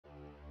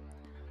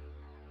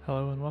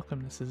Hello and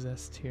welcome, this is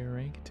S tier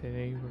rank.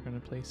 Today we're going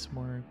to play some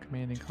more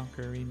Command &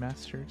 Conquer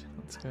Remastered.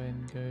 Let's go ahead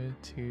and go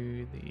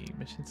to the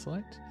mission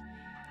select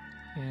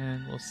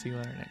and we'll see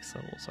what our next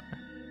levels are.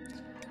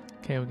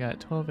 Okay, we got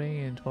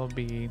 12A and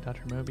 12B,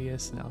 Dr.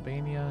 Mobius in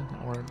Albania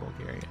or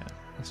Bulgaria.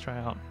 Let's try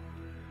out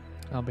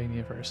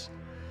Albania first.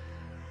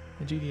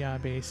 The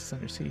GDI base is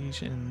under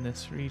siege in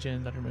this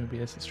region. Dr.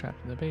 Mobius is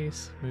trapped in the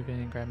base. Move in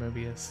and grab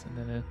Mobius, and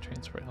then a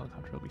transport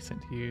helicopter will be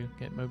sent to you.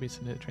 Get Mobius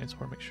into the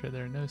transport, make sure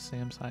there are no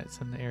SAM sites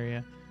in the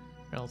area,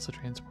 or else the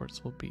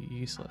transports will be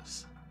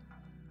useless.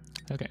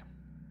 Okay,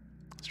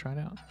 let's try it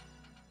out.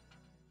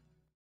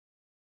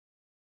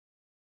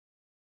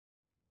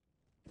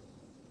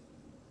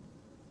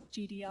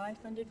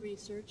 GDI-funded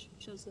research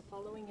shows the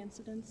following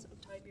incidents of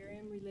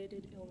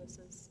Tiberium-related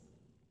illnesses.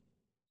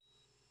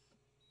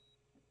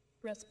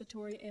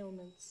 Respiratory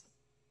ailments.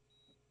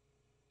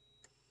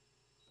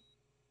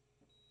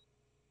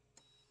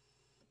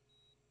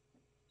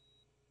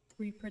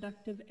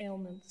 Reproductive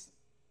ailments.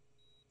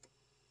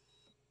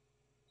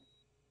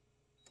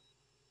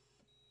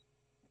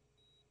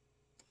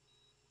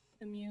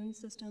 Immune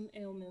system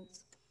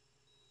ailments.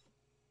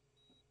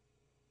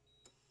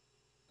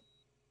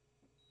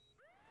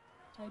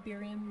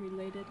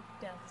 Tiberium-related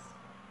deaths.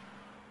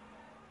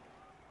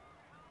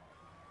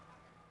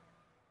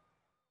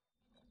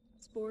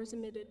 Spores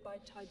emitted by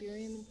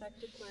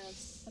Tiberium-infected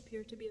plants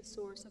appear to be a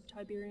source of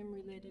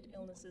Tiberium-related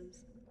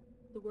illnesses.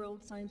 The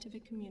world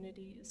scientific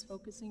community is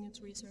focusing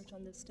its research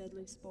on this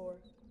deadly spore.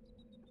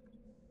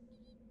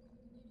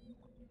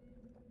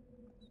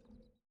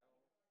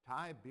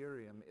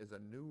 Tiberium is a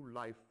new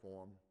life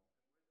form.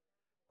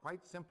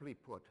 Quite simply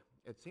put,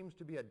 it seems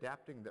to be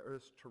adapting the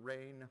Earth's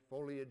terrain,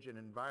 foliage, and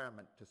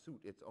environment to suit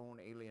its own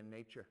alien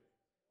nature.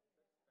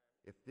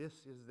 If this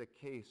is the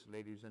case,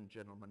 ladies and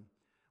gentlemen,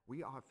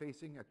 we are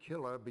facing a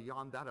killer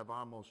beyond that of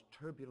our most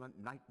turbulent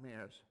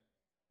nightmares.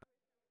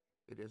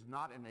 It is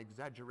not an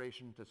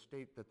exaggeration to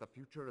state that the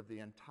future of the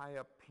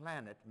entire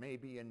planet may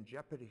be in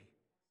jeopardy.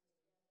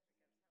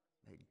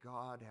 May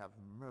God have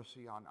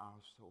mercy on our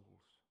souls.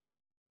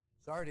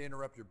 Sorry to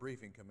interrupt your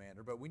briefing,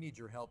 Commander, but we need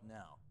your help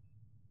now.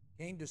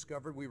 Kane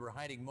discovered we were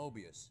hiding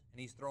Mobius,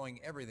 and he's throwing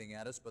everything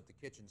at us but the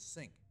kitchen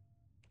sink.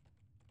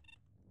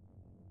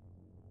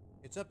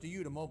 It's up to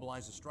you to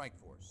mobilize a strike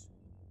force.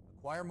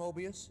 Acquire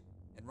Mobius,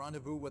 and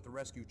rendezvous with the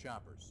rescue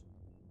choppers.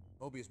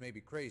 Mobius may be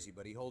crazy,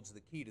 but he holds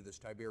the key to this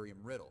Tiberium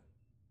riddle.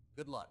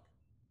 Good luck.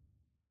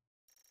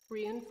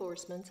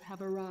 Reinforcements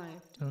have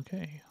arrived.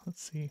 Okay,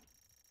 let's see.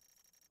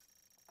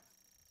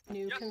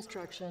 New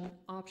construction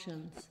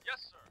options.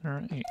 Yes, sir.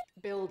 Alright.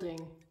 Building.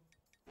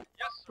 Yes,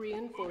 sir.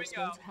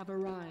 Reinforcements have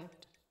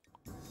arrived.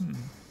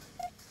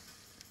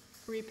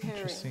 Repairing.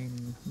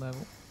 Interesting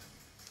level.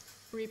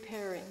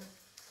 Repairing.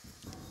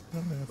 I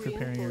don't know if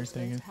repairing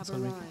everything Reinforcements have is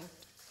something, arrived.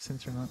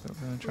 since we're not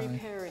going to try.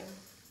 Repairing.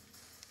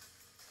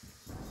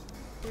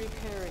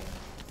 Repairing.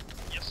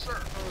 Yes, sir.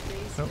 Our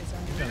base Oh, is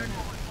we under got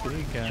attack. a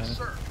big Yes,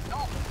 sir.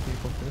 No.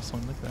 vehicle for this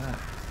one, look at that.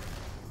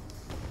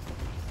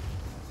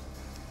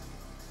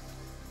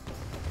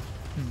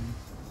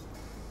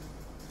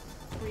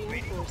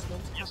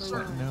 Reinforcements Yes, have sir.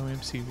 arrived. No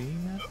MCV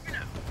yet? Moving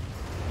out.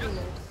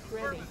 Unit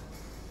ready. Affirmative.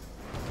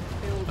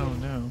 Building. Oh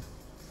no.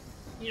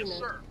 Yes, Unit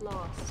sir.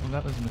 lost. Well,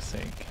 that was a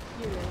mistake.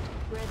 Unit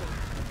ready.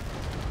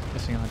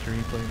 Guessing I'll have to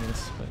replay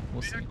this, but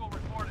we'll see. Vehicle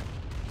reported.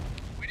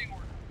 Waiting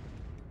order.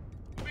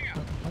 Moving Oh,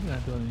 out. why did I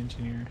build an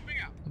engineer? Moving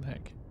out. What the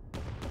heck?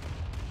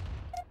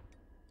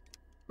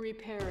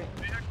 Repairing.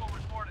 Vehicle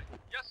reporting.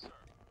 Yes, sir.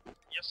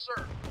 Yes,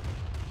 sir.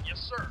 Yes,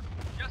 sir.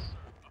 Yes, sir.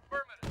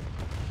 Affirmative.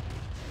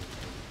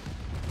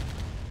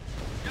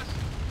 Yes,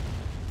 sir.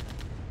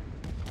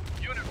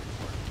 Unit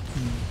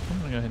reporting. I'm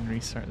gonna go ahead and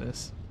restart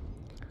this.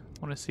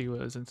 I want to see what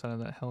was inside of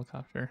that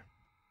helicopter.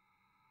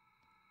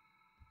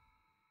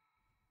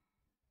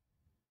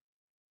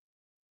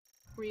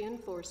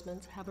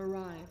 Reinforcements have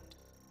arrived.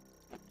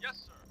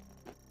 Yes,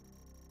 sir.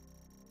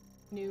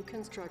 New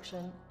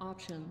construction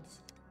options.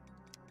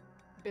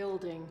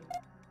 Building.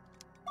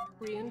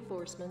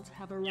 Reinforcements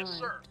have arrived. Yes,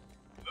 sir.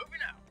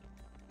 Moving out.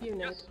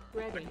 Unit Yes, sir.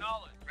 ready.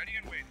 Acknowledge. Ready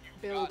and waiting. You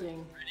Building.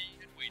 got it. Ready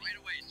and waiting. Right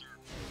away, sir.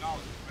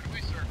 Acknowledge. Right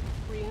away, sir.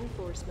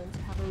 Reinforcements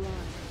have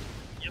arrived.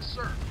 Yes,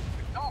 sir.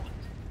 Acknowledge.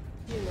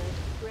 Unit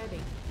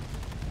ready.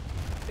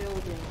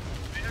 Building.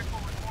 Vehicle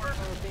reported.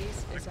 Our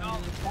base is under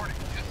Acknowledge. Reporting.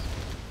 attack.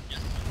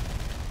 Yes, sir. Yes, sir.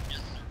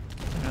 Yes,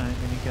 sir. Alright,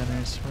 mini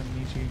gunners, we're gonna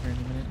need you here in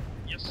a minute.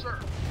 Yes, sir.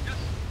 Yes,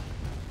 sir.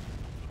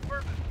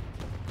 Affirmative.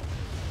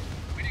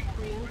 Waiting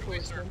order. Right away,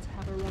 sir. Reinforcements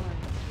have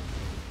arrived.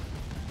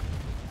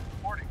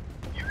 Reporting.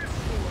 Unit.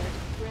 Unit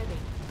ready.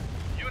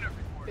 Unit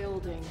reporting.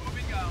 Building.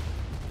 Moving out.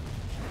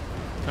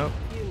 Oh,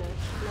 Unit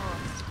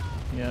lost.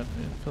 yeah, it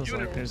feels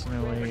like there's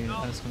no way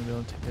I was gonna be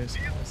able to take this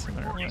class no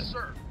matter Reporting, what.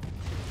 sir.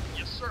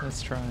 Yes, sir.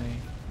 Let's try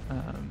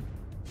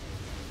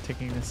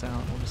taking this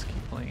out. We'll just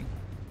keep playing.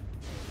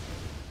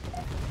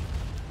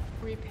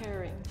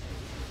 Repairing.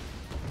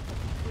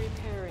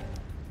 Repairing.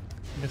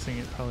 I'm guessing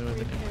it probably would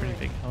have been a pretty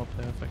big help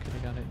though if I could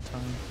have got it in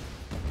time.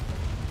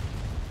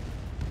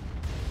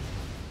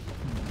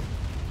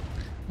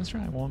 Let's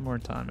try it one more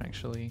time,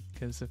 actually,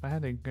 because if I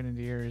had the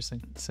grenadiers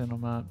and send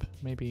them up,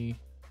 maybe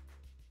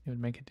it would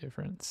make a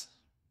difference.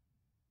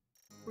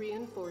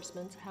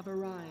 Reinforcements have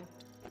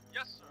arrived.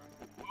 Yes,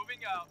 sir. Moving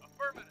out.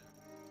 Affirmative.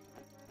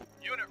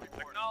 Unit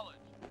report. Acknowledged.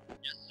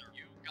 Yes, sir.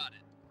 You got it.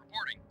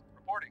 Reporting.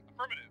 Reporting.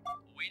 Affirmative.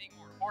 Awaiting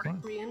order. Reporting.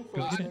 What?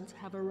 Reinforcements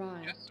have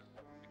arrived. Yes, sir.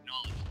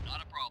 Acknowledged. Not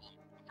a problem.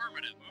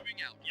 Affirmative.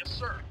 Moving out. Yes,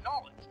 sir.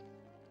 Acknowledged.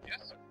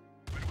 Yes, sir.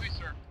 Right away,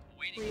 sir.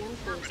 Awaiting.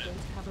 Affirmative.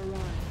 Reinforcements have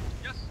arrived.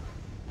 Yes, sir.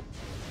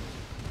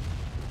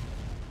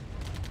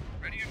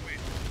 Ready and waiting.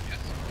 Yes,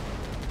 sir.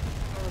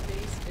 Our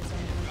base is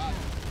under Got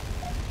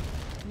attack.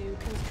 New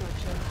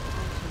construction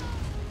options.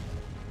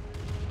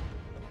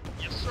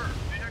 Yes, sir.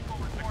 Vehicle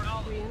report.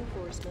 Acknowledged.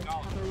 Reinforcements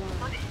have Acknowledged.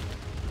 arrived. Affirmative.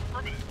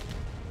 Affirmative.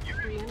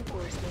 Unit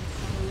Reinforcements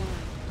have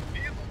arrived.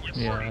 vehicle. Yes,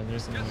 Yeah, sir.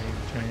 there's no way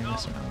of turning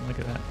this around. Look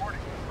at that. Reporting.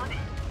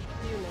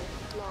 Affirmative. Unit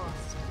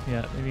lost.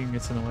 Yeah, it even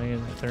gets in the way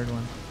of the third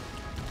one.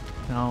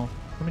 Now,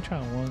 let me try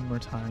it one more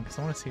time because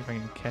I want to see if I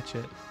can catch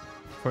it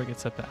before it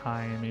gets up that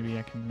high and maybe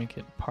I can make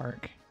it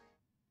park.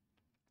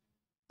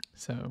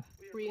 So,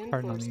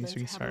 pardon on these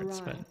Reinforcements have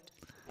restarts, but arrived.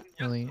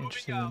 really moving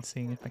interested in out.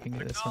 seeing if I can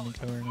get this one to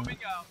go or not. Moving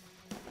out.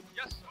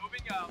 Yes,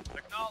 moving out.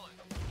 Acknowledged.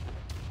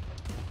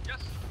 Yes,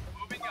 sir.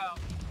 Moving out.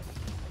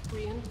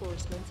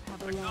 Reinforcements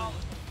have arrived.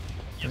 Acknowledged.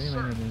 I Yes, think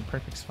I'm sir. in the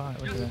perfect spot.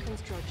 Look Yes, at New that.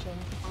 construction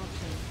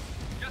options.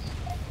 Yes,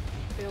 sir.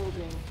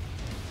 Building.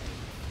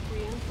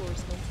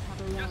 Reinforcements have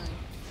Yes, arrived.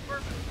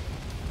 affirmative.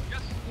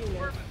 Yes, Unit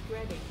affirmative.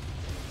 ready.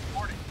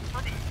 Reporting.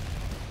 Affirmative.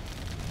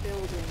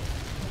 Building.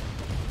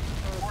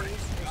 Our base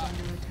is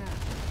under attack.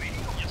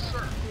 Waiting. Yes,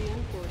 sir.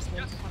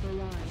 Reinforcements Yes. have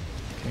arrived.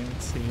 Okay,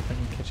 let's see if I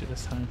can catch it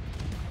this time.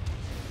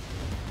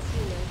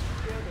 Unit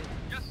ready.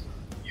 Yes,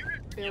 sir.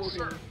 Unit. Yes, Building.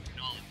 sir.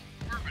 Acknowledged.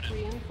 Affirmative.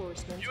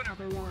 Reinforcements Unit have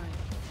arrived.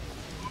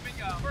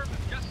 Moving out.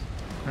 Affirmative. Yes,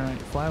 sir.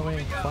 Alright, fly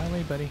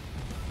away, buddy.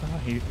 Oh,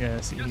 he just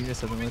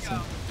doesn't moving listen.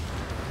 out.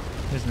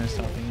 There's no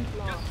stopping Unit it.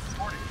 Yes, lost.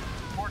 reporting.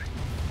 Reporting.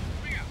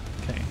 Moving out.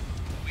 Okay,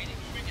 Waiting.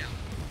 Moving out.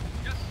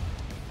 Yes,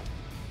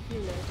 sir.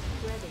 Unit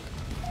ready.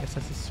 guess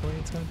that's the way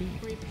it's gonna be.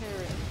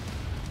 Repairing.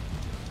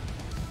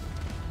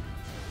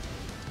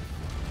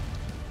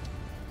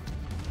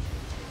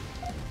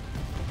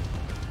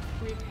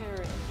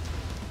 Repairing.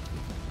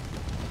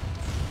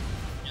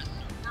 Yes, sir.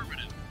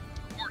 Affirmative.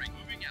 Reporting.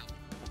 Moving out.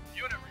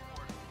 Unit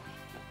reporting.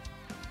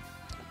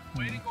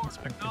 Waiting Let's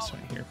order. park this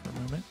right here for a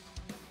moment.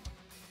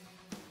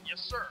 Yes,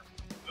 sir.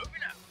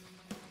 Moving out.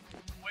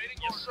 Waiting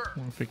order. Yes, sir. I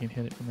wonder if we can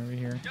hit it from over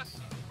here. Yes,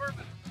 sir.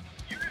 Affirmative.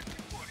 Unit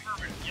report.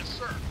 Affirmative. Yes,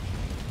 sir.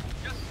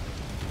 Yes,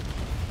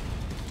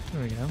 sir.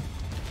 There we go.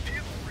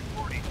 Vehicle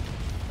reporting.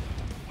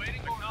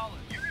 Waiting order.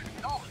 Acknowledged. Unit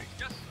acknowledged.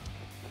 Yes, sir.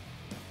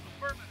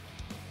 Affirmative.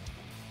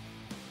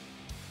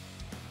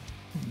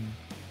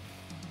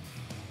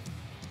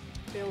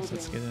 Building. So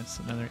let's get us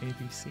another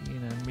ABC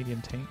and a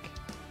medium tank.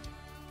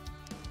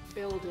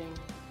 Building.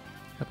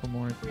 A couple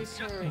more of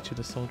Repairing. each of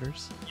the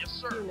soldiers. Yes,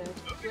 sir. Unit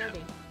Moving out.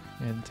 ready.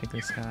 And take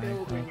this guy out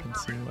Building. and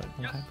see what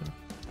will Yes. happen.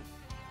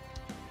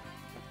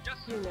 Yes,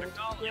 sir. Unit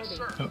Acknowledged. Yes, ready.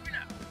 sir. Oh. Moving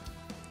out.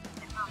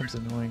 Comes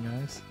Affirmative. annoying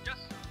guys. Yes,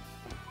 sir.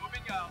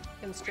 Moving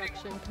out.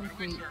 Construction Waiting order. Right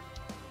away, complete. sir.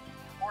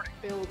 Reporting.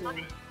 Building.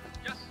 Affirmative.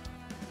 Yes,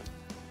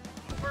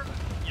 sir.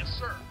 Affirmative. Yes,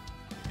 sir.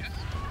 Yes,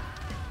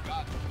 sir.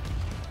 Got it.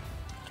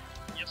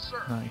 Yes,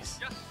 sir. Nice.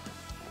 Yes, sir.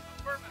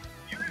 Affirmative.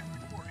 Unit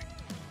reporting.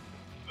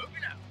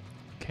 Moving out.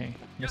 Okay,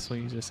 guess we'll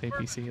use this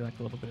APC like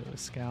a little bit of a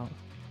scout.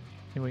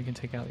 Maybe we can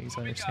take out these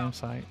other Moving SAM out.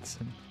 sites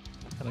and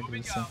try to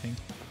Moving get us out. something.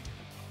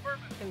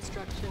 Affirmative.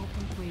 Construction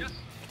complete. Yes,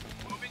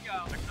 sir. Moving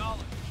out.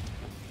 Acknowledged.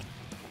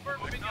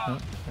 Moving Oh,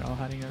 out. they're all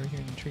hiding over here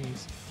in the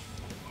trees.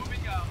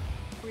 Moving out.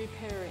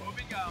 Repairing.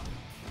 Moving out.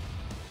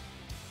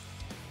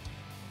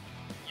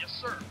 Yes,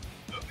 sir.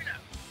 Moving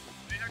out.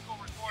 Vehicle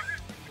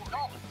reporting.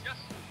 Acknowledged. Yes,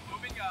 sir.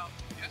 Moving out.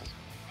 Yes, sir.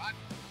 Roger.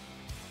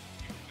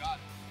 You got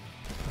it.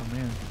 Oh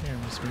man, they're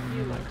just moving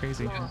in like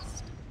crazy.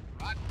 Lost.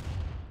 Roger.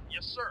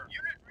 Yes, sir.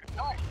 Unit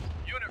acknowledged.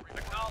 Unit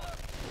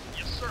acknowledged.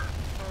 Yes, sir.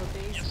 Our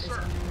base Yes, is sir.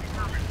 under attack.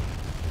 Affirmative.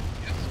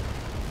 Yes, sir.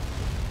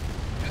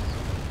 Yes,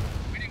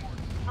 sir. Waiting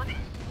orders. Affirmative.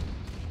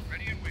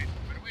 Ready and waiting.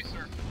 Right away,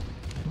 sir.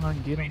 Come on,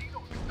 get them. Waiting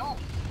orders.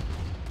 Acknowledged.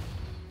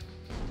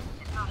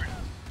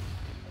 Affirmative.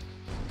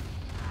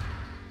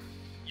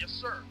 Yes,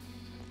 sir.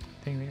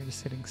 Dang, they're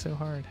just hitting so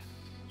hard.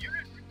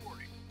 Unit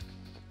reporting.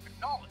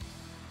 Acknowledged.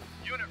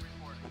 Unit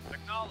reporting.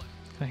 Acknowledged.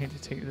 I hate to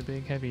take the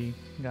big heavy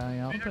guy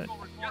out, but Vehicle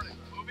reporting.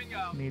 Moving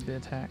out. need the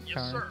attack Yes,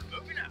 power. sir.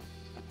 Moving out.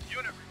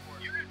 Unit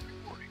reporting. Unit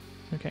reporting.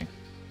 Okay,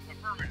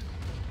 Affirmative.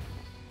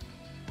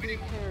 Waiting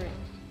order. Repairing.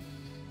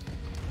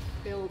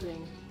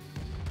 Building.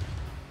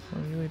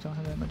 well, we really don't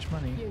have that much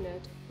money.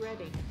 Unit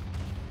ready.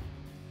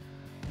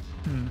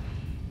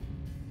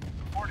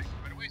 Reporting.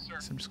 Right away, sir.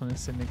 So I'm just gonna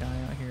send a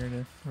guy out here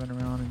to run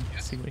around and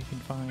Yes. see what he can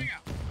find. Moving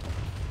out.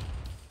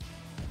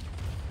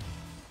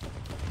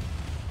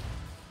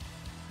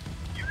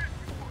 Unit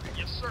reporting.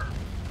 Yes, sir.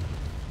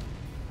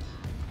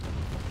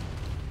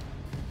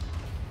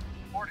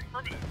 Reporting.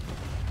 Affirmative.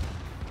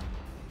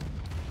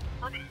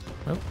 Affirmative.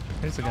 Oh,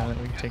 there's a guy that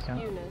we can take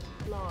out. Unit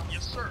lost.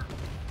 Yes, sir.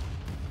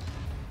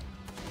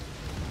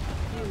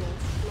 Unit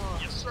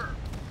sir.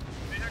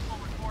 Vehicle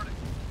reporting.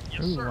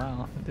 Yes, Ooh, sir.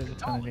 wow, that did a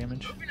ton of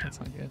damage. Moving That's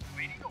out. not good.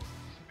 Waiting orders.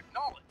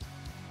 Acknowledge.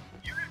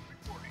 Unit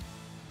reporting.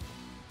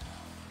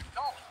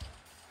 Acknowledge.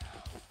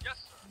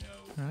 Yes,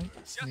 sir. Alright,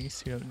 so these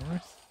two up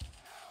north.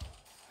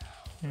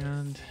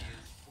 And,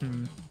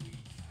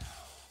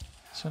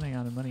 this running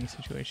out of money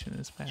situation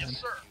is bad. Yes,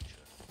 sir.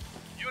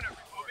 Unit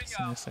moving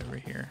Send out. this over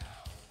here.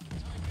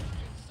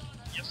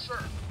 Yes, sir.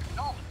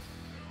 Acknowledge.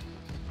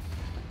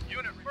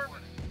 Unit reporting.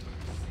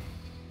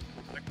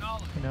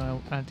 Acknowledge. I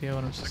know idea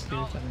what I'm supposed to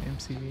do with an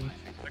MCV.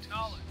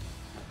 Acknowledge.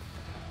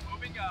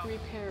 Moving out.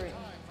 Repairing.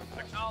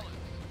 Acknowledge.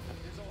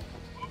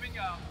 Moving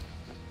out.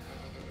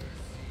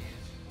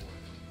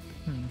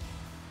 Hmm.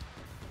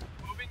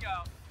 Moving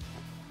out.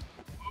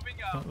 Moving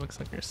Oh, out. it looks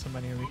like there's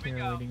somebody over Moving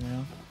here out. waiting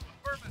around.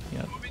 Affirmative.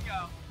 Yep. Moving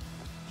out.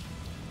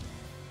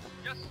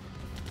 Yes,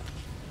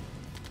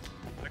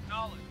 sir.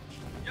 Acknowledge.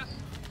 Yes, sir.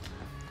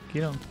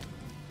 Get him.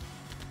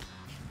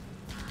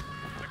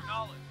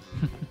 Acknowledge.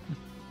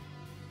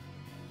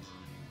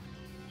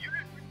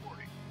 Unit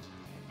reporting.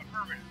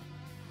 Affirmative.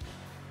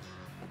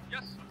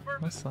 Yes,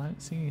 affirmative. What's that? I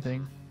didn't see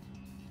anything.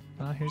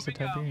 Ah, here's the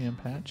Moving out. Tiberium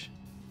patch.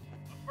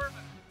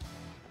 Affirmative.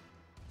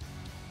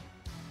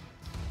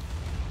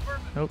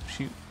 Affirmative. Oh,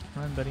 shoot.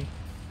 Run, buddy.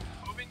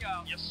 Moving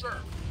out. Yes, sir.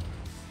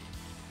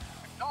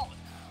 Acknowledge.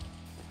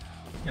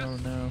 Yes, Oh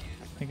no.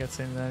 I think that's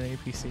into that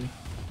APC.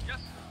 yes,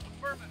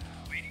 affirmative.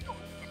 Waiting order.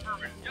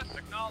 Affirmative. Yes,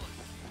 acknowledge.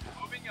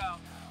 Moving out.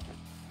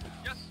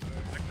 Yes,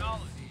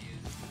 acknowledge.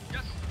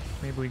 Yes,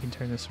 Maybe we can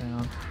turn this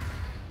around.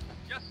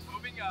 yes,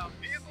 moving out.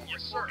 Vehicle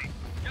yes, reporting.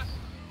 Yes,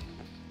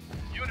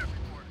 unit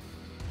reporting.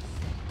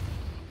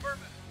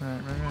 Affirmative.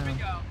 Alright, run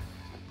Moving around. out.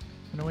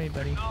 Run away,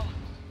 buddy. Acknowledge.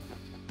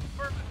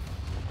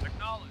 Affirmative.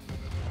 Acknowledge.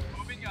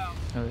 Moving out.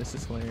 Oh, this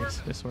is hilarious.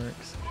 This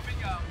works.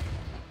 Moving out.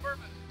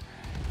 Affirmative.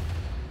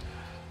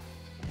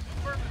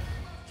 Affirmative.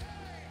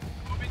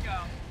 Moving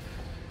out.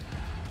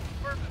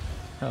 Affirmative.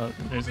 Oh,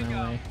 there's no Moving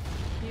out. way.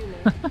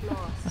 Unit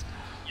lost.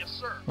 Yes,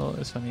 sir. Well,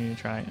 it's funny to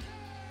try it.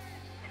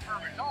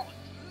 Affirmative. Knowledge.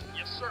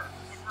 Yes, sir.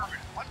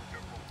 Affirmative.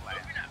 Wonderful plan.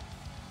 Moving out.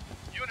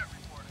 Unit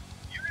reporting.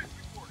 Unit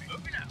reporting.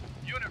 Moving out.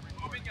 Unit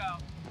moving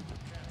out.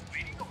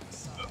 Waiting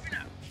orders. Moving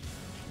out.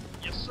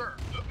 Yes, sir.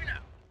 Moving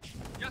out.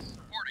 Yes,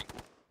 sir. Reporting.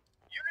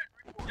 Unit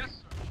reporting. Yes,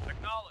 sir.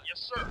 Acknowledge. Yes,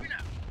 sir. Moving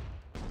out.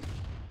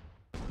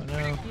 Oh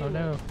no, oh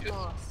no.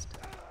 Lost.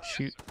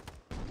 Shoot.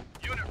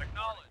 Unit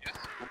acknowledge. Yes,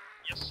 sir.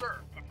 Yes, sir.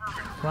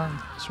 Affirmative. Come on,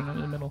 let's run up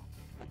the middle.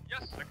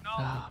 Yes,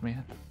 acknowledge. Oh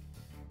man.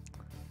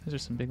 Those are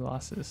some big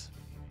losses.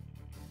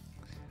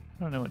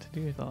 I don't know what to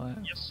do with all that.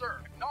 Yes, sir.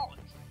 Acknowledge.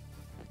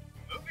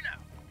 Moving out.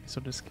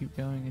 So we'll just keep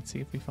going and see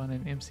if we find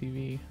an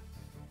MCV.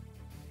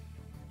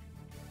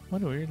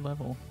 What a weird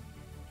level.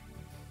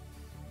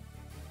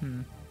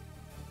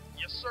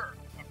 Yes, sir.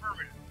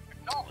 Affirmative.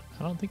 Acknowledge.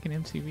 I don't think an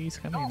MCV is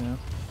coming though.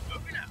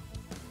 Moving out.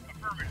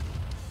 Affirmative.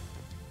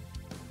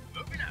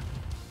 Moving out.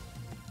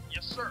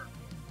 Yes, sir.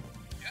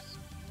 Yes, sir.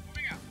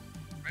 Moving out.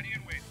 Ready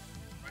and waiting.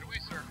 Right away,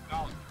 sir.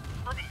 Acknowledge.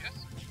 Affirmative.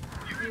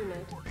 Yes, sir. Unit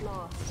reporting.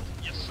 lost.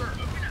 Yes, sir.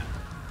 Moving out.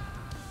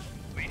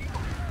 Waiting.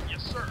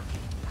 Yes, sir.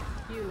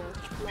 Unit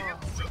Vehicle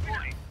lost.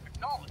 reporting.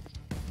 Acknowledge.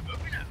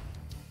 Moving out.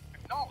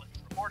 Acknowledge.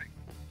 Reporting.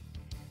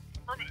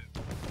 Affirmative.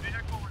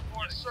 Vehicle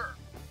reporting. Yes, sir.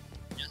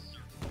 Yes, sir.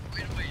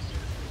 Right away, sir.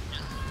 Yes,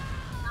 sir.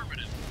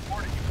 Affirmative.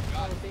 Reporting.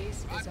 Our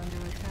base is under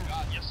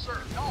attack. Yes, sir.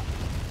 No.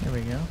 There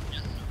we go.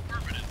 Yes, sir.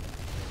 Affirmative.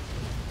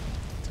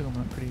 Took them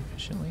out pretty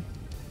efficiently.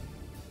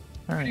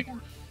 Alright.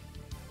 I'm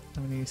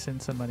gonna need to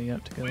send somebody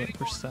up to go look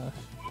for stuff.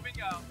 Moving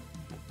out.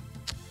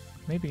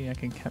 Maybe I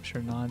can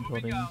capture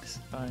non-buildings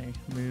if I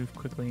move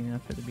quickly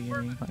enough at the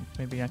beginning. Like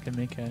maybe I can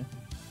make a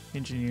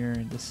engineer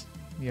and just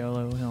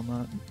YOLO him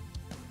up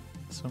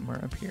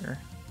somewhere up here.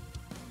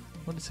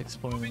 We'll just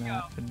explore the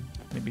map and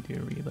maybe do a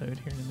reload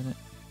here in a minute.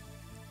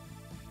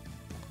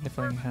 If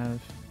I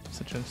have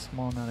such a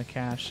small amount of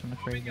cash, I'm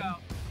afraid that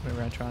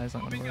whatever I try is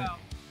not going to Moving work. out.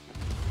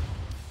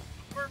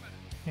 Affirmative.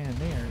 And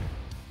they are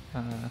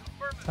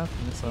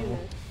tough in this level.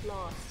 Unit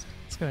lost.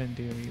 Let's go ahead and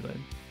do a reload.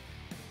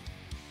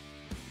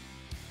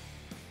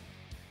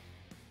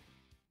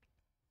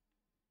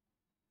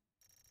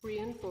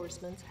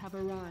 Reinforcements have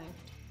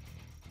arrived.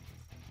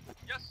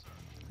 Yes, sir.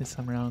 This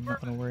time around, I'm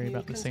not going to worry New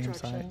about the same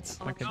construction sites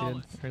like I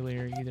did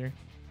earlier either.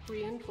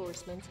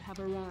 Reinforcements have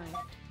arrived.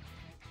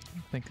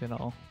 I think that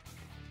I'll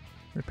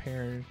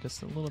repair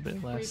just a little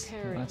bit less than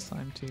Repairing. last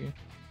time too.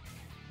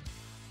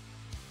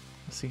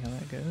 We'll see how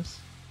that goes.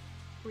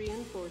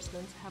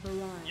 Reinforcements have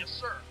arrived. Yes,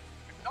 sir.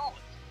 Acknowledge.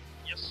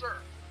 Yes, sir.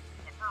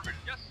 Affirmative.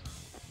 Yes,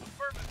 sir.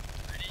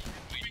 Affirmative. Ready and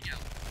waiting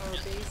out. Our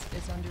base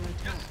is under Yes,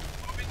 attack. sir.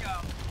 Moving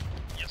out.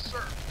 Yes,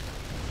 sir.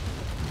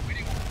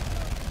 Waiting.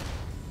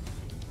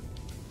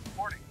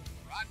 Reporting.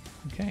 Roger.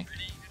 Okay.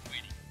 Ready and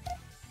waiting.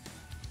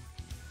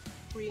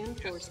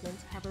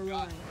 Reinforcements have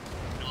arrived.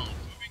 Acknowledge.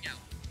 Moving out.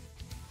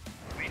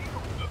 Waiting.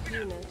 Moving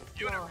Unit out.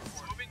 Unit lost.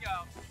 report. Moving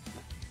out.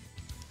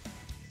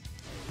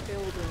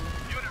 Building.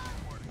 Unit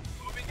reporting.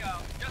 Moving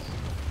out. Yes, sir.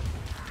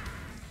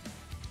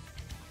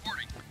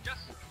 Reporting. Yes,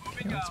 sir.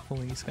 Okay, Moving let's out. pull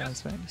these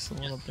guys back just a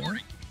little bit.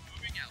 Reporting.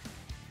 Moving out.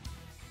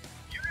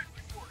 Unit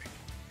reporting.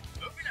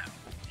 Moving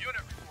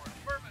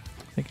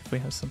think if we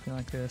have something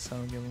like this,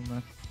 that'll give them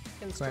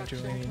a Construction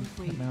graduated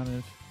complete. amount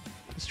of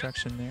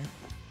destruction there.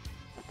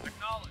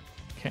 Acknowledged.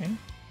 Okay.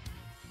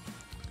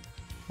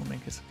 We'll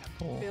make us a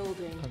couple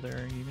Building.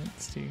 other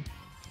units too.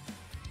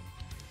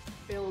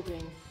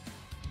 Building.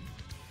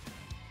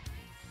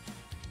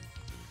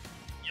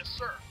 Yes,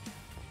 sir.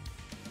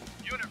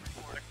 Unit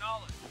report.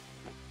 Acknowledged.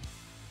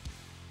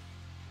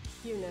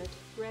 Unit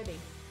ready.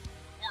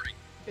 Reporting.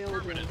 Building.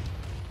 Affirmative.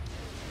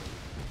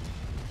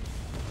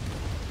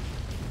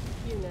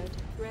 Unit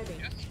ready.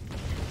 Yes.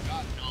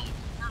 Got knowledge.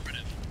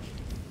 Affirmative.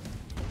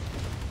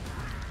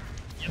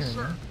 Here Yes, we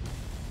sir. go.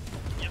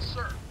 Yes,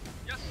 sir.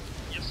 Yes.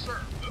 Yes, sir.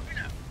 Moving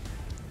out.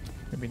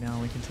 Maybe now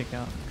we can take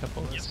out a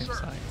couple of the Yes, same sir.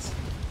 sites.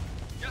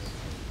 Yes.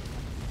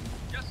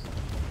 Yes.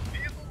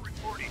 Vehicle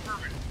reporting.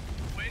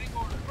 Affirmative. Waiting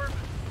order.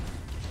 Affirmative.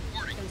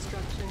 Reporting.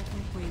 Construction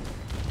complete.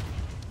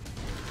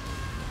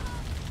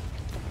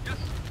 Yes.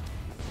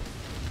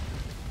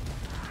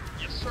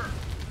 Yes, sir.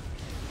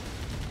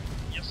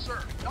 Yes, sir.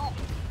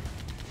 Acknowledged.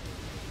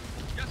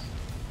 Yes.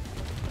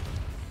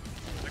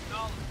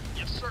 Acknowledged.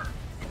 Yes, sir.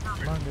 Come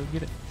Affirmative. on, go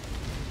get it.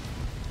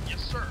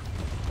 Yes, sir.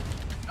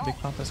 Big Acknowledged.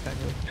 Papa's got to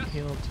go get Yes.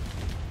 healed.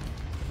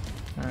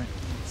 Alright,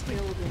 let's make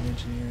Building. the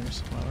engineers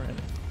while we're at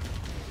it.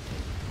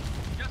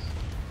 Yes.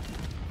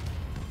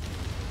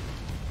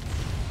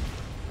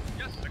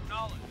 Yes,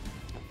 acknowledged.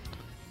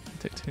 It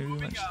took too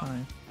Moving much out.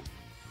 time.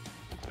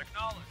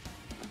 Acknowledged.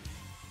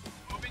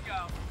 Moving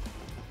out.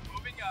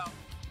 Moving out.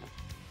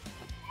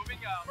 Moving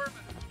out.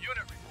 Affirmative.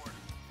 Unit report.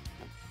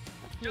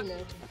 Yes.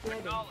 Unit ready.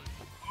 Acknowledged.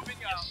 Moving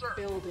out. Yes, sir.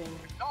 Building.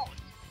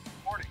 Acknowledged.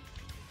 Reporting.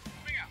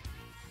 Moving out.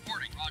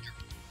 Reporting. Roger.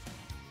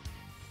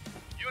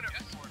 Unit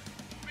reporting.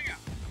 Moving out.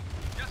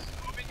 Yes,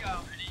 moving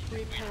out.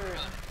 Ready. Repairing.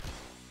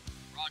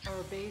 Roger.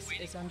 Our base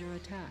is under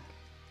attack.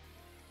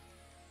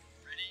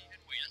 Ready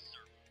and wait, yes,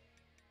 sir.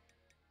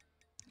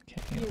 Okay,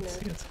 let's see,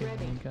 Unit let's get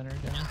ready. the gunner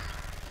down.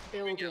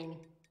 Building.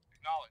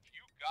 Acknowledge.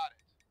 You got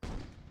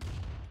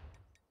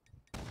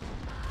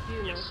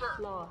it. Unit sir.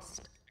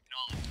 lost.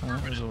 Acknowledge. Oh,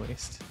 that was a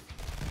waste.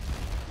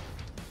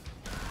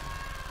 I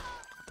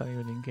thought he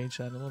would engage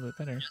that a little bit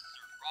better. Yes, sir.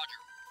 Roger.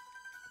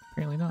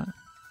 Apparently not.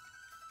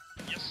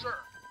 Yes, sir.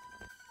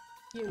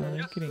 they're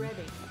Unit getting ready.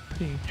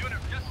 pretty Unit,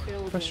 yes, sir.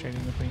 Building.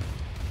 frustrating with me.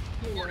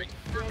 Reporting. Unit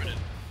Affirmative. ready.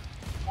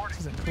 Reporting. This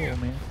isn't Moving cool, out.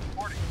 man.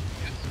 Reporting.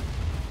 Yes, sir.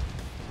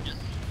 Yes,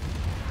 sir.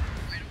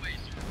 Right away,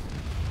 sir.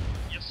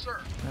 Yes, sir.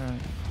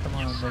 Alright, come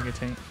on, Yes, sir. Mega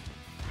Tank.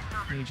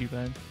 Affirmative. Need you,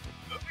 bud.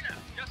 Moving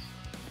out. Yes,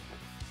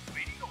 sir.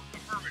 Waiting order.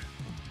 Affirmative.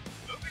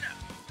 Moving out.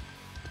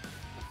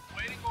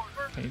 Waiting order.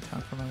 Okay, Affirmative.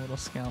 time for my little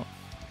scout.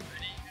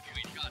 Ready and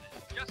waiting. Got it.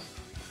 Yes, sir.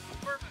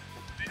 Affirmative.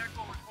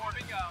 Vehicle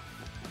reporting out.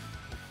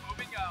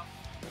 Moving out.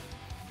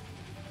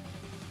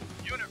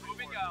 Unit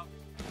moving out.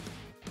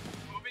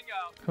 Moving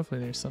out. Hopefully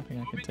there's something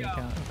I can Moving take out.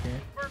 out up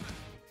here. Affirmative.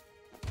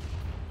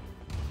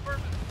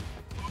 Affirmative.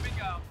 Moving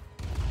out.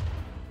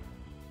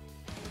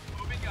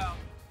 Moving out.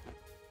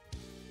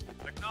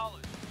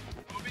 Acknowledge.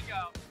 Moving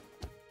out.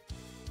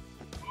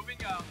 Moving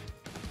out.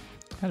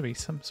 Gotta be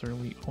some sort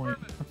of weak point.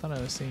 I thought I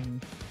was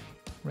seeing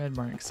red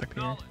marks up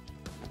here. Acknowledge.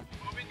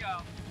 Moving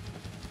out.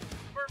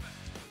 Affirmative.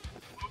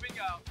 Moving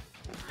out.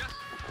 Yes.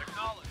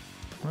 Acknowledge.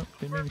 Oh,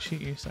 they made me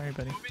shoot you. Sorry,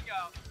 buddy. Moving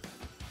out.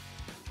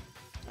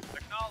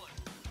 Acknowledge.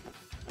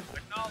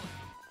 Acknowledge.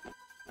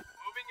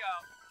 Moving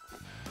out.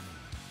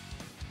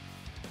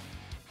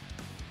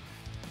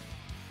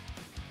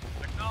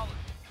 Acknowledge.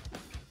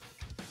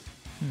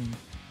 Hmm.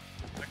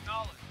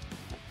 Acknowledge.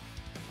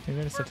 Maybe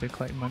I just have to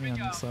collect money on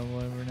this level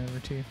over and over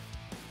too.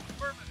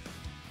 Affirmative.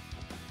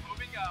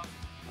 Moving out.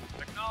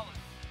 Acknowledge.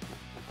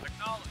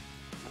 Acknowledge.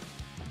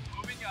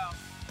 Moving out.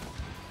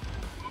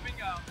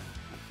 Moving out.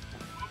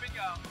 Moving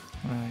out.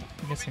 Alright,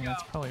 I'm guessing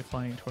that's out. probably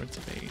flying towards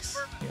the base.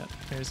 Yep,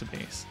 there's a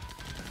base.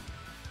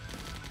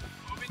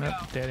 Moving Nope,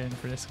 out. dead end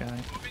for this guy.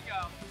 Moving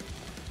out.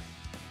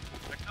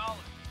 Acknowledge.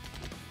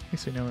 At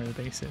least we know where the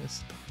base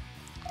is.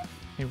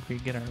 Maybe if we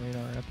get our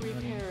radar up and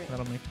running, Repairing.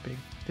 that'll make a big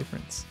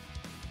difference.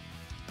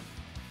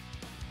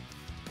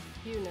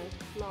 Unit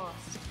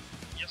lost.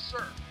 Yes,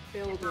 sir.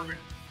 Building. Affirmative.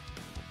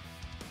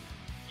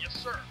 Yes,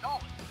 sir.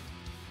 Acknowledge.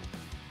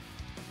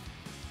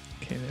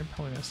 Okay, they're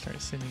probably gonna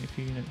start sending a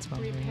few units my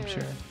way, I'm Repair.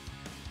 sure.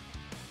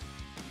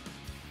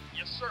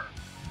 Yes, sir.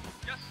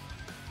 Yes, sir.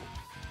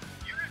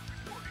 Unit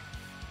reporting.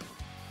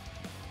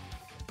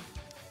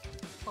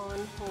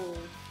 On hold.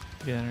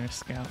 Get on our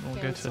scout and we'll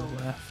go to Cancel.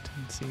 the left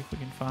and see if we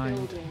can find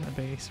Building. a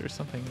base or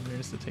something of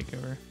theirs to take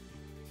over.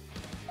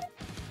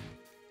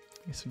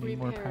 Guess we need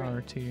more power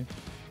Repairing. too.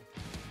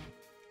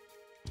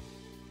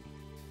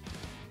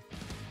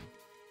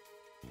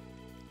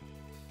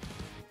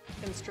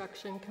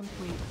 Construction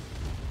complete.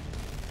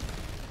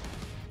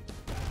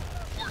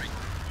 Reporting.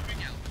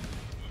 Moving out.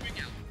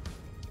 Moving out.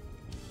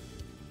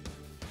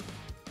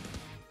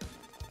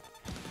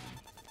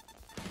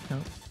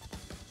 Nope.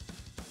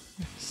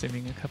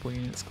 Sending a couple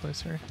units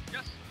closer.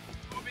 Yes,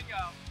 sir. Moving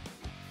out.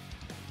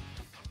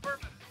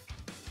 Affirmative.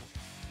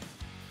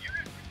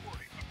 Unit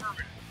reporting.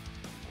 Affirmative.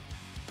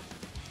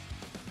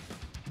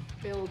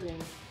 Building.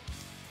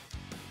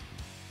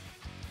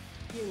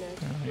 Unit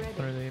Alright, what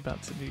are ready. they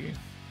about to do?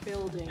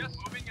 Building. Yes,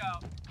 moving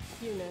out.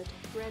 Unit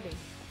ready.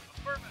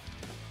 Affirmative.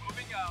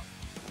 Moving out.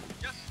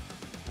 Yes,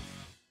 sir.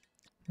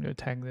 I'm gonna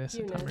tag this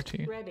at number Unit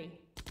 2. ready.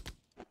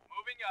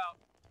 Moving out.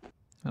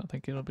 I don't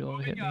think it'll be able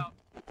to hit Moving me. out.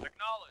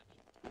 Acknowledge.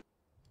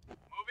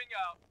 Moving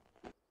out.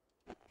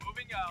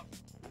 Moving out.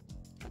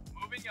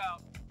 Moving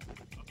out.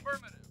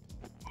 Affirmative.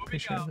 Moving Pretty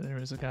sure out. there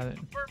was a guy that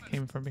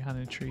came from behind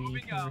a tree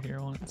Moving over out.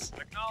 here once.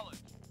 Acknowledge.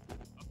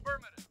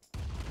 Affirmative.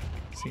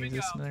 See, is Moving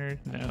this out. another?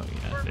 No,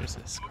 yeah, there's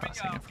this Moving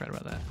crossing. I out. forgot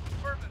about that.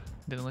 Affirmative.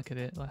 Didn't look at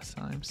it last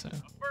time, so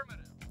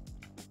Affirmative.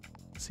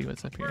 let's see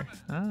what's up here.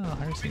 Affirmative. Oh,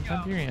 harvesting Moving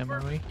out. Tiberium, are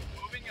we?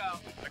 Moving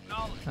out.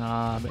 Acknowledge.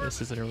 Ah, but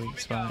this is their weak Moving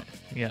spot. out.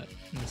 Yeah,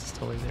 this is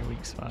totally their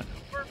weak spot.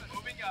 Affirmative.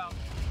 Moving out.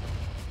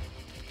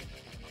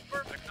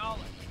 Affirmative.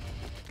 Acknowledge.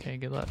 Okay,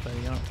 good luck, buddy.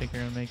 I don't think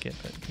you're gonna make it,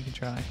 but you can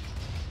try.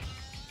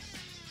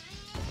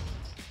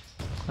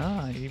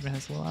 Ah, it even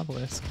has a little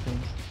obelisk thing.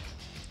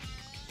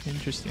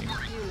 Interesting. Unit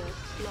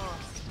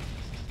lost.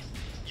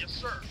 Yes,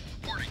 sir.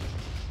 Reporting.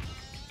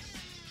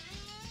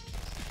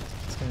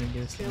 It's gonna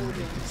get us to where we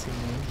can see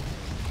more.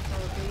 Our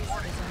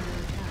base is under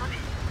attack.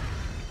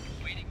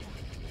 Waiting.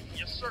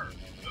 Yes, sir.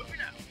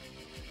 Moving out.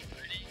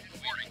 Ready and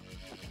reporting.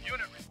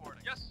 Unit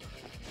reporting. Yes, sir.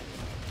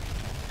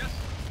 Yes,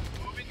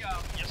 sir. Moving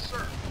out. Yes,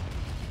 sir.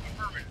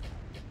 Affirmative.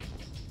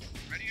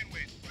 Ready and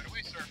waiting. Right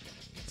away, sir.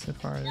 So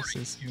far, this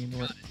is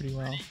worked pretty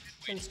well.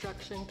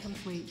 Construction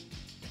complete.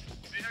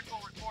 Vehicle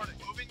reporting.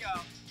 Moving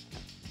out.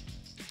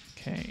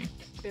 Okay. I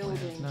have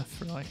Building. enough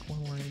for like one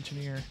more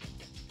engineer.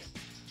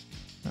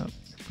 Oh,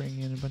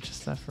 bringing in a bunch of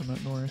stuff from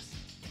up north.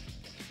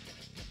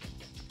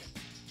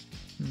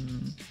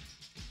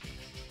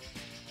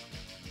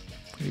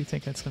 What do you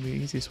think that's going to be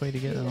the easiest way to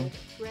get them? Unit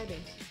ready.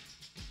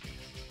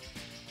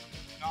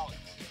 Acknowledge.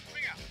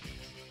 Moving out.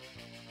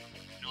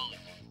 Acknowledge.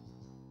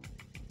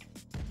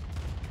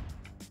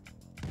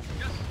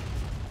 Yes.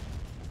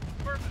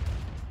 Affirmative.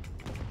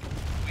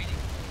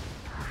 Waiting.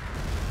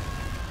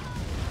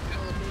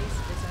 Our base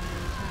is under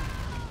attack.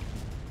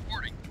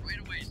 Reporting. Right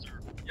away, sir.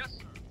 Yes,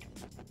 sir.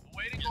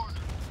 Awaiting order.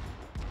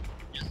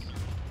 Yes, sir.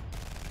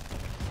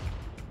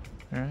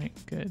 Alright,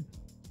 good.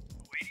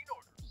 Awaiting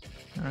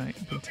orders.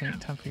 Alright, big tank,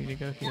 time for you to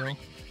go heal.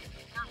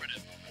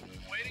 Affirmative.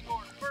 Awaiting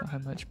order. Don't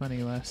have much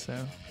money left, so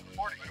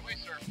Reporting. Right away,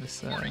 sir.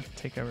 this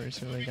takeover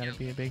is really got to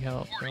be a big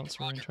help, or else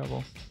we're in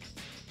trouble.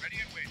 Ready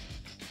and waiting.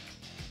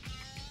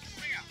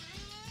 Moving out.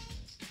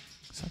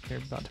 Looks like they're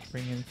about to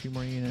bring in a few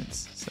more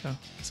units, so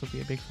this will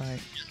be a big fight.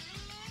 Yes, sir.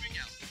 Moving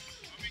out.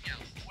 Moving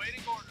out.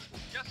 Awaiting order.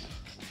 Yes,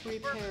 sir.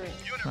 Repairing.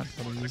 Unit Not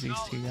going to use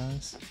these two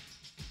guys.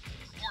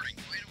 Reporting.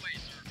 Right away,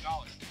 sir.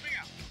 Acknowledge. Moving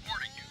out.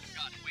 Reporting you.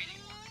 Got waiting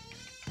order.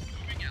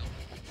 Moving out.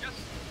 Yes,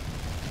 sir.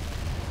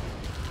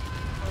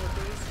 Our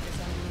base is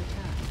under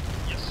attack.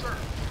 Yes, sir.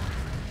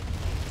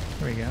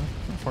 There we go.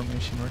 The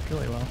formation worked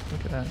really well.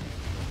 Look at that.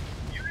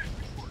 Unit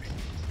reporting.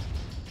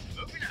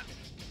 Moving out.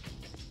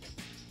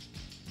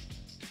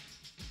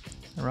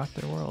 I rocked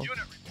their world. Unit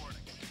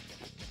reporting.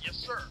 Yes,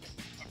 sir.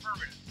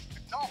 Affirmative.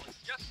 Acknowledge.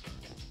 Yes, sir.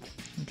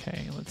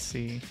 Okay, let's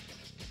see.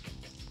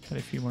 Got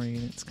a few more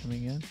units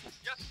coming in.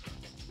 Yes, sir.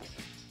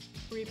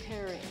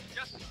 Repairing.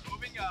 Yes, sir.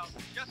 Moving out.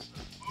 Yes,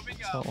 sir. Moving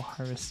This out. whole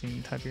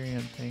harvesting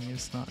Tiberium thing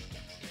is not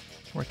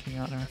working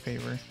out in our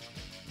favor.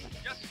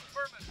 Yes, sir.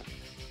 Affirmative.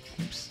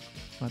 Oops.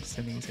 I'm about to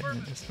send these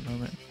in just a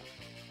moment.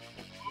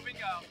 Moving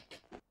out.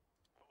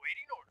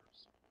 Awaiting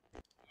orders.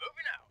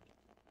 Moving out.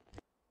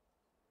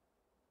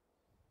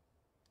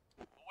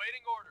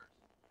 Awaiting orders.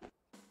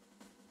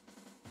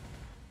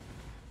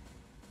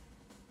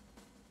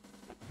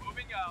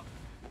 Moving out.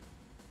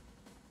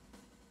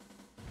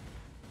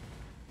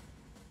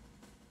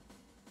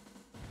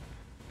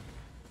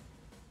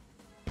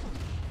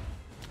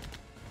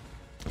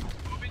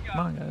 Moving out. Come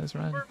on, guys,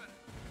 run. Affirmative.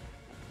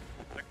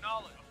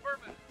 Acknowledge.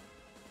 Affirmative.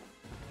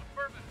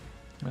 Affirmative.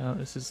 Well,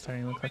 this is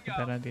starting to look like a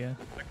bad idea.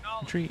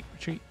 Acknowledge. Retreat,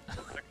 retreat.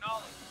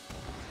 Acknowledge.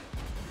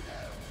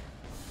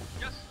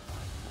 Yes, sir.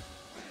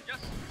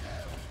 Yes, sir.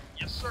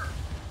 Yes, sir.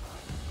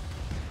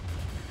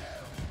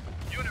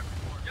 Unit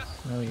report. Yes,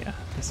 sir. Oh yeah,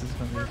 this is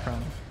going to be a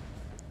problem.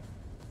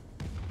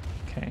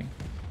 Okay.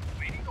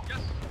 Waiting. Yes,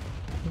 sir.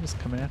 They're just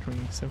coming after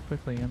me so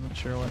quickly, I'm not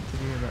sure what to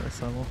do about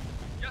this level.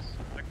 Yes,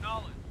 sir.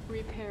 Acknowledge.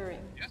 Repairing.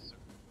 Yes, sir.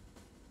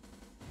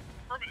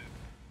 Affirmative.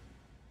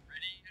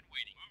 Ready and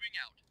waiting. Moving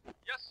out.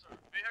 Yes, sir.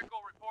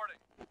 Vehicle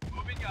reporting.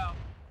 Moving out.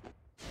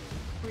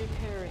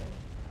 Repairing.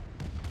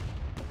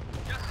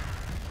 Yes,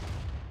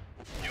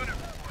 sir. Unit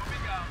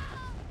moving out.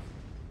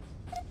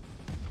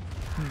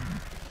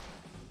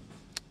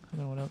 I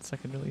don't know what else I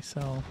could really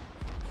sell.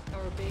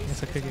 Our I base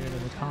guess I is could get under rid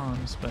of the attack.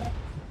 comms, but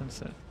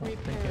that's it. I don't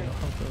think Repairing. it'll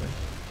help really.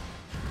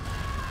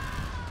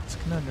 It's a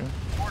conundrum.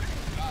 Reporting.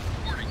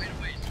 Reporting. Right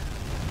away, sir.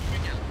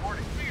 Moving out.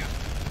 Reporting. Moving out.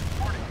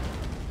 Reporting.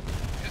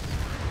 Yes, sir.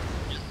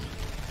 Yes, sir.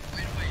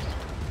 Right away,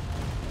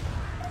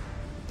 sir.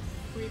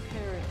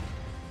 Repairing.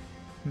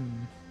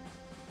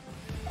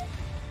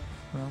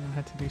 Well, I'm gonna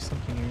have to do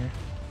something here.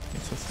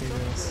 Guess let's do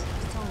this.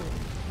 Structure sold.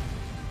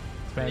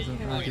 As bad as an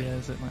Repairing. idea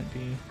as it might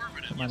be,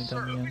 Affirmative. it might Yes, have sir.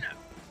 done me in. Moving out.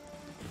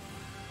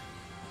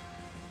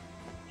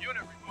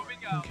 Unit moving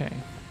out. Okay.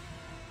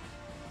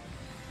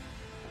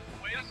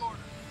 Waiting order.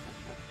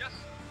 Yes,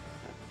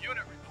 sir.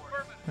 Unit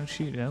report. Oh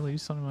shoot, did I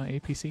lose some of my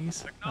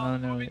APCs? Oh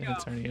no, Moving it's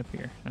out. already up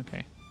here.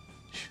 Okay.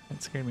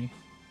 That scared me.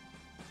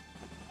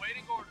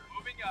 Waiting order.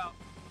 Moving out.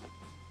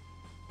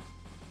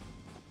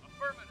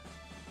 Affirmative.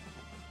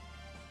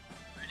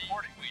 Ready.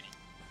 Reporting. Waiting.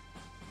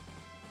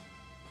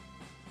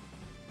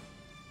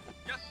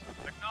 Yes,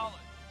 sir. Acknowledge.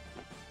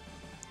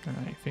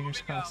 Alright, fingers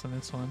Moving crossed out. on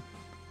this one.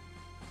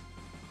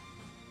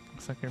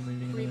 Looks like they're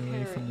moving another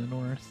way from the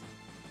north.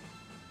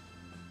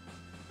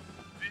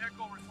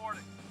 Vehicle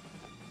reporting.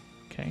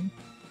 Okay.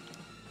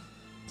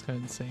 Let's go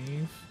ahead and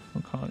save.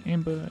 We'll call it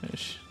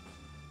ambush.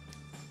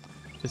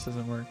 If this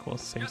doesn't work, we'll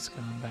save Yes, sir.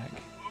 Scum back.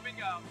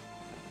 Moving out.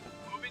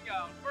 Moving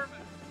out.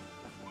 Affirmative.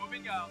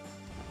 Moving out.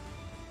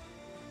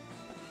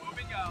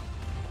 Moving out.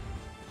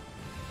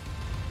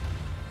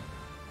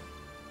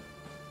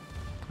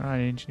 Alright,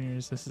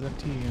 engineers, this is up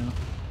to you.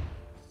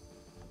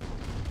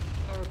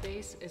 Our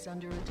base is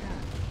under attack.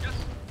 Yes,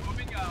 sir.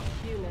 Moving out.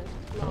 Unit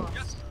lost.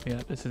 Yes, sir.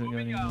 Yeah, this isn't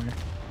going Moving out. anywhere.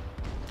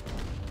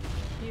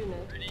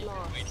 Unit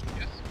lost. Waiting.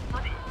 Yes.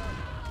 Ready.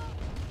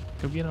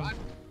 Go get them.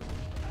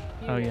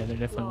 Oh yeah, Unit they're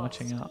definitely lost.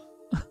 watching out.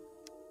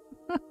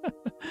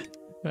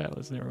 That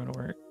was never gonna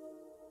work.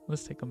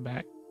 Let's take them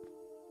back.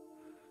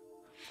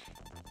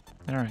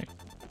 Alright,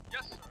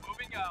 Yes, sir.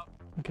 Moving out.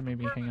 we can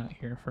maybe hang out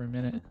here for a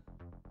minute.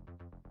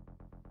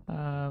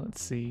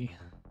 Let's see.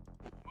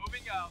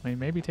 Moving out. I mean,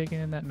 maybe taking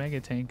in that mega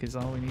tank is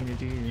all we need to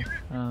do.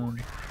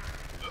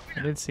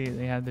 I did see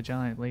they had the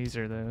giant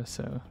laser though,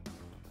 so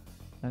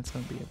that's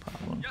gonna be a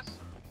problem. Yes, sir.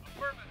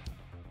 Affirmative.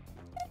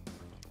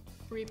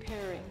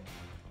 Repairing.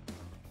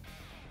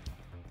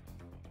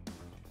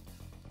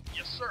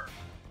 Yes, sir.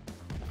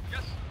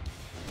 Yes, sir.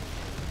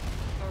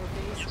 Our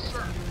base Yes, is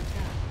sir. under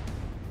attack.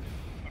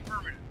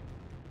 Affirmative.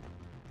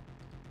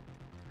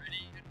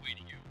 Ready and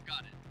waiting. You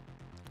got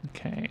it.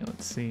 Okay,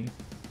 let's see.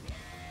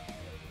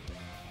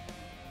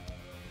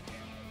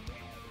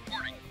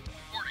 Reporting.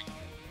 Reporting.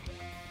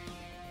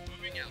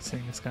 Moving out.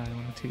 Sing this guy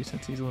along too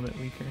since he's a little bit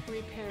weaker.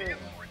 Repairing.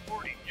 Vehicle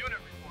reporting. Unit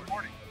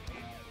reporting.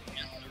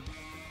 Yes, sir.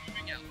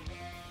 Moving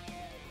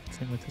out.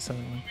 Same with this other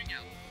one. Moving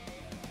out.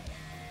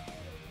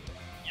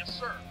 Yes,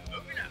 sir.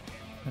 Moving out.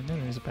 I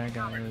know there's a bad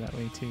guy over that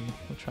way too.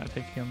 We'll try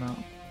taking him out.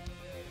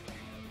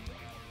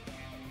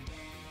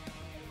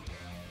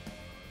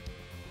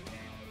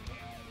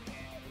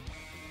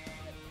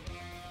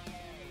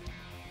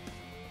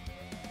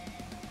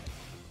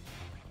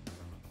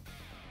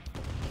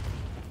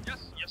 Yes,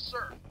 yes,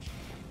 sir.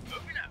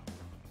 Moving out.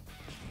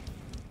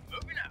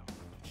 Moving out.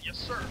 Yes,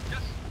 sir.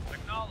 Yes.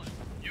 Acknowledge.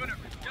 Unit.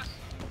 Yes.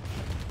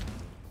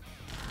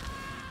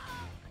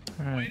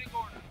 Alright, Waiting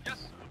order. Yes,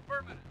 sir.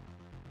 Affirmative.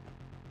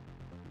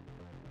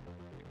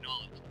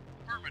 Acknowledged.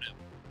 Affirmative.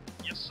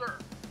 Yes, sir.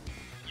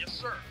 Yes,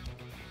 sir.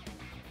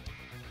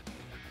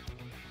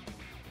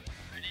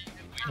 Ready and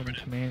we're gonna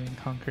affirmative. command and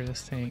conquer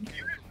this tank.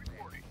 Unit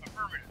reporting.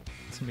 Affirmative.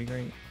 It's gonna be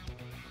great.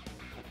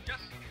 Yes,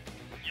 sir.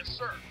 Yes,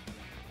 sir.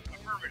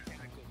 Affirmative.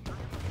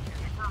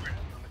 Affirmative.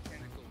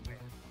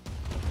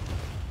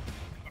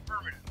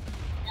 Affirmative.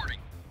 Reporting.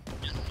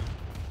 Yes, sir.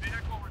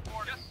 Vehicle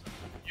report. Yes, sir.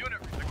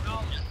 Unit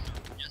acknowledged. Yes, sir.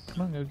 Yes, sir.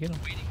 Come on, go get him.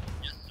 Waiting.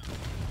 Yes, sir.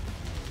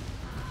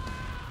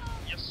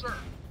 Yes, sir.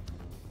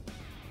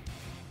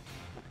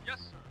 Yes,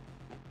 sir.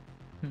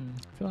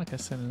 I feel like I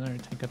sent another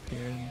tank up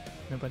here and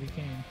nobody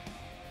came.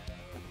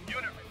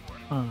 Unit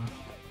reporting.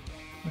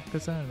 What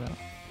is that about?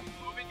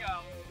 Moving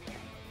out.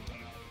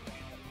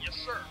 Yes,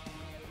 sir.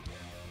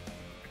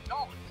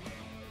 Acknowledged.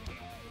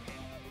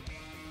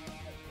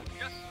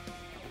 Yes,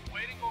 sir.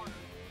 Waiting order.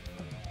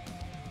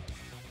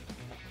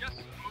 Yes,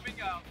 sir.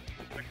 Moving out.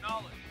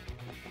 Acknowledged.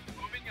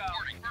 Moving out.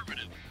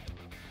 Affirmative.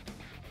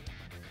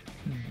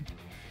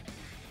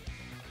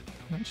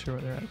 Not sure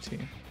what they're up to.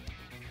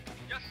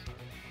 Yes, sir.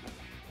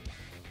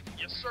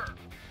 Yes, sir.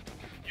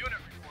 Unit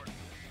reporting.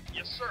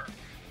 Yes, sir.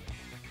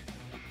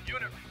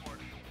 Unit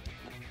reporting.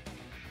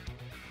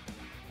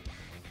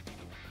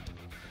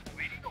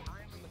 Waiting order.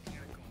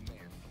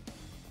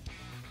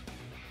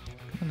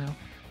 Come on now.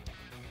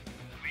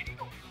 Waiting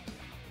order.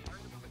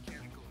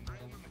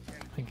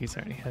 I think he's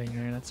already heading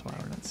there. That's why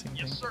we're not seeing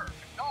Yes, him. sir.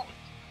 Acknowledged.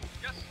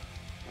 Yes,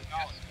 sir.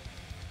 Acknowledged.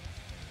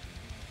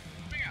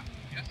 Moving out.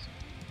 Yes, sir.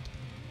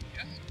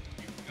 Yes,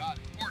 sir. You got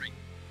it. Reporting.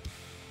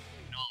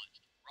 Acknowledged.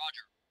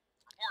 Roger.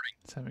 Reporting.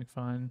 It's having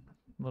fun.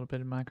 A little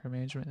bit of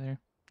micromanagement there.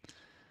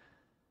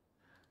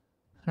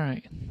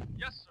 Alright,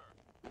 Yes,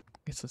 sir.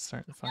 guess let's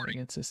start the fight Reporting.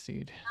 against this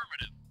dude.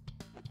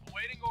 Affirmative.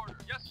 Awaiting order.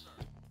 Yes,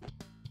 sir.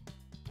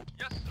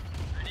 Yes, sir.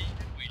 Ready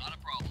and waiting. Not a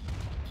problem.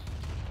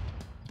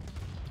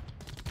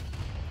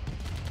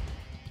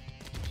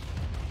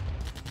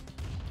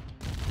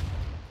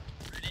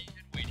 Ready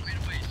and waiting. Right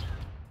away, sir.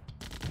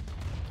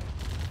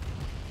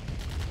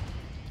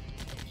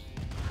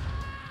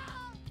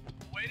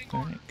 Awaiting order.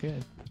 Alright,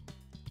 good.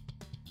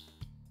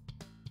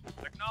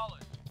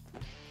 Acknowledge.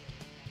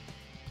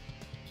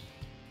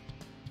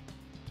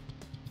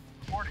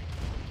 Reporting.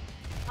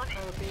 Affirmative.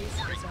 Our base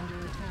Reporting. is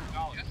under attack.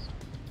 Acknowledge. Yes, sir.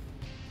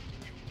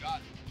 You got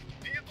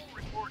it. Vehicle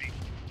reporting.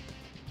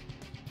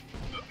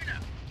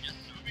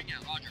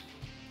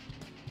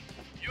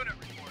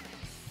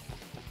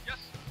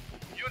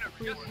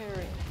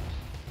 Repairing.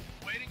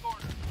 Waiting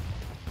order.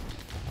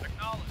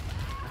 Acknowledge.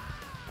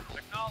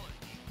 Acknowledge.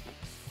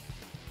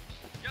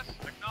 Yes,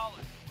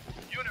 acknowledge.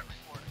 Unit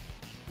reporting.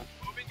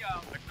 Moving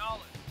out.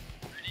 Acknowledge.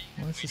 Ready.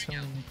 Well, this is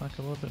sounding like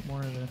a little bit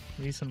more of a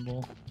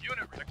reasonable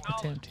Unit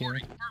attempt here.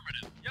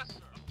 Affirmative. Yes,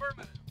 sir.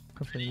 Affirmative.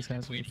 Hopefully these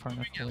guys will be far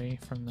enough away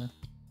from the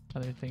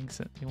other things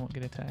that they won't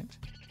get attacked.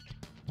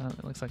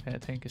 It looks like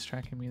that tank is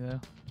tracking me though.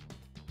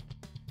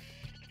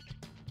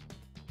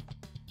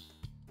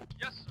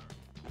 Yes, sir.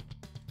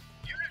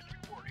 Unit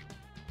reporting.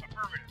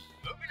 Affirmative.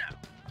 Moving out.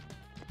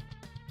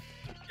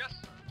 Yes,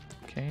 sir.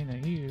 Okay, now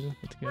you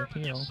get to go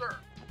Affirmative. heal. Yes, sir.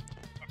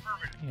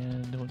 Affirmative.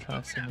 And we'll try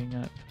sending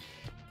up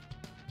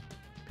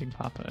Big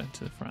Papa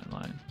to the front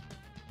line.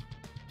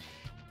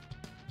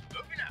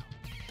 Moving out.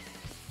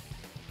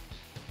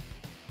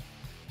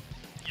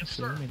 Yes, Actually,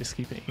 sir. let me just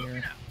keep it Moving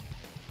here. out.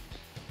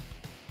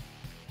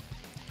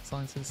 As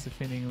long as it's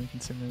defending, we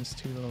can send those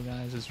two little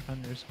guys as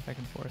runners back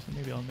and forth, and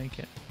maybe I'll make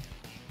it.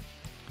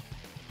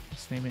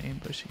 Let's name it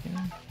ambush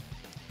again.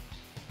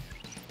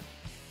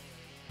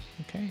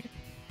 Okay.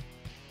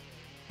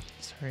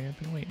 Let's hurry up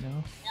and wait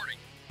now. Reporting.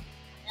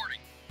 Reporting.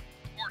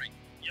 Reporting.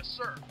 Yes,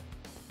 sir.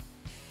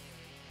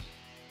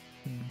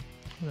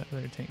 Where'd that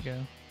other tank go?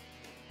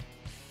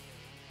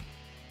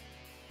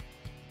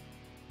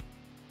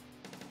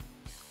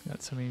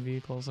 Got so many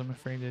vehicles, I'm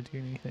afraid to do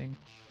anything.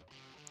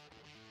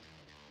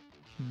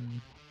 I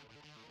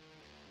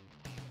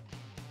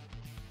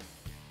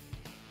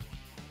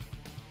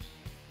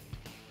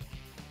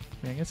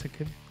mean, I guess I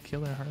could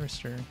kill their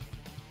harvester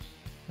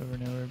over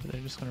and over, but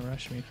they're just gonna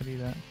rush me if I do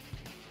that.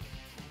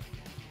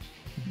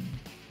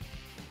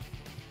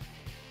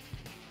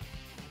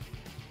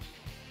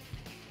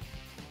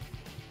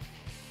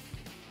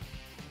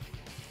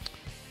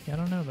 Yeah, I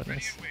don't know about Ready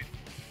this. and waiting.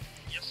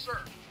 Yes, sir.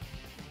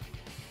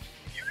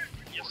 Unit.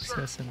 Yes, Let's sir.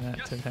 go send that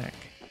Yes, to sir. attack.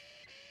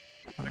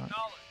 Acknowledge.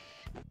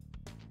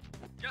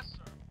 Yes,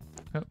 sir.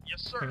 Oh,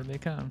 Yes, sir. here they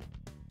come.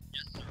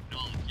 Yes, sir.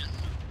 Acknowledge. Yes,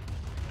 sir.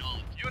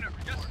 Acknowledge. Unit.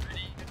 Yes, sir.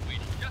 Ready and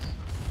waiting. Yes, sir.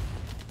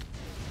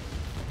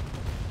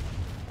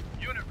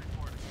 Unit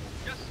reporting.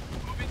 Yes,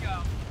 sir. Moving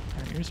out.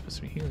 Alright, you're supposed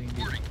to be healing, dude.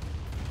 Reporting.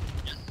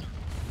 Yes,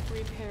 sir.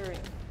 Repairing.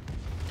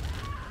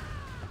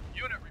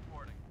 Unit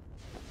reporting.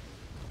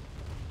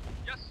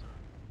 Yes, sir.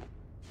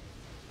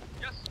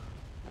 Yes, sir.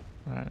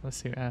 Alright, let's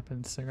see what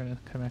happens. They're gonna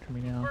come after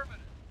me now.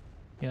 Affirmative.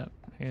 Yep,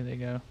 here they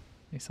go.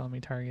 They saw me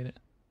target it.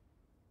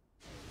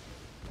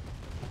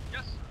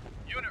 Yes, sir.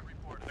 Unit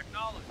reporting.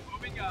 Acknowledge.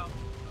 Moving out.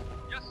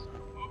 Yes, sir.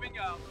 Moving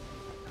out.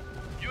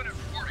 Unit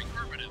reporting.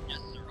 Affirmative. Yes,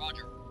 sir.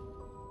 Roger.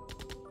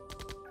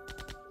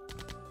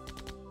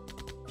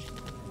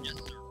 Yes,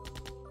 sir.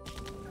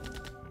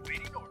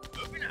 Waiting order.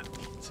 Moving out.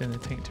 Send the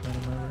tank to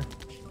run them over.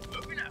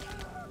 Moving out.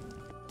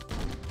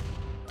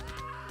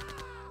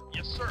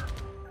 Yes, sir.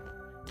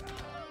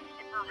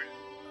 Affirmative.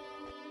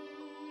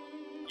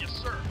 Yes,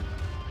 sir.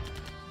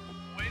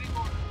 Waiting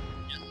order.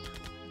 Yes, sir.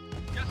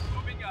 Yes,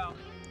 moving out.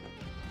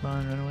 Come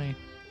on, run away.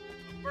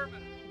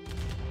 Affirmative.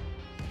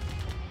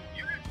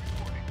 Unit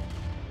reporting.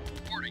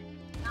 Reporting.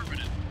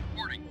 Affirmative.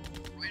 Reporting.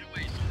 Right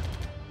away, sir.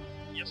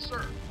 Yes,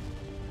 sir.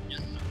 Yes,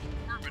 sir.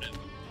 Affirmative.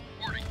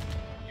 Reporting.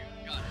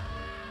 You got it.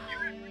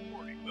 Unit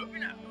reporting.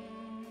 Moving out.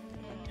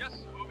 Yes,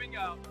 moving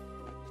out.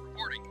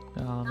 Reporting.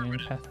 Oh man,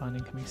 Affirmative.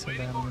 pathfinding can be so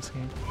Waiting bad in order. this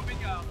game.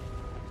 Moving out.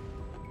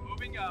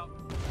 Moving out.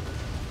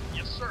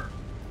 Yes, sir.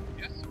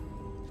 Yes, sir.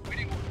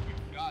 Waiting order.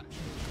 You got it.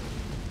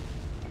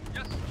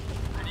 Yes, sir.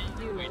 Ready.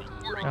 Unit Waiting.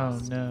 Reporting. Oh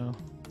no.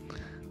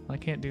 Well, I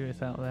can't do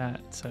without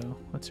that, so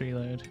let's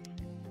reload.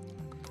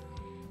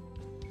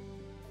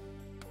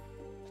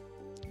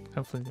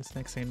 Hopefully this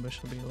next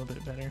ambush will be a little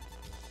bit better.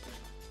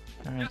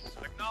 Alright, Yes,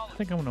 I acknowledge.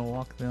 think I'm gonna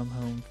walk them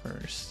home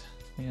first,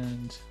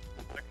 and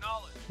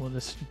Acknowledge. we'll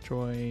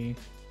destroy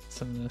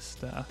some of this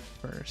stuff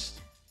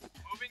first.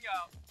 Moving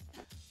out.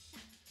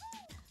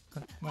 I'd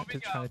like to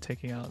Moving try out.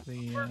 taking out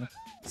the Affirmative.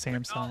 SAM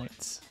Acknowledge.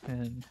 sites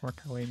and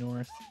work our way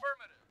north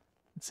Affirmative.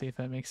 and see if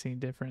that makes any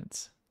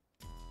difference.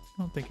 I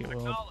don't think it will.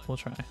 Acknowledge. We'll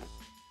try.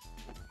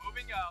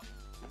 Moving out.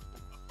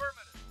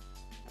 Affirmative.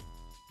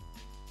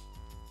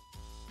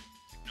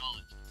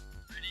 Acknowledged.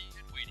 Ready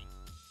and waiting.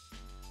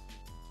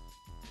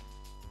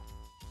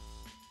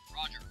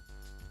 Roger.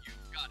 You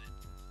got it.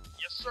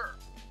 Yes, sir.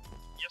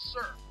 Yes,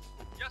 sir.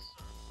 Yes,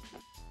 sir.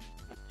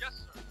 Yes,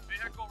 sir.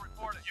 Vehicle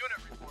reporting.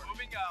 Unit report.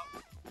 Moving out.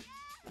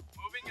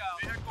 Moving out.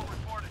 Vehicle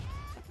reporting.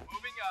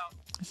 Moving out.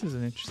 This is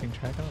an interesting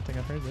track. I don't think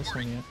I've heard this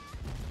one yet.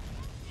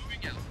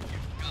 Moving out. You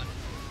got it.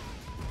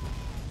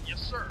 Yes,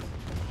 sir.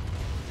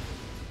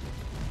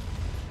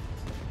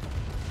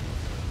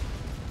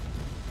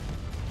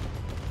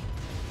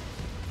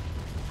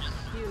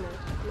 Unit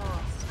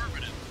lost.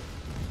 Affirmative.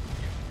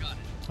 You got it.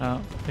 Oh,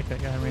 I think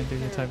that guy ran through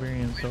the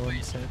Tiberium field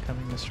instead of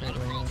coming this straight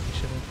way like he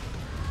should have.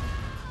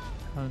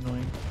 How annoying.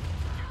 You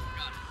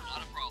got it.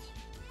 Not a problem.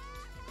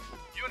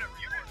 Unit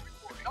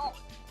report. Acknowledged.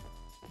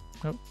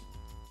 Oh,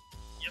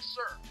 Yes,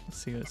 sir.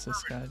 let's see what's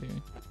this guy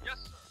doing. Yes,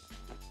 sir.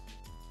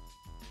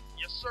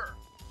 Yes, sir.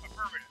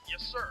 Affirmative.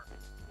 Yes, sir.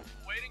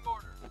 Waiting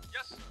order.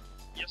 Yes, sir.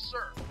 Yes,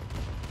 sir.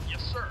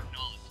 Yes, sir.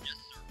 Acknowledged. Yes,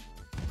 sir.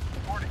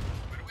 Reporting.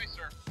 Right away,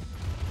 sir.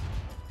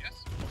 Yes,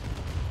 sir.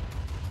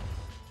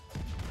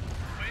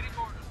 Waiting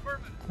orders.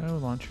 Affirmative. Oh,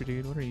 launcher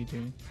dude, what are you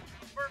doing?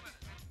 Affirmative.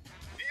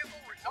 Vehicle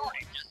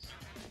reporting. Yes, sir.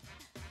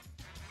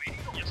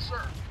 Waiting orders. Yes,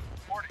 sir.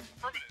 Reporting.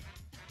 Affirmative.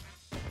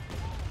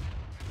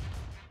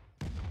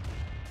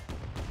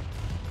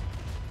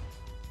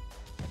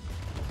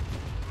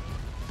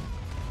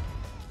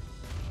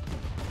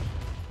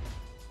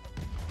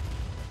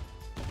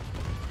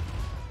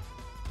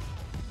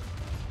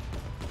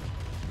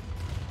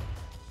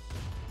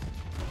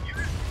 Unit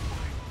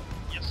reporting.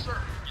 Yes, sir.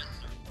 Yes,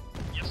 sir.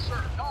 Yes, sir.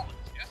 Acknowledged.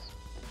 Yes, sir.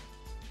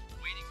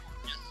 Waiting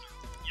order. Yes, sir.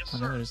 Yes, I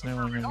sir. know there's no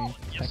one gonna be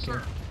Acknowledged. back Yes, sir.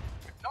 here.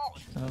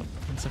 Acknowledged.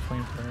 Oh, it's a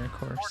flamethrower, of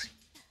course. Reporting.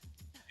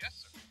 Yes,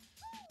 sir.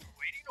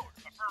 Waiting order.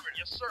 Affirmative.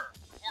 Yes, sir.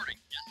 Reporting.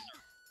 Yes, sir.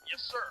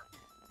 Yes, sir.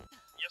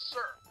 Yes,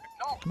 sir.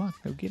 Acknowledged. Come on,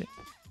 go get it.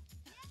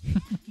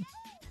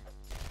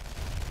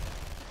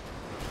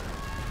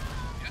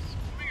 Yes,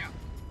 moving out.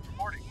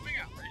 Reporting. Moving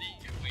out. Ready.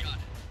 Get way on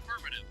it.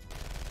 Affirmative.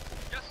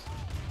 Yes, sir.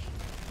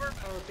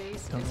 Affirmative. Our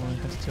base Don't is want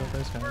under to steal attack.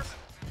 those guys. Affirmative.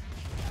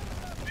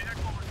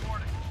 Vehicle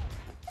reporting.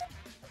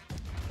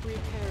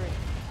 Repairing.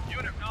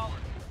 Unit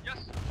acknowledged. Yes,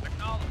 sir.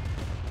 Acknowledged.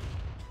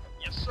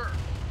 Yes, sir.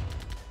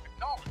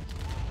 Acknowledged.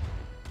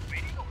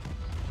 Waiting orders.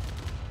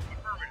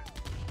 Affirmative.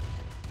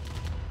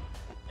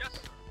 Yes,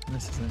 sir.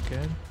 This isn't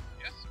good.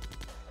 Yes, sir.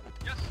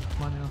 Yes, sir.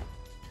 Come on now.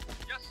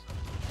 Yes, sir.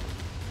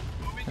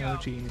 Moving Oh,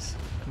 out. jeez.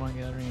 Come on,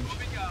 get out of range.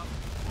 Moving out.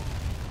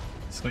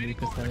 It's gonna be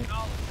Waiting order. pathetic.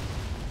 Acknowledged.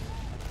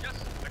 Yes,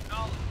 sir.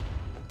 Acknowledged.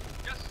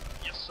 Yes, sir.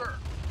 Yes, sir.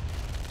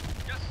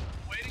 Yes, sir.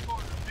 Waiting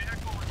order.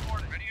 Vehicle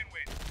reporting. Ready and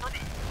waiting.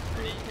 Affirmative.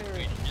 Ready and Repairing.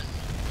 waiting. Yes, sir.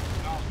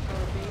 Acknowledged.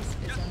 Our base is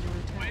Yes, under sir.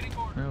 attack. Waiting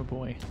order. Oh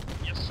boy.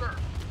 Yes, sir.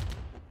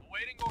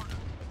 Waiting order.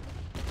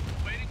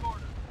 Waiting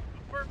order.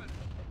 Affirmative.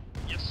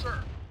 Yes,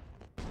 sir.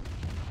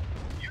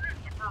 Unit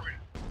affirmative.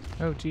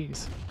 Oh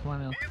jeez. Come on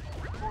now.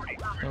 Vehicle reporting.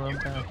 Hello,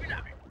 Unit Ty. moving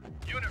out.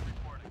 Unit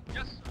reporting.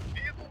 Yes, sir.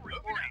 Vehicle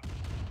reporting.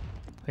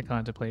 I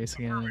can't to play this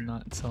again and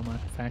not sell my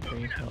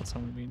factory, or else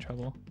I'm gonna be in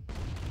trouble.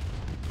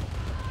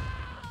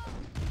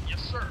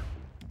 Yes, sir.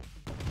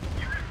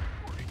 Unit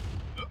reporting.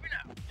 Moving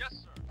out. Yes,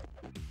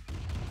 sir.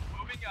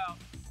 Moving out.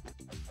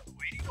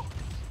 Waiting orders.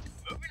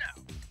 Moving out.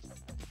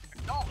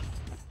 Acknowledged.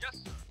 Yes,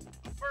 sir.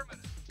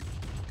 Affirmative.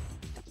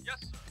 Yes,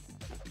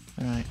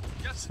 sir. Alright,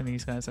 Yes, send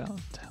these guys out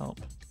to help.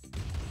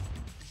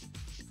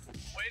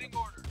 Waiting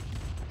order.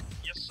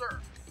 Yes, sir.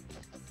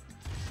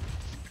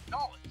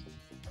 Acknowledged.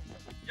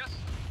 Yes, sir.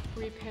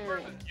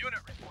 Repairing. Affirmative. Unit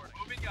report.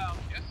 Moving out.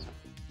 Yes, sir.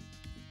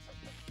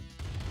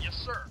 Yes,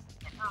 sir.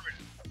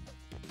 Affirmative.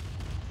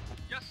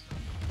 Yes, sir.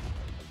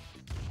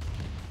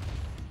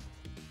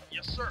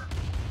 Yes, sir.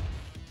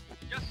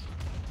 Yes,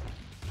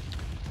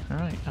 sir.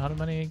 Alright, out of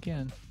money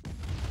again.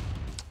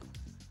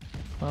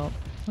 Well,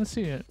 let's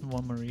do it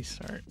one more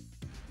restart.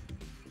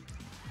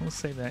 We'll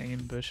save that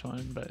ambush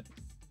one, but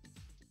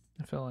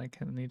I feel like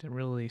I need to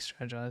really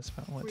strategize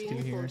about what to do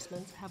here.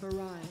 Reinforcements have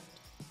arrived.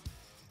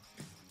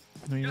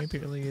 I mean, maybe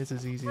it really is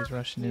as easy as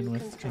rushing in New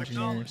with construction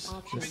engineers.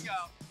 options. Just Moving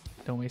out.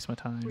 don't waste my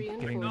time getting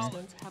there.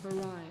 Reinforcements have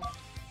arrived.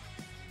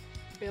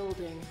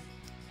 Building.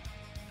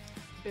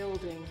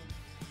 Building.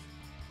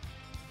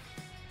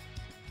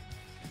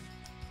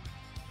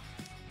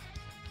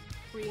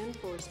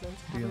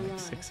 Reinforcements have Do like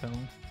arrived. 6 of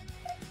them.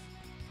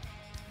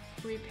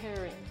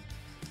 Repairing.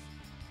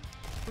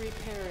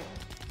 Repairing.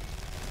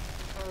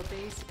 Our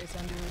base is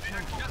under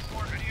attack. Yes, sir.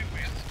 Ready and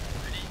wait.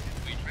 Ready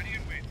and wait. Ready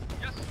and wait.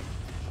 Yes, sir.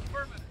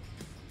 Affirmative.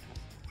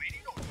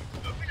 Waiting order.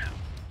 Moving out.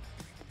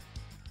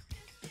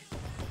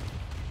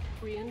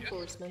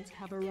 Reinforcements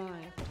have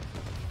arrived.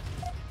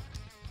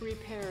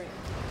 Repairing.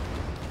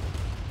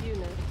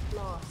 Unit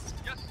lost.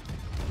 Yes,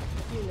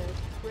 sir. Unit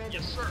ready.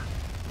 Yes, sir.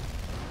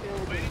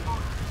 Building. Waiting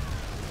order.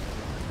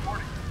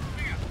 Reporting.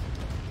 Moving out.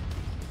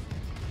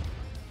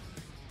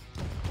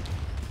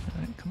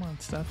 Alright, come on,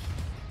 stuff.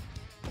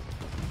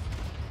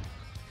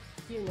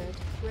 Unit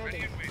Ready ready.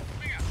 and wait.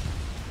 Moving out.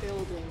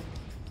 Building.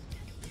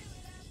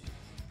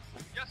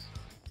 Yes,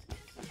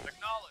 sir.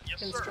 Acknowledge. Yes,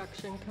 sir.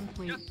 Construction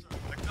complete. Yes, sir.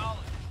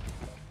 Acknowledge.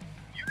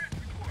 Unit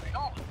reporting.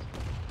 Acknowledge.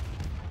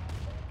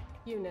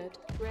 Unit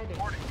ready.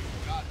 Reporting.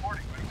 God,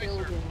 reporting. Right away,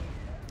 sir. Building.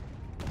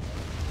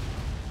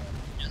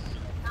 Yes, sir.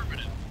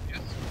 Affirmative. Yes,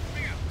 sir.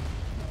 Moving out.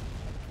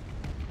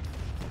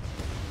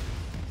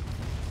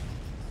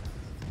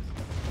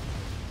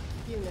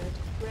 Unit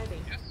ready.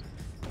 Yes, sir.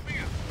 Moving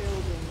out.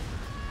 Building.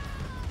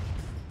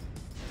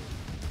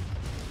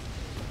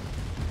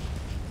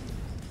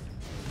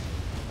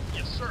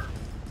 Yes, sir.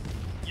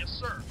 Yes,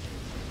 sir.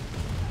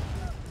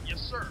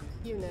 Yes, sir.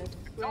 Unit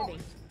ready.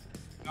 Acknowledge.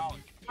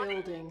 Acknowledge.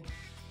 Affirmative. Building.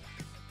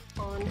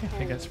 On I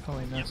think that's hold.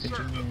 probably enough Yes,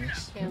 sir. engineers.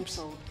 Oops.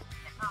 Cancelled.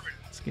 Affirmative.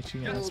 Let's get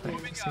you guys back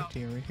Moving to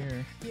safety over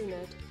here.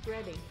 Unit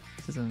ready.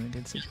 This isn't a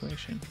good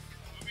situation.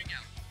 Moving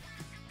out.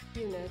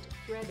 Unit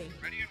ready.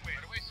 Ready and wait.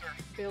 Right away, sir.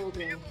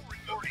 Building. Vehicle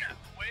reporting.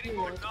 Waiting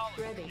Unit order. Acknowledge.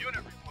 ready. Unit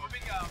report.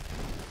 Moving out.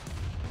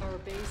 Our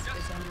base Yes,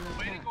 is sir. under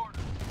Waiting attack. order.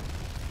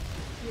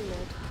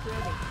 Unit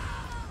ready.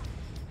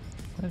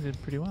 I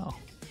did pretty well.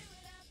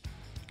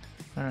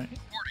 Alright,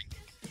 Reporting.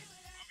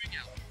 Moving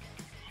out.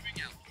 Moving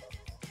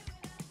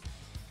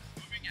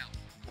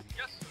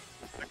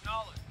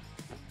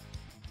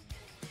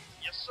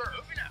sir.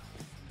 Moving out.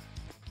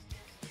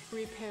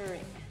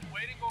 Repairing.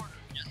 Waiting order.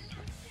 Yes, sir.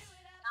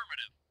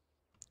 Affirmative.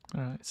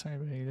 Alright, sorry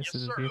buddy, this Yes,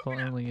 is a sir. vehicle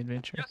Moving out. only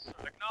adventure. Yes, sir.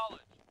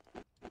 Acknowledge.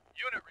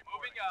 Unit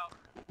moving out.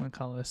 I'm gonna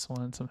call this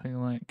one something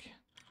like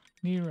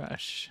New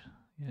Rush,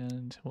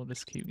 and we'll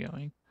just keep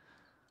going.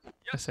 I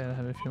Yes, say I have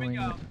a moving feeling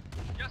that out.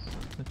 Yes, sir.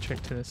 the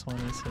trick to this one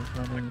is to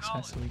run in as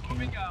fast as we can.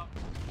 Moving out.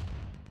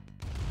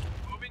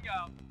 Moving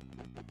out.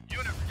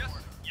 Unit, yes,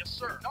 sir. Yes,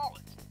 sir.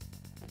 Acknowledge.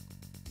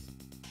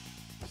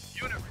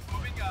 Unit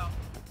moving out.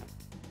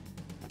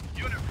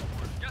 Unit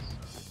report. Yes,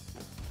 sir.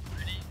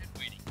 Ready and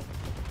waiting.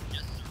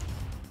 Yes, sir.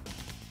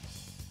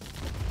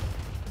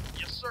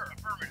 Yes, sir.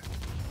 Affirmative.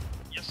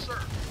 Yes, sir.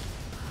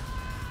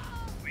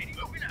 Waiting.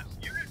 Moving out.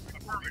 Unit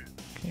affirmative.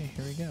 Okay,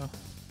 here we go.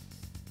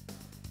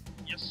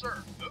 Yes,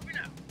 sir. Moving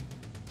out.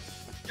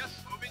 Yes,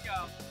 moving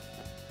out.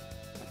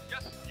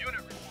 Yes, unit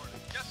reporting.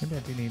 Yes, Maybe I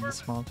do need the affirmative.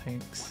 small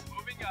tanks.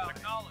 Moving out.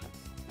 Acknowledge.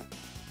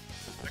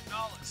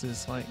 Acknowledge. This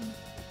is like Moving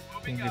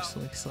out.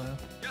 dangerously slow.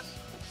 Yes,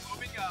 sir.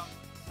 Moving out.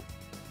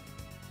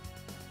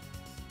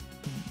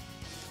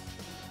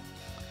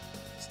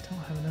 Just don't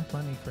have enough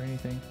money for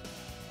anything.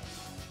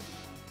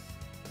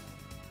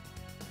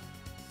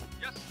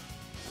 Yes, sir.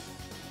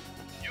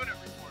 Unit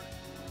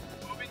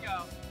reporting. Moving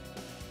out.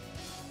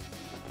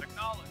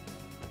 Acknowledge.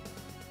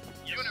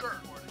 Yes, unit sir.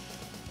 Reporting.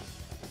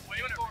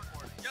 Unit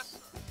reporting. Yes, sir.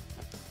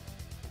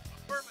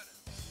 Affirmative.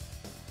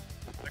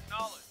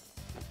 Acknowledge.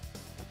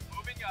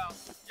 Moving out.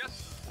 Yes,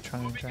 sir. Try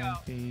and Moving drag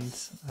out.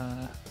 these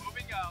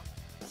Moving out.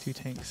 2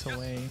 tanks Yes,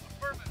 away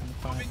affirmative. from the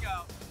fight. Moving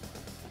out.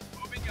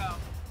 Moving out.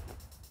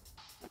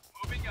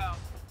 Moving out.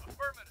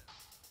 Affirmative.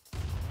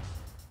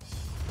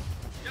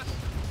 Yes, sir.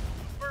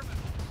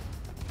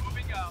 Affirmative.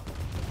 Moving out.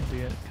 We'll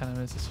do it kind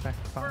of as a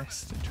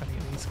sacrifice to try to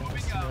get these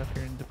guys to go up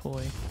here and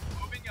deploy.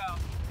 Moving out.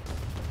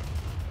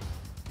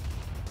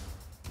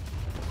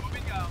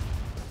 Moving out.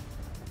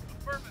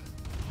 Affirmative.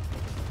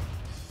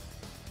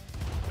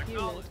 Unit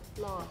Acknowledge.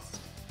 lost.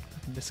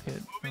 I can just get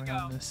Moving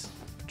around out. this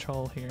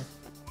patrol here.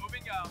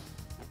 Moving out.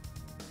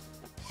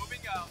 Moving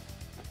out.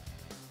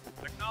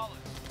 Acknowledge.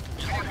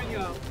 Moving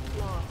out. Unit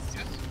lost.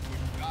 Yes,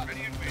 got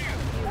ready and waiting.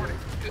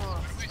 Unit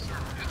lost. We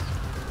serve. Yes,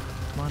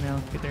 Come on now,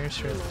 get their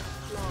airstrip. Unit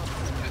lost.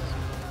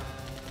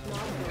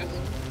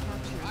 Non-building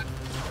captured.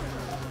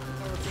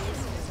 Our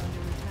base is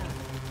under attack.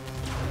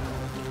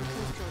 New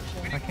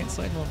construction. I can't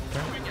signal.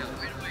 Darn it.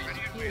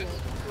 Unit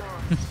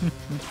lost.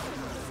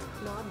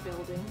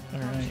 Non-building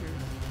Alright. captured.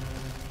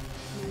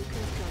 New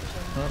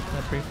construction. Well,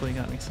 that briefly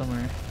got me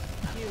somewhere.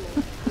 Unit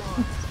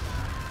lost.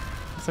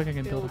 Looks like I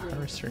can build a Building.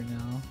 harvester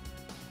now.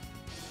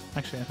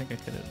 Actually, I think I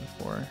did it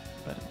before,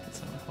 but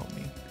it's not gonna help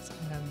me because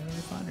I have no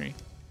refinery.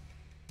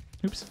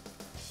 Oops.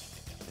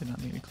 Did not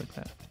mean to click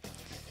that.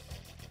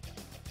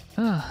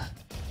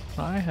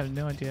 Well, I have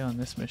no idea on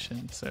this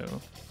mission, so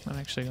I'm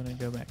actually going to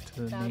go back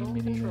to the Battle main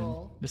menu and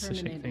control just to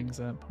shake terminated. things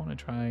up. I want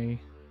to try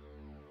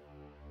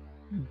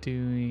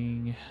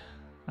doing,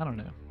 I don't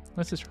know.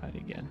 Let's just try it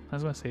again. I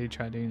was going to say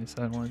try doing this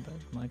other one, but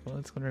I'm like, well,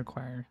 it's going to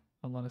require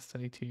a lot of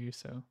study too,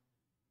 so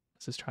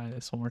let's just try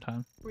this one more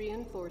time.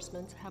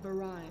 Reinforcements have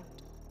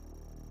arrived.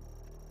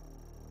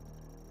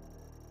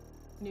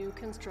 New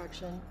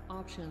construction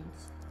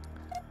options.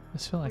 I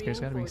just feel like there's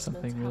got to be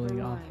something Reinforcements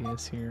really have arrived.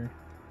 obvious here.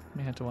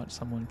 May have to watch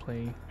someone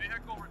play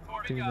Vehicle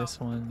reporting do out. this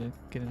one to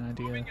get an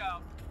idea. Moving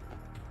out.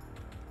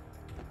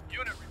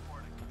 Unit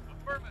reporting.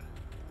 Affirmative.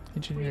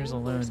 Engineers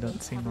alone don't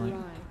Reinforcements seem have like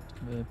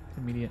arrived. the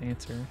immediate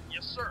answer.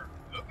 Yes, sir.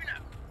 Moving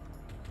out.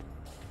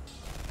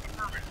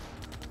 Affirmative.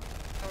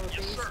 Our Yes,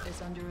 base sir.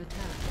 is under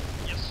attack.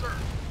 Yes, sir.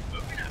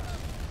 Moving out.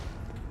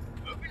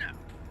 Moving out.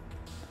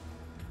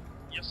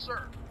 Yes,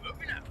 sir.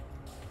 Moving out.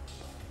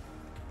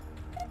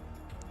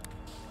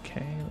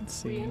 Okay, let's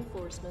see.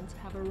 Reinforcements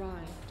have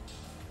arrived.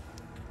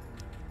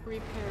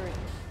 Repairing.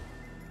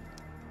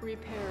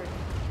 Repairing.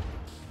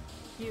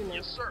 Unit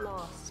Yes, sir.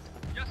 lost.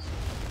 Yes,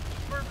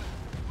 sir. Affirmative.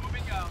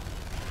 Moving out.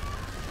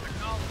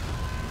 Acknowledge.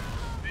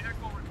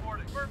 Vehicle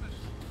reporting. Affirmative.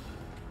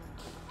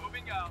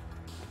 Moving out.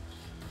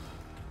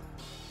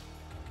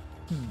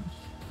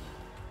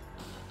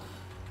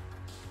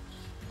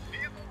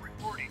 Vehicle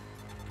reporting.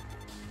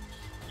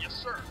 Yes,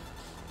 sir.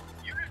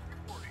 Unit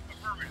reporting.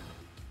 Affirmative.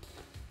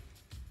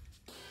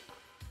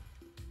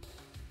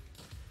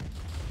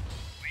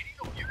 Waiting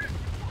on unit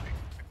reporting.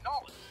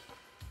 Acknowledge.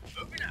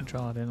 Moving out.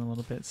 Draw it in a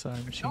little bit so our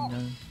machine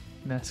gun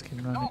nest can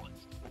run it. Acknowledge.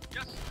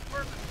 Yes,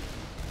 affirmative.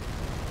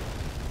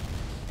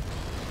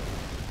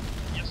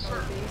 Yes,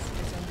 Our sir.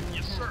 base is under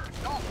Yes, sir. attack.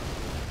 Acknowledge.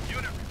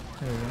 Unit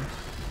reporting. There we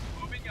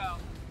go. Moving out.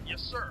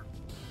 Yes, sir.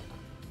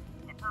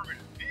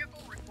 Affirmative.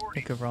 Vehicle I reporting.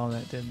 think overall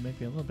that did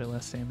maybe a little bit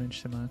less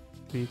damage to my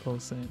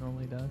vehicles than it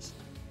normally does.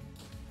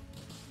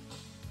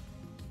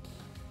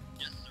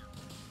 Yes, sir.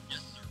 Yes,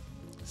 sir.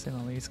 Send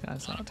all these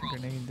guys out to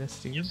grenade this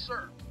dude. Yes,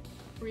 sir.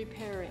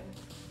 Repairing.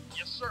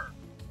 Yes, sir.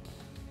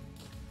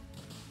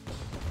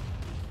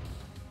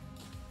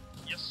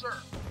 Yes, sir.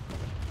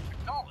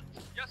 Acknowledge.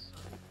 Yes,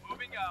 sir.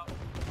 Moving out.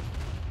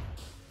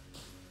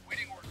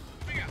 Waiting order.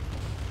 Moving out.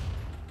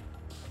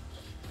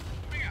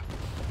 Moving out.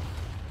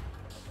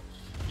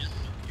 Yes,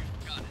 sir. You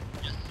got it.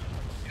 Yes,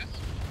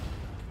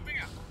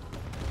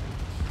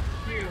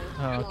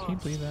 Oh, can you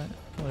believe that?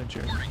 What a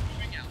jerk. Reporting.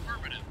 Moving out.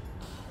 Affirmative.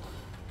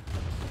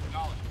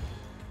 Acknowledged.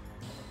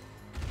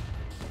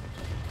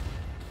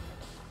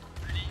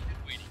 Ready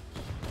and waiting.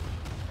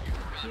 You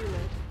got it.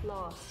 Unit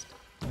lost.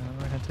 We're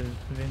gonna have to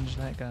avenge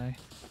that guy.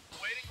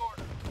 Awaiting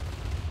order.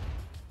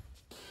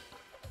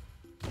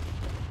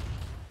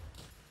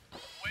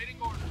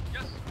 Awaiting order.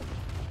 Yes.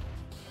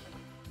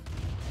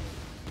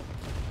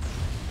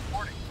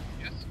 Reporting.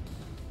 Yes.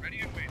 Ready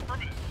and waiting.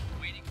 Affirmative.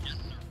 Waiting. Yes,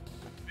 sir.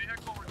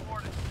 Vehicle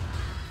reporting.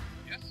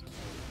 Yes, sir.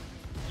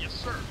 Yes,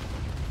 sir.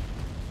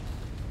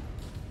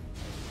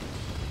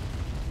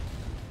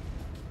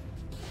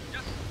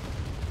 Yes.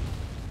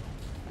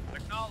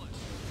 Acknowledged.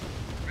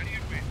 Ready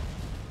and waiting.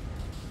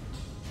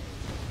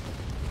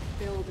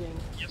 Building.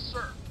 Yes,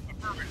 sir.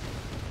 Affirmative.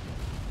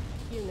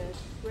 Unit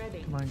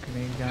ready. Come on,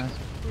 grenade guy.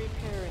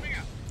 Repairing. Moving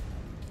out.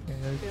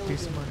 Yeah, do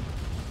some more.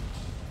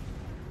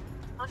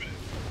 Affirmative.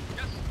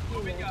 Yes.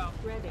 Moving Unit out.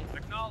 ready.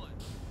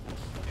 Acknowledged.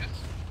 Yes.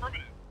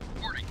 Affirmative.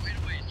 Reporting. Right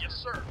away. Yes,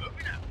 sir.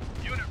 Moving out.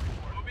 Unit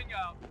report. Moving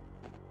out.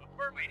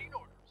 Affirmative.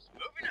 Orders.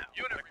 Moving out.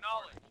 Unit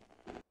acknowledged.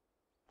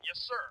 Yes,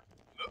 sir.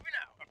 Moving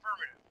out.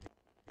 Affirmative.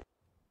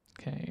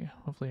 Okay,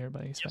 hopefully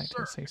everybody's Yes, back sir.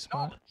 to a safe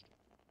spot. Acknowledged.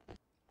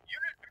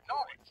 Unit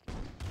acknowledged.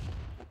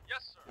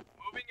 Yes, sir.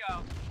 Moving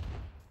out.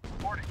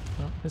 Reporting.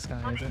 Oh, this guy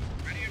is it. Affirmative.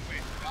 Ready and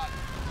waiting. Got it.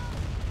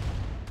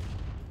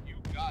 You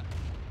got it.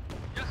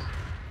 Yes,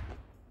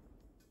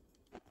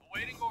 sir.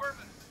 Awaiting order.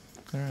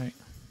 Alright.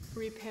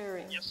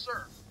 Repairing. Yes,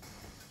 sir.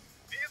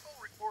 Vehicle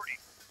reporting.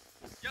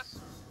 Yes, sir.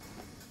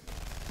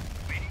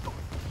 Waiting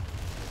order.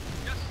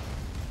 Yes,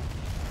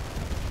 sir.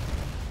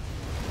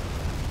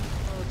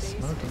 Our base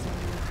Smoking. is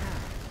under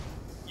attack.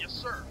 Yes,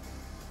 sir.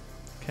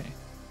 Okay.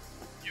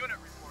 Unit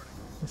reporting.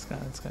 This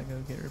guy's gotta go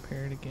get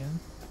repaired again.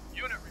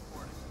 Unit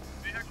reporting.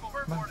 Vehicle on.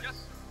 reporting. Yes,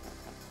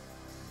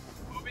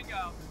 sir. Moving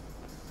out.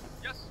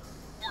 Yes, sir.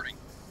 Reporting.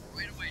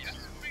 Right away. Yes,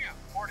 sir. Moving out.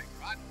 Reporting.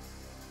 Roger.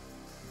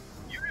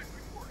 Unit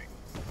reporting.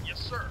 Yes,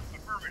 sir.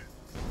 Affirmative.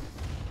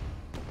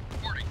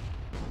 Reporting.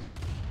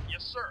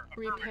 Yes, sir.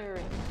 Affirmative.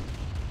 Repairing.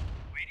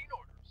 Waiting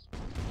orders.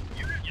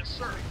 Unit. Yes,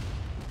 sir.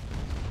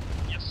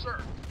 Yes,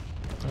 sir.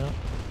 Well,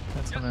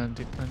 that's gonna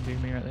undo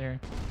me right there.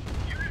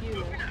 Unit Unit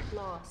moving out.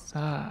 lost.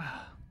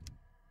 Ah.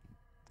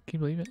 Can you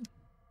believe it?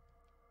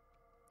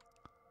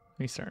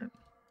 Restart.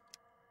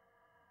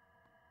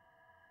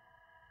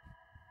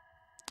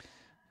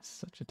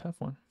 Such a tough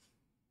one.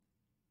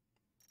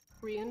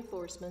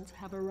 Reinforcements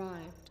have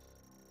arrived.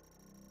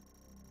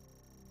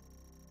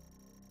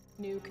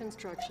 New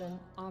construction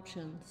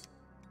options.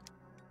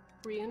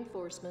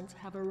 Reinforcements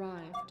have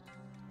arrived.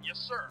 Yes,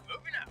 sir.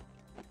 Moving out.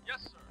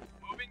 Yes, sir.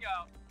 Moving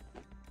out.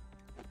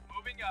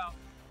 Moving out.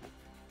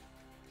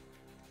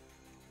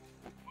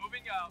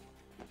 Moving out.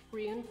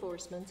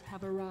 Reinforcements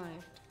have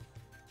arrived.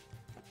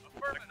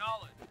 Affirmative.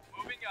 Acknowledged.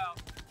 Moving out.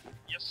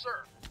 Yes,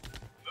 sir.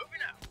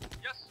 Moving out.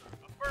 Yes, sir.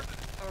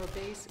 Affirmative. Our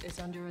base is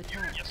under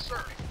attack. Yes,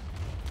 sir.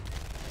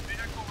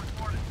 Vehicle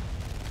reported.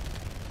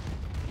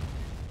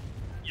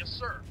 Yes,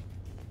 sir.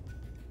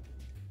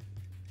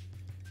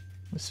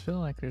 I just feel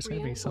like there's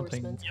gonna be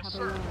something, Reinforcements Yes, have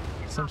sir.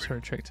 arrived. some sort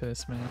of trick to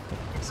this map, but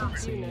I just don't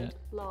see Unit it.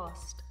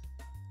 lost.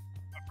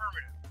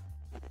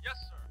 Affirmative. Yes,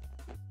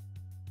 sir.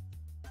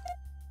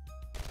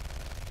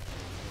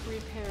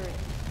 Repairing.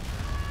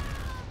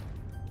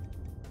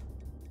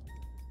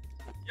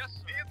 Yes,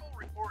 sir. Vehicle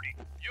reporting.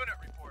 Unit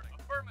reporting.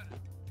 Affirmative.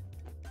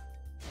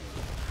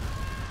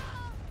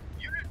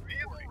 Unit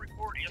vehicle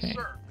reporting. Yes, Okay,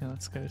 sir. now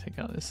let's go take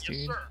out this Yes,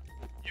 dude. sir.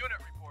 Unit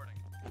reporting.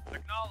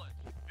 Acknowledged.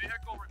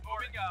 Vehicle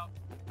reporting out.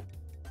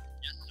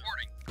 Yes, sir.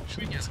 Reporting.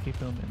 Actually, Moving let's out. keep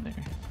him in there.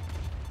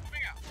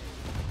 Moving out.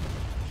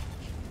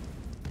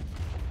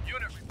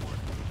 Unit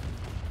reporting.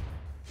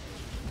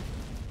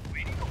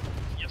 Waiting order.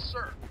 Yes,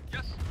 sir.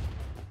 Yes, sir.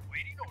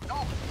 Waiting order.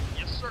 Acknowledged.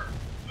 Yes, sir.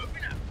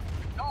 Moving out.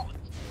 Acknowledged.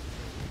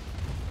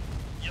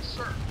 Yes,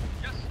 sir.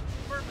 Yes, sir.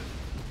 Affirmative.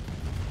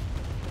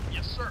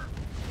 Yes, sir.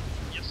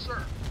 Yes,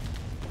 sir.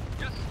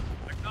 Yes,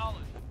 sir.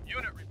 Acknowledged.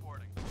 Unit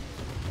reporting.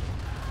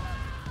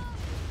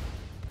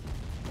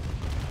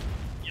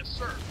 Yes,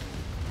 sir.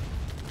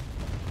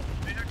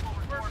 Vehicle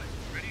reporting.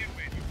 Ready and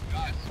waiting.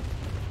 Yes.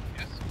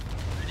 Yes.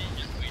 Ready.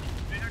 Yes, waiting.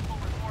 Vehicle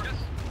reporting.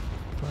 Yes.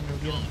 Come on, go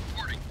get him.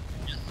 Reporting.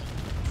 Yes, sir.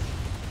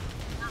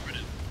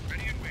 Affirmative.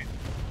 Ready and waiting.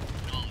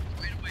 Acknowledged.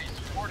 Right away,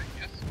 sir. Reporting.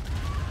 Yes, sir.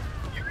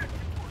 Unit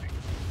reporting.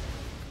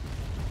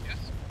 Yes,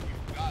 sir.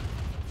 You got it.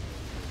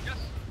 Yes,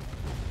 sir.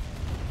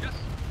 Yes,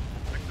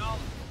 sir.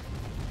 Acknowledged.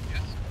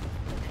 Yes, sir.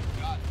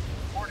 You got it.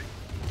 Reporting.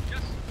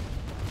 Yes,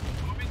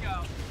 sir. Moving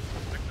out.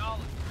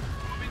 Acknowledged.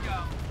 Moving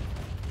out.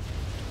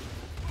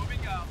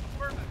 Moving out.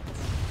 Affirmative.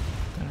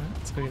 Alright,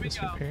 let's go get this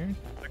Moving out. repaired.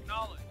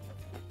 Acknowledged.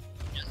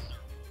 Yes, sir.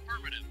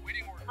 Affirmative.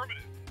 Waiting order.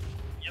 Affirmative.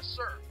 Yes,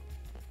 sir.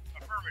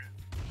 Affirmative.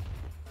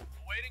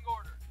 Awaiting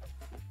order.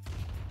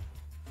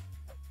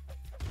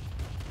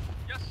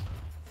 Yes, sir.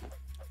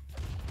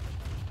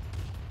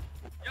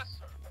 Yes,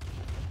 sir.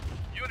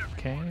 Unit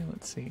Okay, reporting.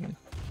 let's see. Unit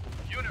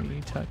Be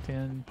reporting. tucked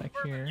in back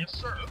Affirmative. here. Yes,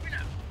 sir. Moving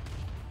out.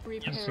 I'm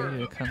Yes, sir. ready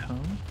to Moving come out.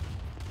 home.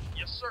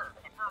 Yes, sir.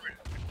 Affirmative.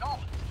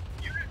 Acknowledged.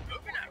 Unit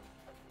moving out.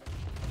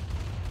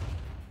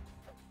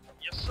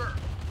 Yes, sir.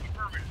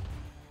 Affirmative.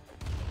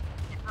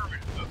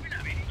 Affirmative. Moving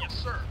out. Meeting. Yes,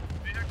 sir.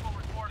 Vehicle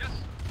reporting. Yes,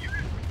 sir.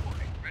 Unit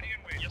reporting. Ready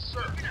and waiting. Yes,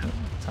 sir. Moving out.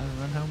 Time to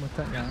run home with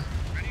that guy.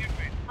 Ready and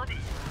waiting.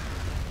 Affirmative.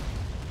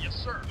 Yes,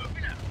 sir.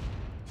 Moving out.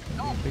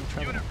 We're in big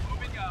trouble. Unit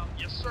moving out.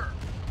 Yes, sir.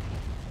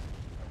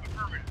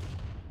 Affirmative.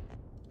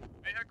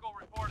 Vehicle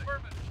reporting.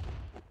 Affirmative.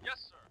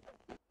 Yes,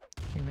 sir.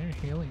 And they're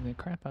healing the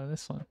crap out of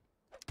this one.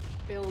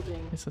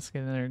 Building. Guess let's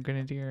get another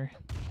grenadier.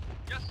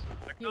 Yes,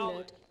 sir.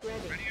 Acknowledge. Unit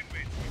ready. Ready and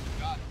waiting.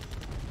 Got it.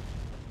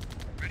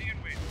 Ready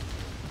and waiting.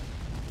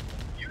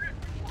 Unit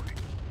reporting.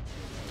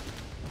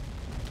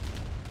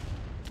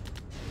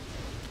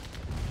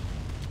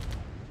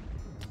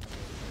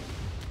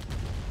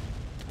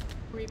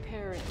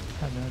 Repairing.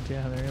 I have no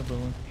idea how they're able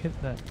to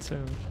hit that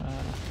so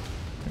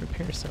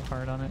repair so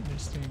hard on it. They're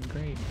just doing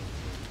great.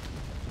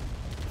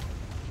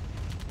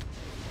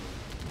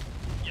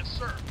 Yes,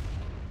 sir.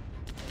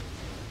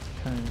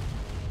 Kind of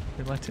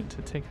reluctant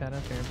to take that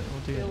up there, but we'll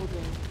do it.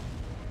 Building.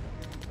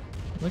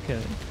 Look at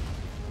it.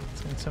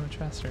 It's going so much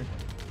faster.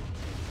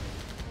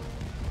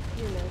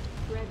 Unit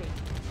ready.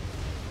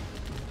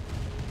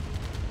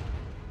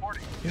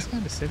 Reporting. He's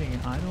kind of sitting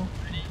idle.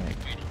 Heck,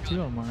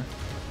 two of them are.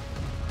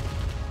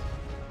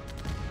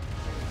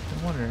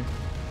 No wonder.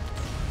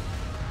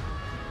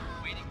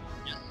 Waiting.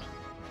 Yes, sir.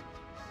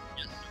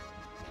 Yes, sir.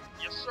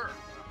 Yes, sir.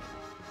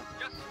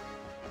 Yes, sir.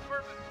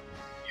 Affirmative.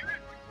 Unit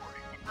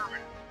reporting.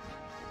 Affirmative.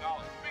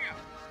 Acknowledge. Moving out.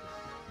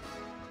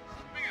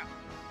 Moving out.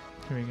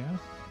 Here we go.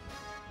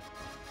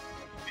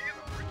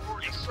 Vehicle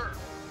reporting. Yes, sir.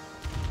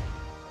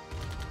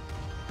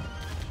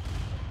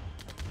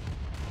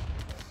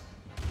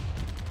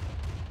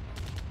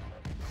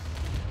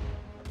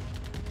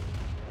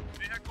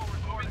 Vehicle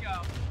reporting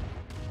out.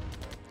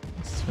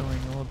 It's feeling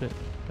a little bit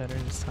better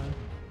this time.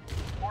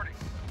 Reporting.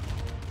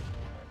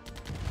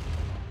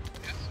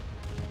 Yes, sir.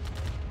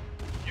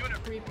 Unit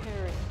reporting.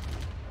 Repairing.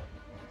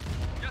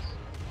 Yes,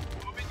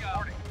 sir. Moving out.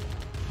 Reporting.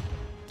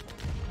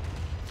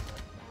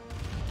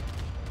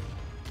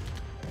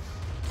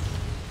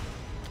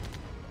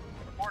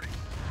 Reporting.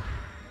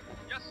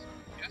 Yes, sir.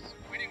 Yes, sir.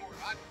 Waiting order.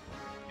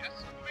 Yes,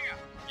 sir. Moving out.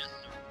 Yes,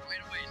 sir.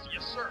 Right away, sir.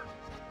 Yes, sir.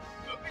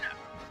 Moving out.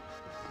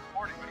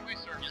 Reporting. Right away,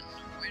 sir. Yes,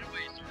 sir. Right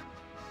away, sir.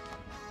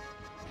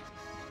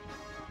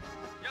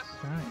 Yes,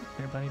 sir. Alright,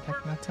 everybody back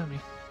in my tummy.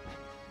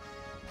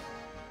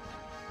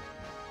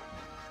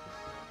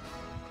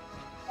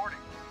 Reporting.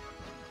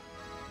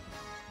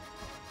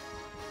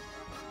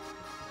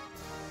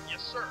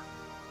 Yes, sir.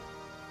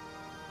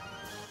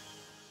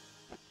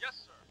 Yes,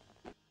 sir.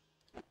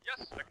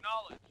 Yes,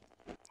 acknowledge.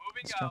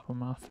 Moving Let's out. drop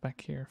them off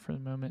back here for the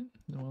moment,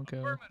 and we'll go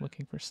Affirmative.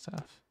 looking for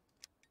stuff.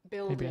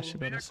 Building. Maybe I should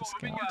be able to Vehicle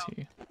scout moving out.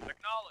 too.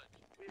 Acknowledge.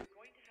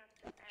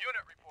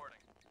 Unit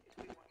reporting.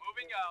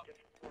 Moving out.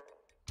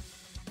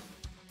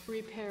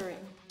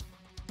 Repairing.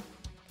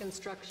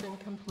 Construction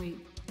complete.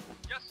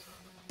 Yes,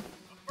 sir.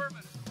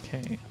 Affirmative.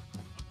 Okay,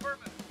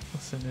 Affirmative.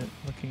 we'll send it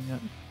looking up.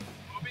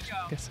 Moving I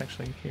out. guess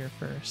actually here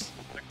first.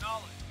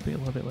 Acknowledge. Be a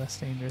little bit less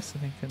dangerous, I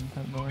think, than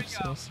up north, so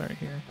we'll start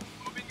here.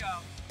 Moving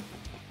out.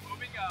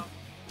 Moving out.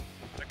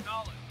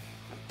 Acknowledge.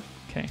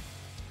 Okay,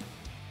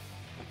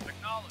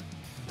 Acknowledge.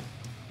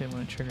 didn't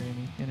want to trigger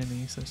any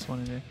enemies, I just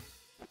wanted to get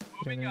over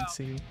Moving there and out.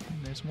 see.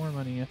 And there's more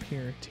money up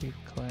here to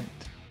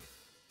collect.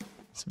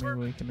 So maybe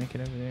we can make it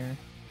over there.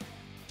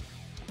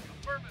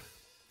 Affirmative.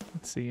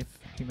 Let's see if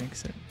he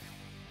makes it.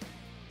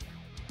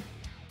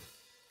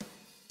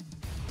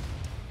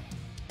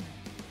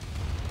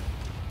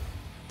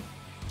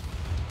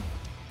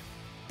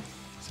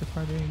 So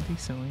far doing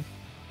decently.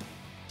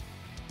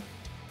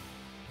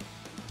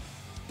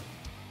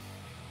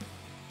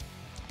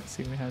 Let's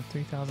see, we have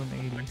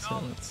 3,080,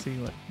 so let's see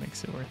what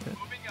makes it worth it.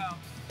 Moving out.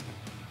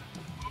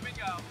 Moving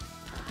out.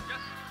 Yes,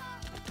 sir.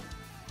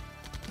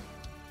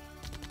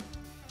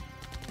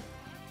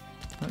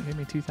 Oh, it gave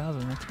me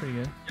 2,000, that's pretty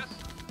good. Yes, sir.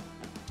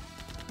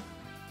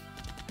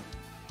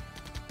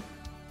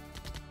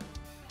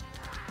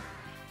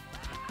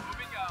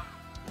 Moving out.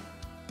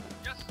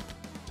 Yes, sir.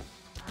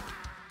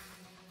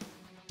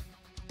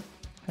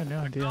 I had no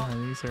idea how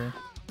these are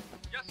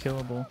Yes, sir.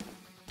 killable.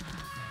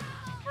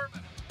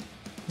 Affirmative.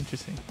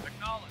 Interesting.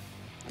 Acknowledge.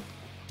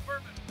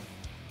 Affirmative.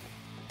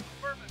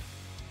 Affirmative.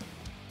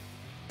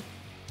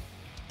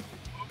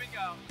 Moving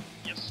out.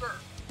 Yes, sir.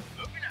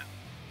 Moving out.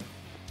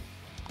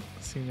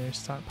 Let's see, they're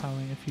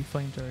stockpiling a few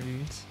flamethrower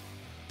dudes.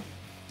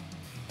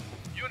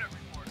 Unit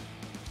reporting.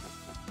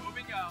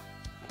 Moving out.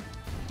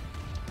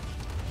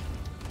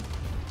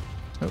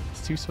 Oh,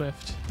 it's too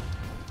swift.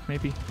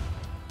 Maybe.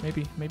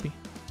 Maybe.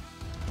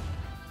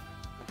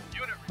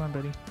 Unit Come on,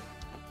 buddy.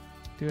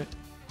 Do it.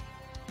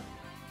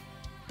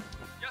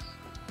 Yes,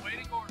 sir.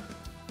 Waiting order.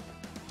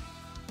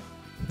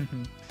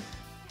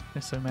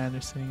 They're so mad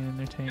they're sitting in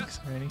their tanks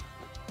already.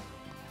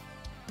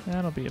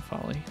 That'll be a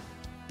folly.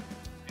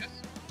 Yes,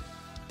 sir.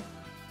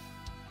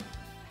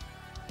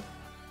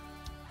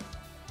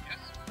 Yes,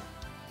 sir.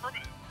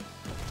 Affirmative.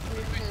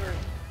 Repairing.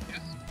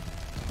 Yes, sir.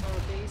 Our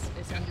base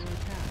is under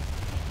attack.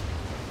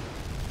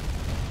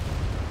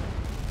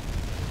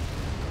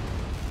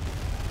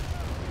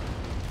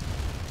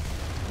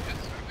 Yes,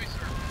 sir. Yes, sir.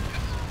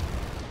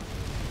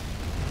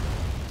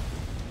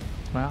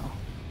 Wow.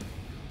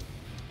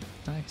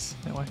 Nice.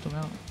 That wiped them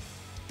out.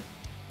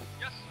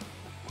 Yes, sir.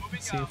 Moving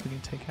Let's see out. if we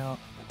can take out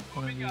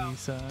one of Moving out.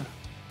 these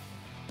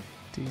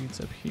dudes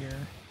up here.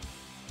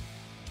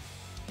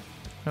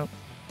 Oh,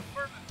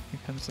 Affirmative. here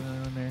comes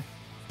another one there.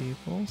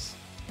 Vehicles.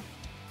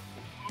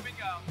 Moving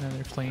out.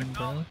 Another flame bro.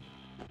 Acknowledge.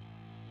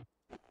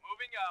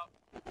 Moving out.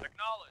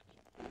 Acknowledge.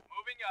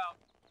 Moving out.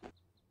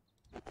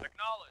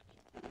 Acknowledge.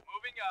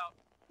 Moving out.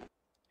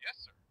 Yes,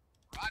 sir.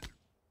 Roger.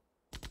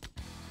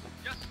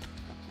 Yes,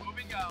 sir.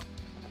 Moving out.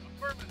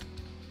 Affirmative.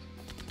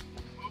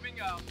 Moving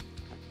out.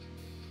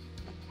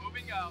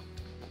 Moving out.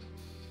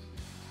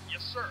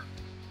 Yes, sir.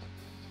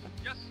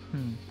 Yes, sir.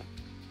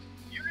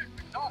 Unit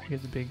acknowledged.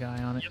 Get the big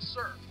guy on it. Yes,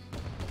 sir.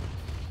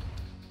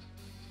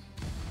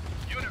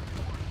 Unit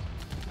report.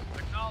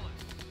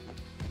 Acknowledged.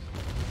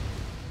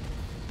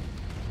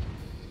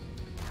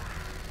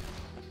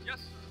 Yes,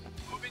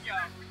 sir. Moving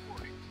out.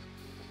 Reporting.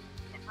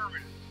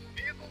 Affirmative.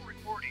 Vehicle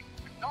reporting.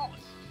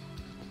 Acknowledged.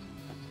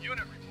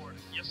 Unit reporting.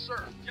 Yes,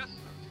 sir. Yes,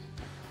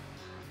 sir.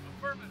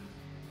 Affirmative.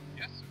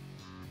 Yes, sir.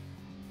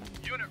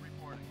 Unit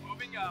reporting.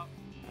 Moving out.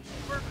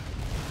 Affirmative.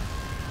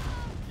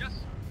 Yes,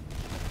 sir.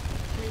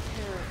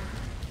 Repairing.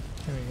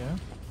 There we go.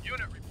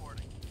 Unit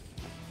reporting.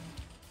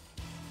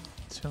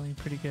 It's feeling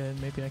pretty good.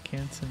 Maybe I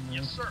can send the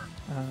Yes, sir.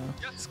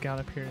 Yes, sir. scout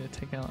up here to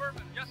take out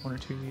Affirmative. Yes, one or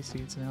sir. two of these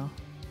dudes now.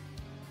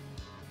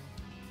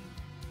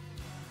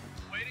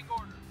 Waiting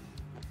order.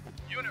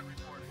 Unit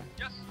reporting.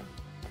 Yes, sir.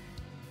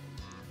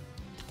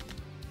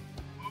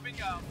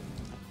 Moving out.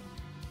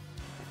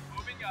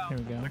 Moving out. There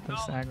we go.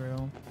 Let's Acknowledge. aggro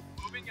them.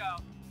 Moving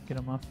out. Get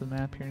them off the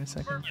map here in a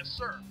second. Affirmative. Yes,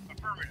 sir.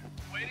 Affirmative.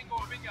 Waiting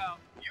order. Moving out.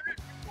 Unit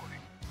reporting.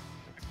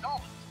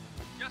 Acknowledge.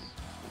 Yes,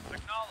 sir.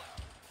 Acknowledge.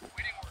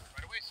 Waiting order.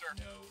 Right away, sir.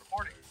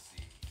 Reporting.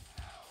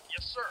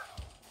 Yes, sir.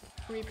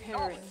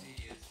 Repairing.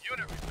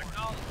 Unit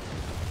acknowledge.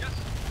 Yes,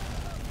 sir.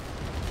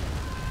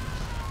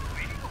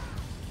 Waiting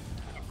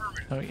order.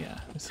 Affirmative. Oh yeah,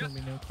 this will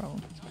be no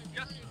problem.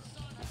 Yes, sir.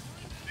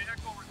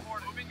 Vehicle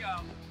report. Moving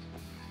out.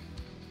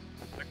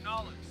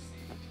 Acknowledge.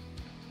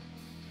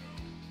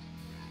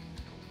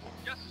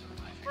 Yes,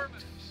 sir.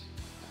 Affirmative.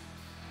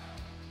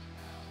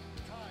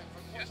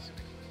 Yes, sir.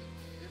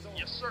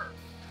 Yes, sir.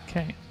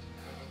 Okay,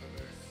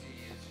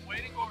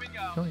 Waiting. Moving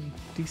out. feeling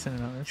decent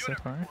about this so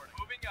Unit far. report.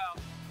 Moving out.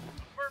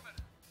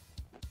 Affirmative.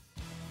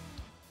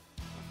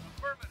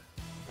 Affirmative.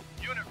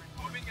 Unit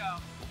report. Moving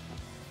out.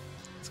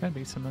 There's gotta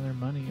be some other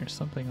money or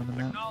something on the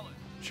map. Acknowledge.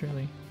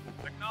 Surely.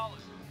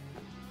 Acknowledge.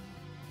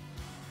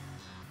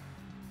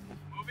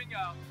 Moving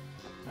out.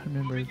 I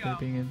remember Moving there out.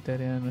 being a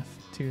dead end with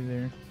two of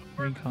their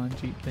recon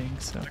jeep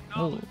things. So, oh,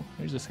 Acknowledge.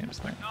 there's a SAM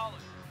spot.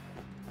 Acknowledge.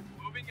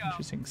 Moving out.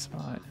 Interesting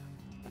spot.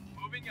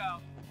 Moving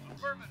out.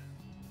 Affirmative.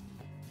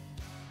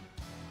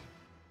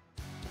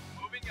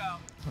 Moving out.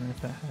 I wonder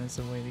if that has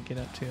a way to get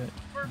up to it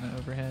on the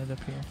overhead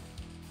up here.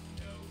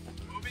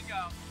 Moving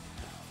out.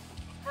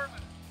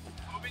 Affirmative.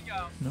 Moving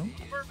out. No?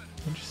 Affirmative.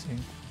 Interesting.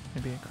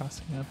 Maybe a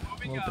crossing up a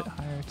Moving little bit out.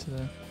 higher to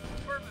the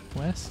Affirmative.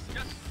 west.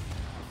 Yes,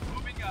 sir.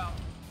 Moving out.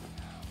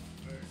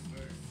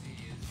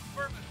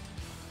 Affirmative.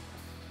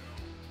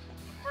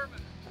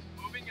 Affirmative.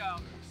 Moving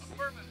out.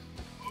 Affirmative.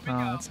 Moving Oh,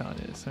 out. that's how it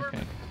is. Okay.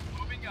 Affirmative.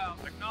 Moving out.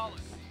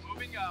 Acknowledge.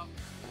 Moving out.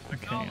 Okay,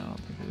 I Acknowledge. don't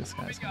think that this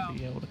guy's Moving gonna out.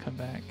 be able to come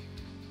back.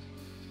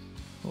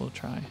 We'll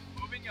try.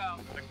 Moving out.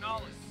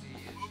 Acknowledge.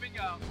 Moving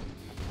out.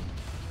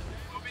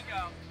 Moving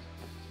out.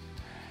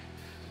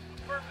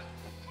 Affirmative.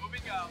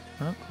 Moving out.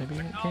 Oh, maybe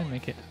it can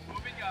make it.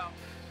 Moving out.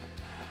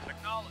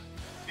 Acknowledge.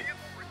 Vehicle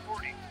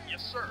reporting.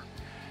 Yes, sir.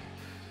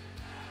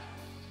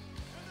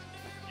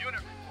 Unit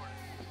reporting.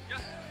 Yes,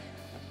 sir.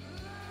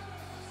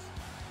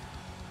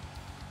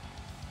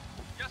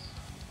 Yes,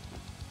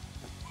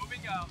 sir. Moving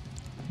out.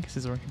 I think this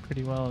is working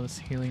pretty well. It's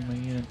healing my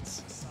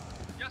units.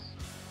 Yes, sir.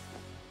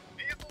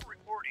 Vehicle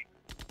reporting.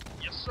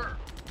 Yes, sir.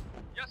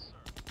 Yes,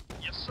 sir.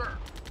 Yes, sir.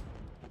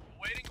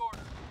 Awaiting order.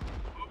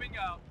 Moving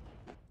out.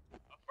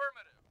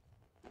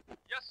 Affirmative.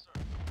 Yes,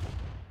 sir.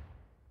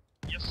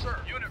 Yes, sir.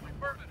 Unit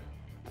affirmative.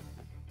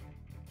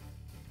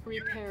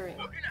 Repairing.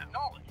 Moving out.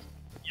 Knowledge.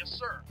 Yes,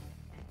 sir.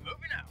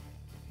 Moving out.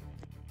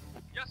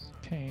 Yes, sir.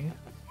 Okay.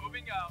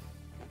 Moving out.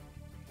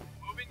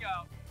 Moving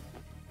out.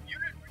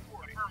 Unit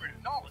reporting.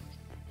 Affirmative. Knowledge.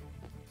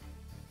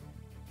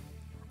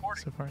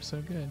 Reporting. So far,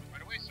 so good.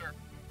 Right away, sir.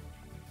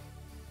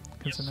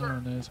 Because Yes, another sir. one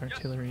of those Yes,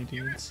 artillery sir.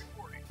 Unit dudes.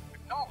 reporting.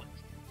 Acknowledge.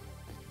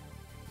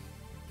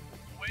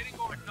 Waiting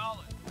order.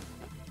 Acknowledge.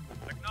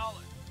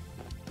 Acknowledge.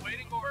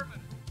 Waiting order.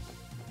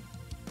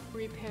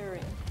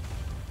 Repairing.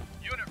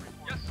 Unit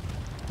report. Yes, sir.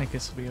 I think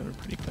this will be over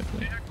pretty quickly.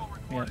 Vehicle Yeah,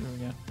 reporting. there we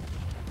go.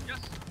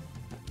 Yes, sir.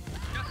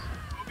 Yes,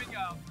 sir. Moving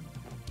out.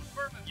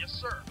 Affirmative. Yes,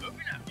 sir.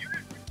 Moving out. Unit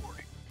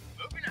reporting.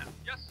 Moving out.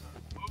 Yes,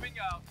 sir. Moving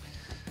out.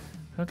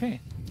 Okay.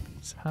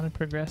 So how to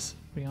progress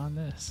beyond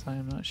this? I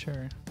am not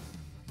sure.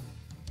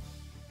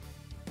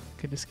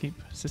 Could just keep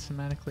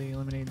systematically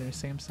eliminating their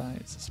SAM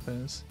sites, I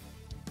suppose.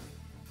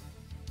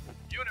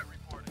 Unit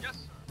reporting. Yes,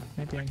 sir.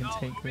 Maybe I can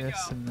take Moving this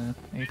out. and the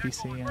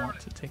APC Vehicle out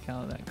reporting. to take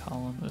out that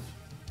column of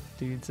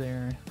dudes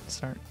there and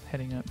start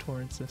heading up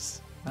towards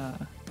this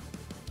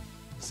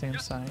SAM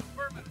Yes, sir. site.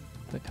 Affirmative.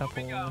 The couple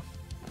Moving of out.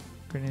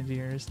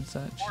 grenadiers and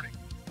such. Reporting.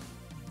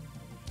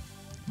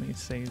 Let me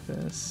save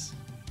this.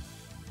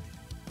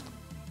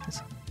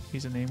 Just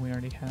use a name we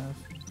already have.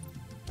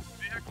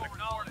 Vehicle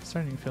reporting.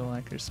 Starting to feel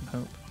like there's some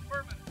hope.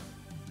 Affirmative.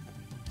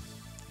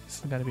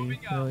 Just gotta be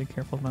Moving out. really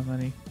careful with my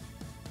money.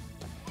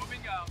 Moving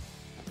out.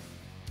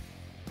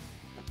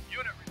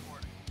 Unit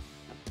reporting.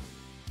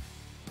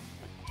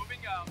 Moving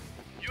out.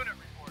 Unit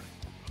reporting.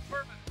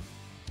 Affirmative.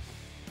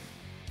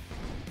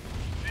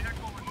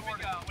 Vehicle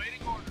reporting. Out.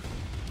 Waiting order.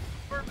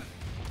 Affirmative.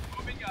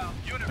 Moving out.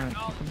 Unit Alright,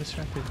 acknowledged. I'm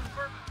distracted.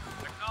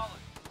 Affirmative.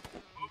 Acknowledged.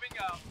 Moving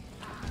out.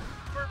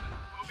 Affirmative.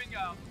 Moving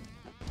out.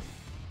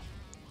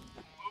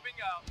 Moving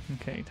out.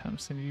 Okay, time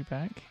to send you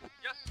back.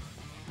 Yes, sir.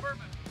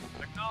 Affirmative.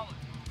 Acknowledged.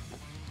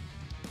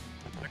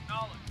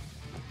 Acknowledged.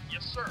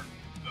 Yes, sir.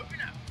 Moving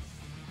out.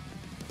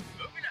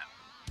 Moving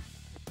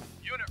out.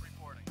 Unit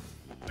reporting.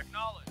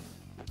 Acknowledged.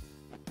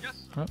 Yes,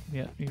 sir. Oh,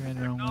 yeah, you ran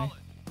the wrong way.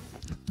 Acknowledged.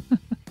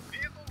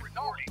 Vehicle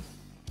reporting.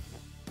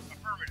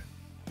 Affirmative.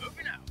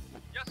 Moving out.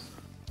 Yes,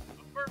 sir.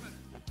 Affirmative.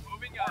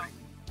 Moving out.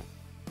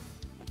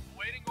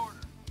 Waiting order.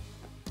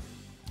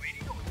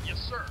 Waiting order. Yes,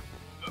 sir.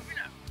 Moving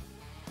out.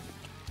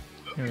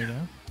 Here we Moving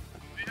out. go.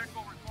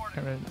 Vehicle reporting.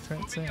 Got rid of the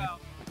threats Moving there.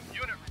 out.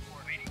 Unit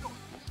report. Waiting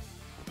orders.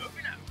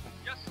 Moving out.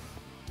 Yes, sir.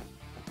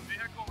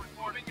 Vehicle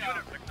reporting.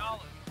 Unit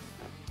acknowledged.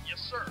 Yes,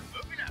 sir.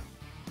 Moving out.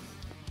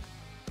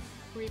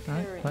 Alright,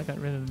 Repairing. well, I got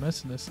rid of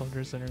most of the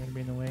soldiers that are going to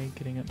be in the way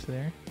getting up to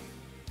there.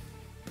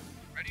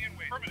 Ready and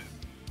waiting. Affirmative.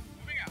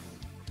 Moving out.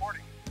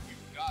 Reporting. You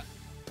got it.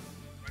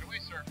 Right away,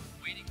 sir.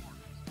 Waiting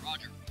orders.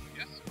 Roger.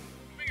 Yes, sir.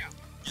 Moving out.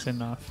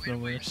 Send off the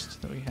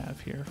worst that we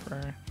have here for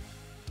our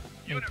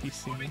Unit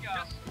APC. moving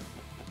out. Yes, sir.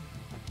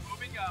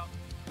 Moving out.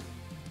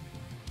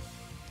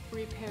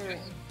 Repairing.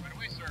 Yes, right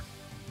away, sir.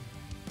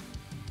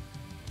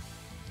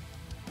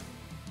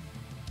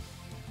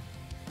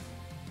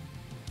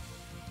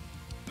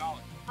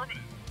 Acknowledged.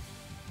 Affirmative.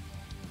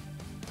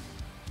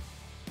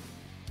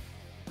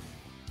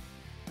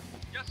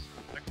 Yes,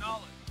 sir.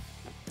 Acknowledged.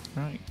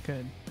 Alright,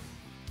 good.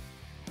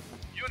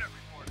 Unit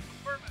reporting.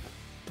 Affirmative.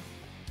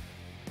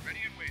 Ready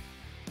and waiting.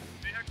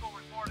 Vehicle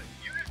reporting.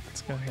 Unit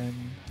Let's go reporting. ahead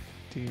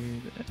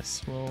and do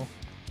this. We'll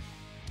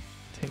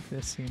take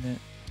this unit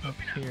up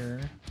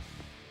here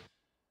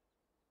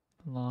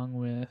along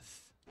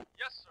with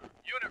Yes, sir.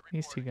 Unit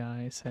these two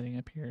reporting. guys heading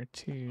up here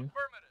too.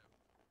 Affirmative.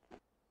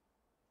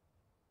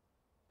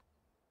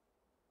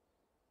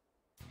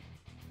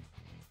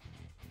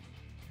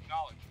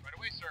 Acknowledged. Right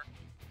away, sir.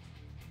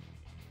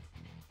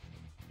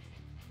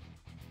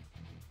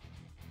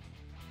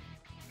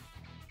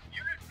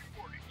 Unit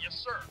reporting. Yes,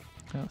 sir.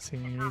 I don't see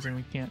any reason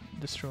we can't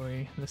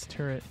destroy this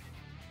turret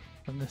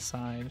from this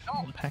side.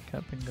 We'll pack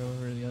up and go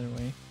over the other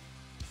way.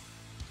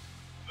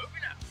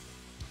 Moving out.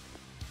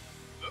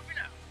 Moving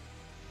out.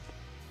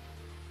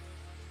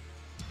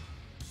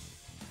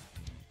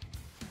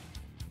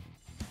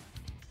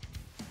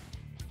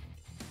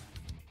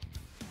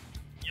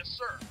 Yes,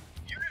 sir.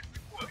 Unit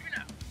reporting. Moving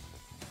out.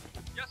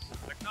 Yes,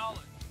 sir.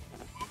 Acknowledged.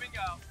 Moving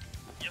out.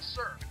 Yes,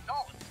 sir.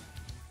 Acknowledged.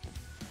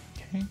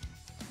 Okay,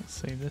 let's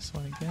save this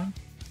one again.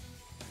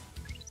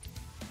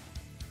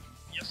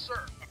 Yes,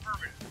 sir.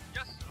 Affirmative.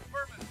 Yes, sir.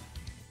 Affirmative.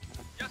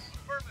 Yes,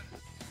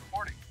 affirmative.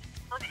 Reporting.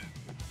 Affirmative.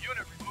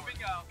 Unit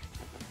moving out.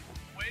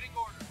 Waiting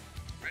order.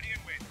 Ready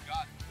and waiting.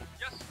 Got it.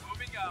 Yes,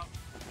 moving out.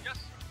 Yes,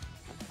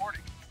 sir.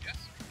 Reporting. Yes,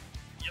 sir.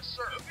 Yes,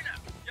 sir. Moving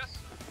out. Yes,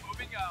 sir.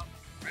 Moving out.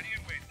 Ready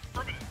and waiting.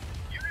 Affirmative.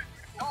 Unit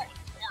acknowledged.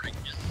 Reporting.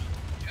 Yes, sir.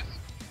 Yes, sir.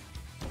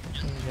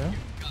 Yes, There we sir. go.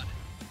 Got it.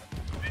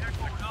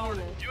 Vehicle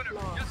acknowledged. Unit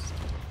Unit. Yes, lost. sir.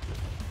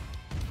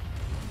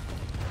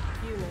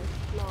 Unit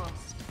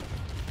lost.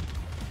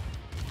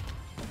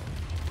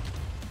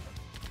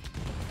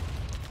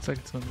 Looks like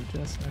it's one of the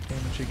just. Okay,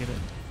 once you get it.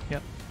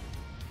 Yep,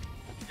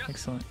 Yes,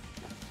 excellent.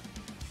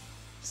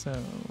 So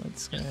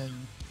let's go ahead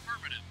and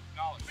affirmative.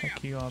 Acknowledged.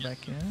 pack you all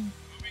back in.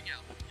 Moving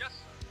out. Yes,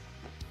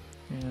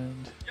 sir.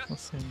 And Yes, we'll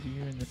send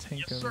you and the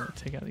tank Yes, over sir.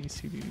 to take out these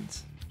two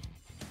dudes.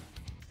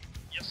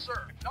 Yes,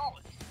 sir.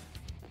 Acknowledged.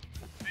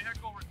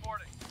 Vehicle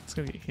reporting. Let's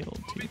go get healed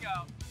too. Moving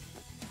out.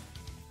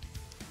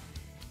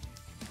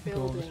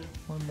 Build Building.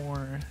 one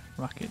more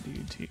rocket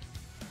dude too.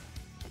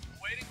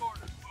 Waiting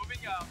orders.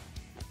 Moving out.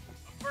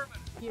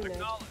 Affirmative. Unit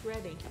Acknowledged.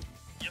 ready.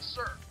 Yes,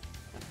 sir.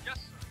 Yes,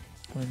 sir.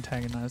 We'll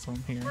antagonize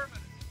them here. Affirmative.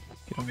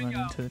 Get them Moving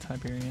running out. to the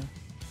Tiberium.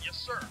 Yes,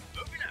 sir.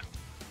 Moving out.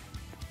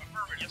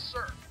 Affirmative. Yes,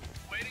 sir.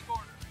 Waiting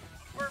orders.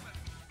 Affirmative.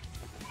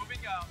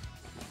 Moving out.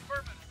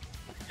 Affirmative.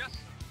 Yes, sir.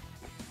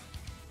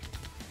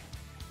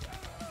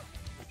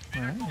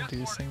 Alright, we'll Yes, do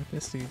the sir. same with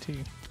this dude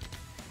too.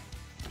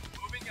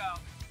 Moving out.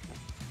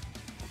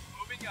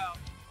 Moving out.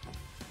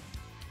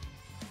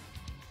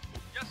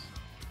 Yes,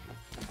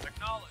 sir.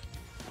 Acknowledged.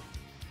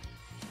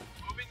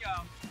 Moving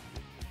out.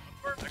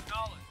 Affirmative.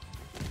 Acknowledged.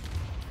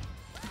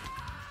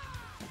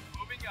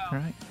 Moving out.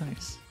 Alright,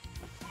 nice.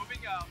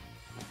 Moving out.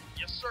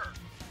 Yes, sir.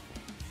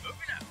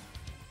 Moving out.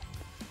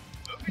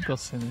 I Moving think I'll out.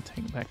 send the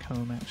tank back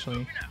home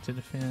actually to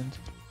defend,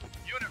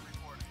 Unit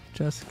reporting.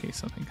 just in case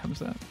something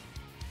comes up.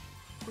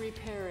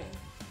 Repairing.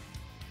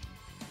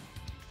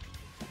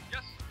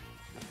 Yes, sir.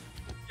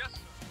 Yes, sir.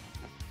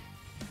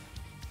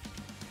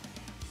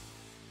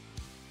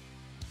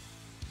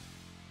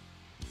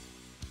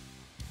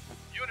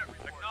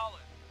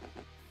 Acknowledge.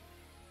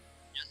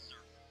 Yes, sir.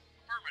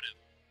 Affirmative.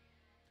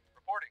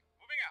 Reporting.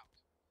 Moving out.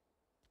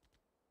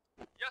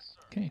 Yes,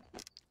 sir. Okay.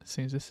 As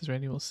soon as this is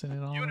ready, we'll send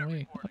it all Unit the way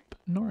reporting. up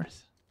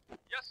north.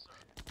 Yes,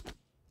 sir.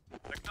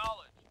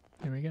 Acknowledge.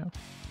 There we go.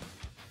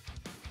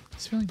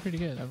 It's feeling pretty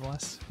good. I've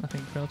lost, I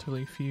think,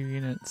 relatively few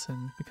units,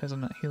 and because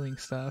I'm not healing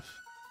stuff,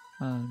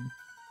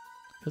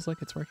 feels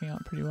like it's working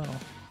out pretty well.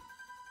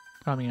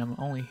 I mean, I'm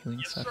only healing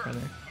Yes, stuff, sir. rather.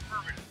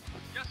 Affirmative.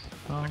 Yes,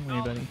 sir. Wrong way,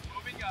 Acknowledge. buddy.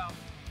 Moving out.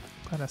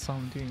 Glad I saw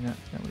him doing that.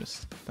 That would have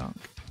stunk.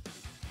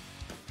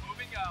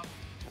 Moving out.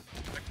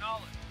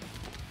 Acknowledge.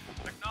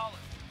 Acknowledge.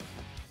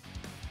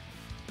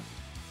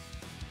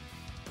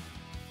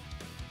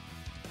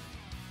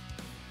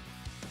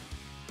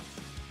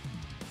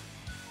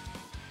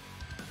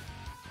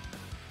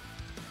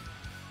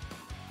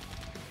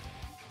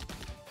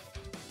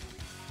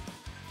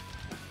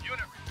 Unit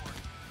report.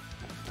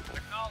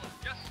 Acknowledge.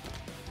 Yes, sir.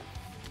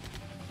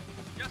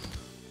 Yes, sir.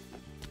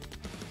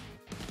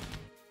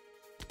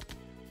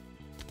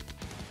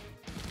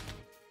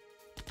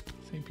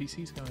 Same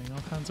PC's going all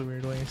kinds of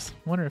weird ways.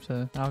 Wonder if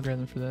the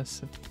algorithm for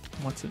this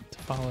wants it to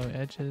follow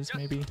edges, Yes,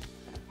 maybe,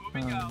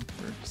 Moving out.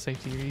 for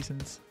safety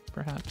reasons,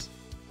 perhaps.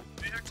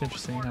 Vehicle It's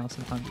interesting how reporting.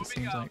 sometimes it Moving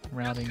seems out. like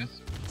routing Yes,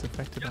 sir. is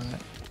affected Yes, by sir.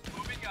 that.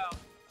 Moving out.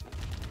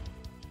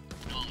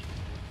 Acknowledge.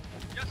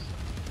 Yes, sir.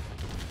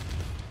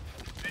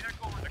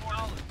 Vehicle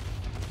reporting.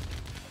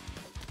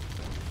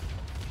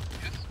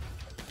 Yes,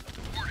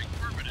 sir. Reporting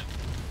affirmative.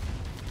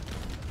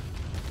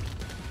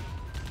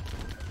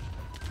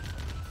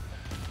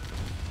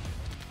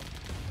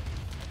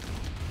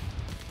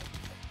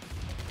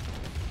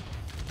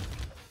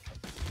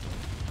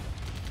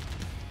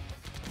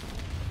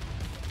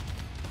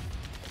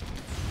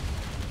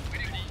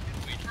 Waiting.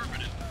 Wait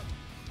affirmative.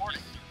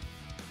 Reporting, sir.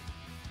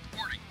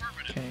 Reporting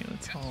affirmative. Okay,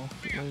 let's Yes, all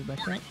moving out. load back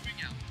Reporting, up.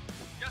 moving out.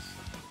 Yes,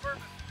 sir.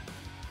 Affirmative.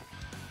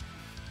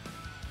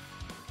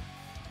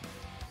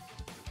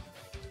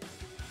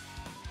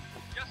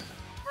 Yes, sir.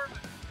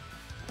 Affirmative.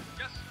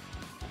 Yes, sir.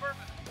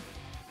 Affirmative.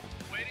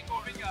 Waiting,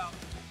 moving out.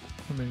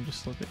 Or maybe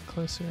just a little bit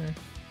closer.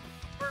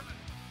 Affirmative.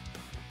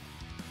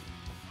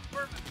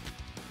 Affirmative.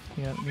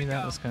 Yeah, knew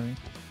that was coming.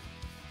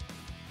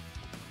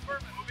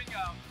 Affirmative. Moving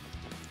out.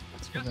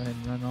 Let's go ahead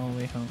and run all the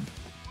way home.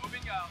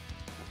 Moving out.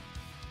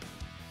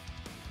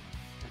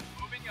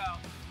 Moving out.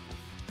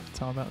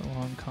 It's all about the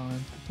long con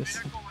at this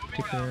Vehicle moving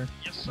particular out.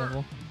 Yes, sir.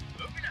 level.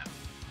 Moving out.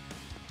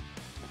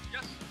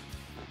 Yes, sir.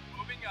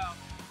 Moving out.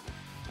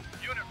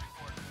 Unit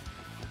report.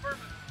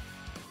 Affirmative.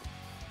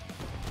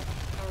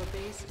 Our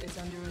base is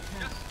under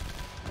attack. Yes, sir.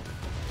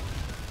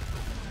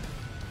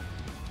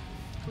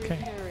 Okay.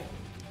 Repairing.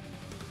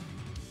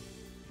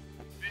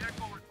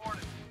 Vehicle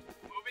reported.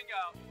 Moving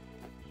out.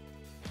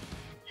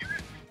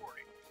 Unit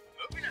reporting.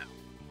 Moving out.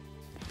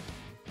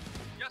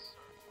 Yes, sir.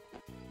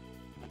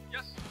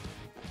 Yes, sir.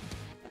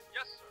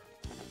 Yes, sir.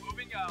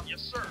 Moving out.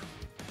 Yes, sir.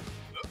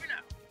 Moving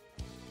out.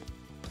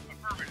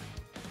 Affirmative.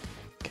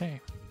 Okay.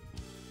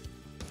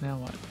 Now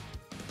what?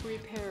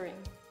 Repairing.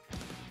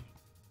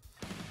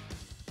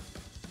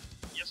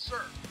 Yes,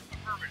 sir.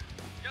 Affirmative.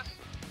 Yes, sir.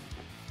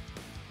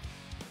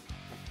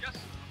 Yes, sir.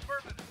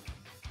 Affirmative.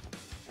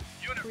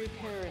 Unit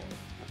Repairing.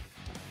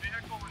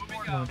 vehicle moving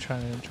I'm gonna out. try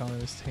to draw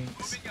those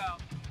tanks. Moving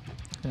out.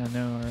 And I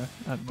know are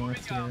up north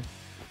Moving out. here,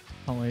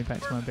 all the way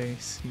back to my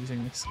base using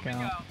the Moving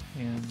scout, out.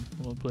 and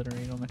we'll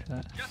obliterate them after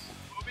that. Yes,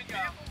 moving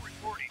out. Vehicle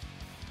reporting.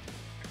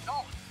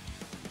 Acknowledge.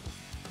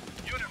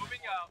 Unit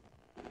moving out.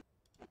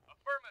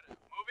 Affirmative.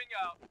 Moving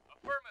out.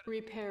 Affirmative.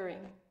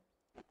 Repairing.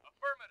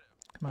 Affirmative.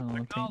 Come on,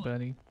 little tank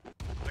buddy.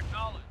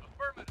 Acknowledge.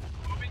 Affirmative.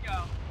 Moving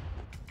out.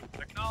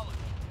 Acknowledge.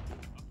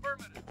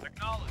 Affirmative.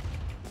 Acknowledge.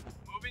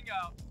 Moving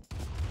out.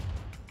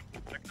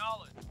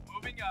 Acknowledge.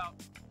 Moving out.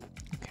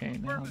 Okay,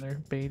 now Affirmative. they're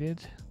baited.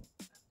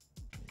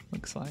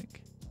 Looks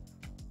like.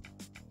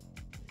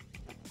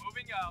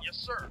 Moving out. Yes,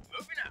 sir.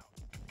 Moving out.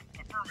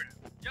 Affirmative.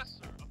 Yes,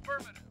 sir.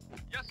 Affirmative.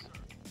 Yes, sir.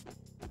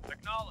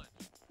 Acknowledge.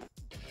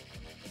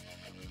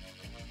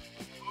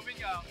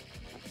 Moving out.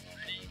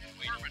 Ready and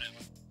waiting. Affirmative.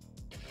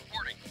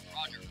 Reporting.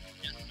 Roger.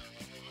 Yes, sir.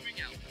 Moving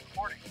out.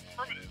 Reporting.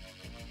 Affirmative.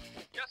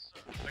 Yes,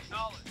 sir.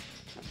 Acknowledge.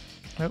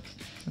 Oh,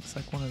 looks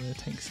like one of the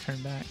tanks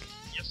turned back.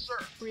 Yes, sir.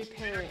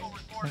 Repairing. Vehicle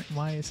reporting.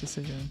 Why is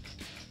decision?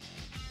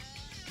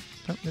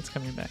 Oh, it's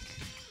coming back.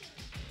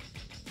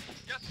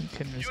 Yes, You sir.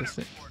 couldn't resist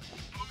it. Unit reporting.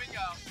 Moving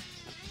out.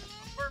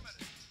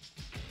 Affirmative.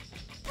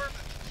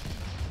 Affirmative.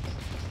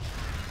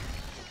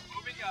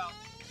 Moving out.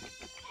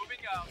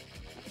 Moving out.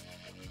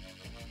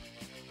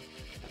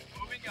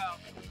 Moving out.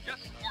 Yes,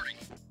 reporting.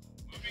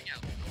 Moving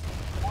out.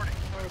 Reporting.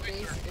 Our Wait,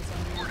 base sir. is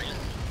under Reporting.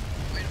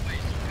 attack. Wait away,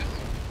 sir. Yes,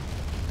 sir.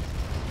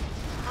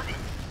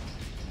 Affirmative.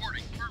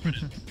 Reporting.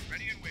 Affirmative.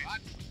 Ready and wait.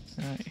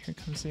 Alright, here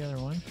comes the other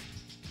one.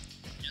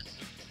 Yes,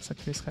 sir. Looks like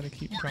we just gotta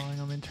keep drawing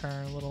them into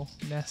our little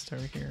nest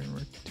over here, and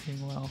we're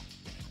doing well.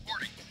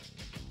 Reporting.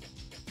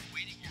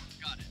 Waiting order.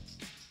 Got it.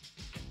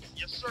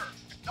 Yes, sir.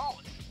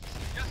 Acknowledge.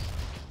 Yes, sir.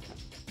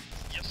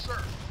 Yes,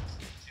 sir.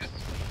 Yes, sir.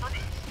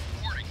 Affirmative.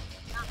 Reporting.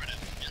 Affirmative.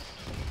 Yes, sir.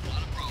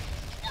 Not a problem.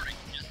 Reporting.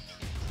 Yes, sir.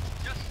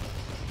 Yes, sir.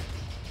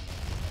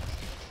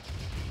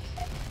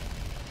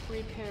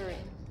 Repairing.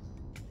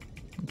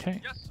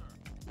 Okay, Yes,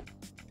 sir.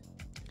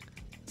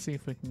 let's see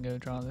if we can go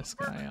draw this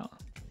guy out.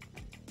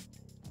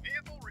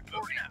 Vehicle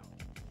reporting out.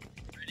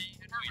 Ready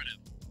and affirmative.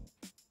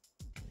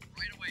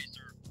 Right away,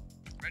 sir.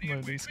 Ready Load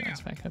and these moving guys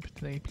out. back up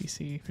to the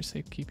APC for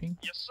safekeeping.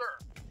 Yes,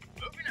 sir.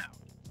 Moving out.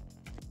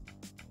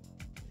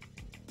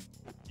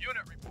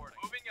 Unit reporting.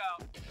 Moving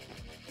out.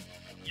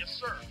 Yes,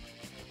 sir.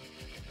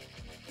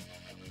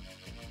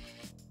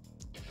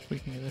 If we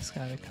can get this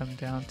guy to come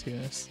down to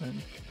us,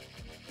 then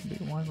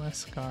it'll be one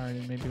less guard,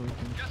 and maybe we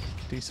can Yes.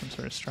 do some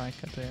sort of strike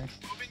up there.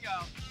 Moving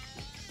out.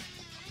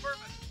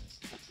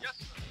 Affirmative. Yes,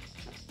 sir.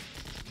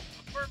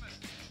 Affirmative.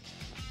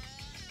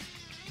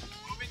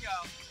 Moving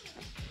out.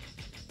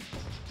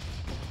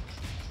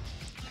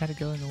 Had to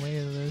go in the way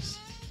of those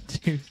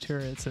two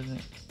turrets, isn't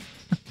it?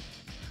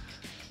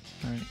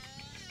 Alright,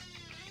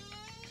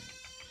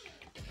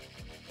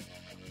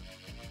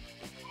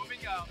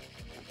 Moving out.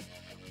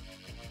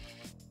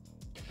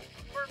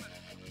 Affirmative.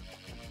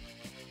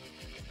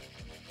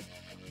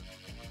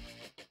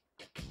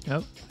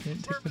 nope,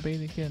 didn't take the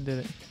bait again, did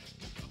it?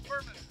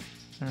 Affirmative.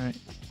 Alright,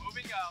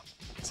 Moving out.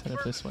 let's head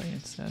up this way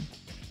instead.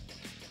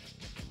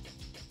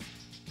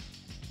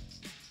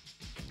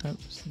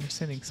 Oops, they're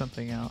sending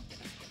something out.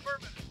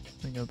 Affirmative.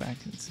 Let me go back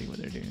and see what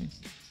they're doing.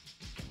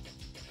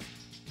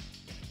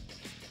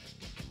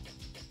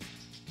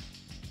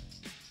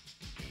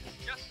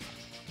 Yes,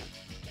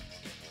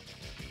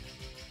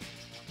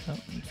 sir. Oh,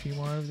 and a few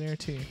more over there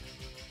too.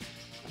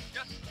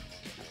 Yes, sir.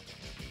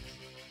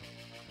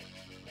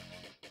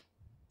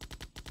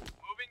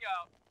 Moving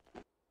out.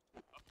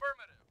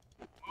 Affirmative.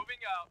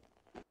 Moving out.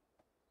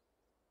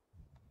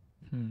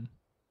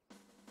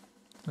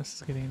 This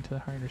is getting into the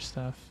harder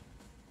stuff.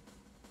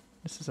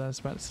 This is I was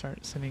about to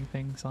start sending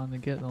things on to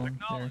get them. They're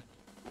Acknowledge.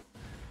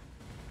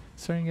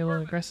 starting to get a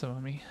little Affirmative. aggressive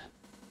on me.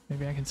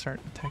 Maybe I can start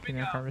attacking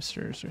their Moving out.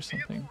 harvesters or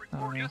something. Vehicle I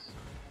don't report. know. Yes, sir.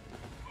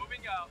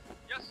 Moving out.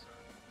 Yes,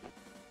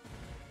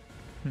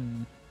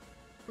 sir.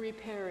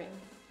 Repairing.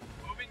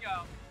 Moving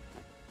out.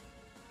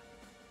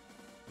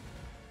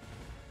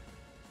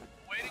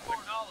 Waiting for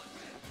knowledge.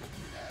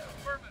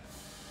 Affirmative.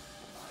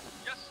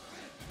 Yes,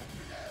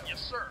 sir. Yes,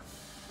 sir.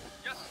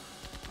 Yes,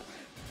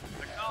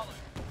 sir. Acknowledge.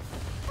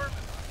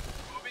 Affirmative.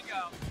 Moving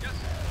out. Yes,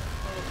 sir.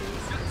 Our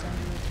base is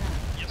under attack.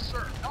 Yes,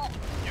 sir. Acknowledge.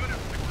 Unit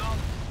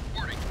acknowledge.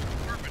 Reporting.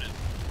 Affirmative.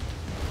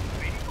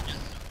 Waiting for.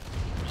 Yes, sir.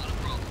 Not a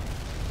problem.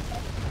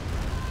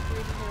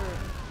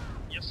 Repairing.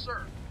 Yes, sir.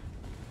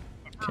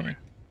 Okay, Affirmative.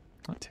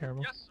 not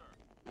terrible. Yes,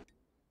 sir.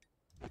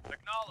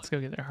 Acknowledge. Let's go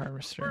get their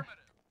harvester. Affirmative.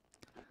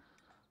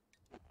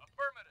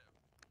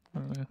 Affirmative.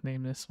 I'm gonna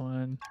name this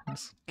one.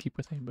 Just keep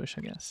with ambush,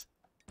 I guess.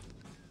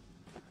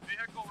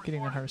 Vehicle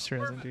Getting the reporting. harvester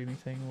doesn't do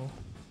anything. We'll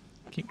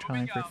keep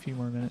trying for a few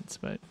more minutes,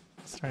 but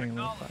it's starting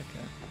to look like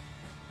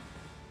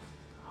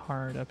a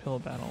hard uphill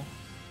battle.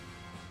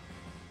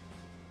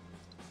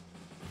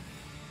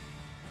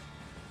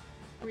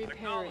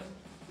 Repairing.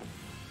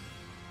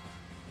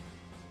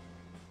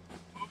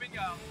 Moving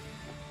out.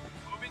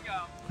 Moving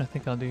out. What I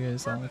think I'll do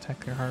is I'll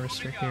attack their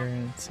harvester here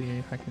and see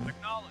if I can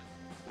Acknowledge.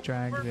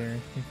 drag their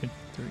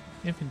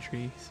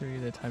infantry through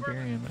the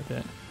Tiberium a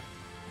bit.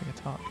 Like a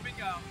top. Moving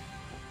out.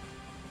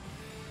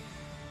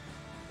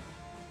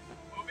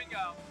 Moving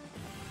out.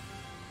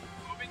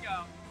 Moving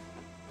out.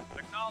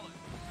 Acknowledge.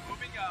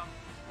 Moving out.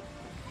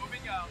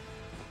 Moving out.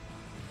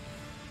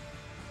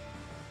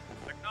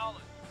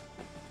 Acknowledge.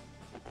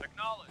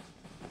 Acknowledge.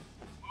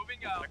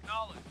 Moving out.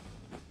 Acknowledge.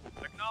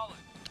 Acknowledge.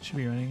 Should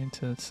be running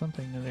into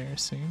something there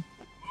soon.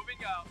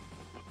 Moving out.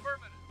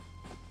 Affirmative.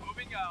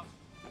 Moving out.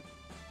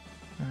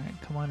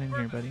 Alright, come on in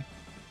here, buddy.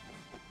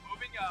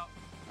 Moving out.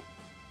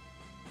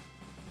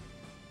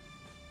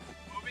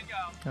 Moving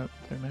out. Oh,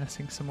 they're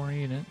massing some more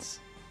units.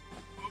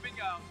 Moving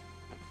out.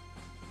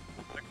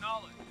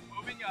 Acknowledge.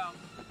 Moving out.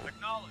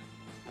 Acknowledge.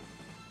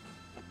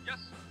 Yes,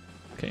 sir.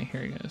 Okay,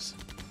 here he goes.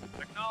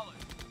 Acknowledge.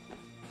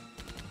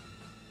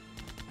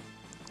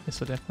 This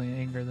will definitely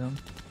anger them.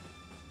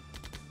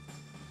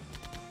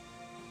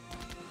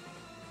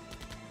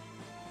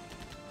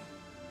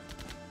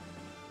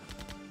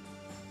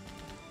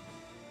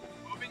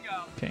 Moving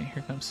out. Okay,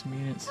 here comes some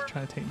units to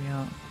try to take me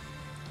out.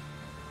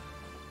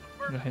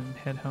 Go ahead and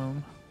head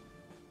home.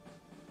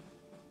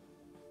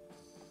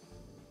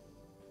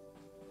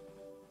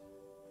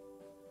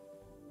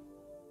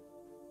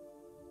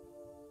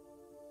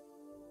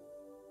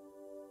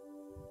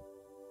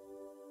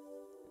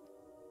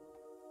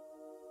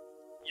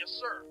 Yes,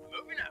 sir.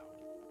 Moving out.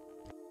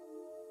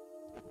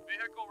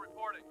 Vehicle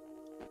reporting.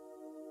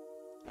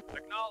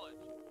 Acknowledge.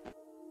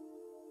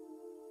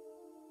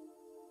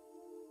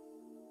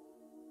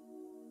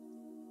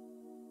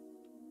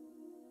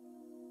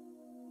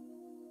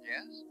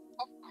 Yes,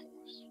 of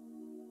course.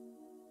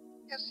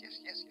 Yes.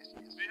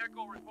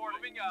 Vehicle reporting.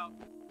 Moving out.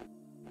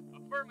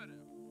 Affirmative.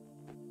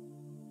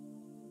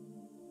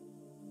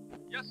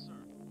 Yes, sir.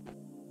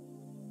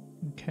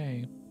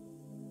 Okay,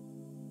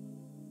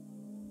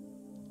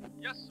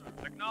 Yes,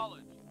 sir.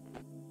 Acknowledge.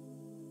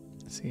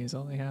 see, is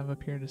all they have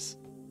up here? Just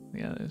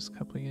yeah, there's a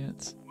couple of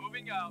units.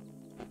 Moving out.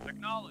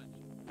 Acknowledge.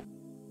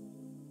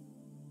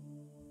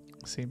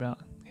 See about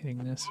hitting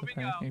this with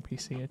Moving our out.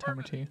 APC a time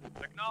or two.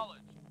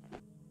 Acknowledge.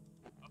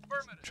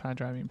 Affirmative. Try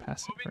driving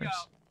past it Moving first.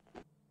 out.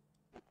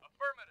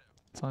 Affirmative.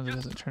 As long as it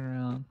Yes, doesn't turn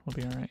around, we'll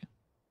be alright.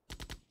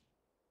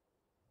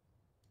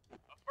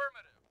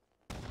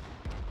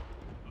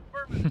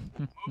 Affirmative.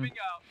 Moving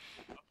out.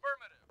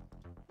 Affirmative.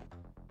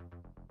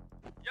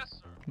 Yes,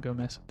 sir. Go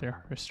mess with their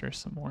harvester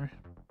some more.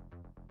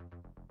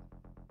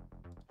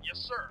 Yes,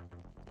 sir.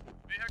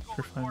 Vehicle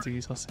For reporting.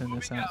 funsies, I'll send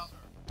this Moving out. sir.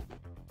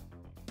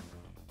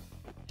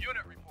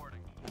 Unit reporting.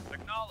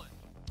 Acknowledge.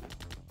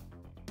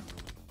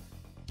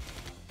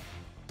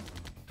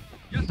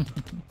 Yes, sir.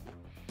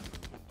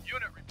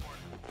 Unit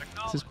reporting. This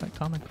Acknowledge. is quite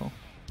comical.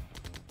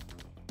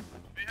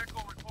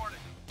 Vehicle reporting.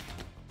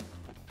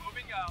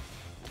 Moving out.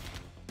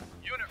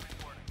 Unit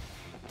reporting.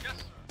 Yes,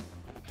 sir.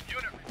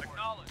 Unit reporting.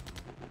 Acknowledge.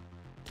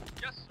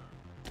 Yes, sir.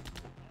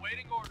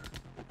 Awaiting order.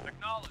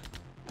 Acknowledge.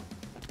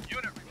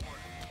 Unit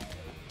reporting.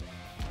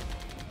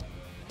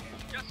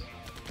 Yes, sir.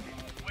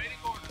 Awaiting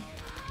order.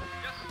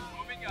 Yes, sir.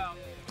 Moving out.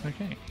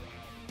 Okay.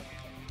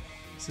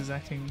 This is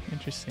acting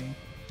interesting.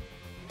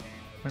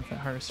 I wonder if that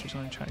harvester's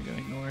going to try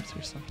going north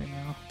or something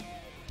now.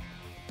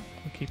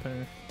 We'll keep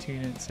our 2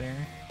 units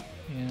there,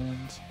 and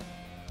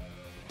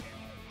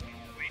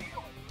Waiting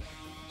order.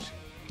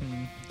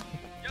 can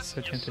Yes, so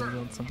yes, tempted to sir.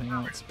 build something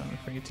else, but I'm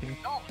afraid to.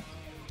 Acknowledge.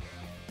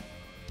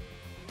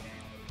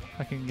 If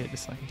I can get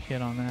just like a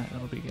hit on that,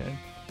 that'll be good.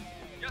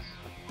 Yes,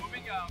 sir.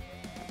 Moving out.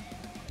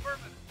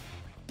 Affirmative.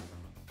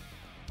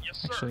 Yes,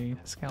 sir. Actually,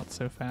 the scout's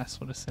so fast,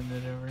 we'll just send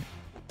it over.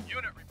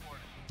 Unit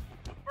reporting.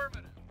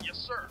 Affirmative. Yes,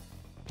 sir.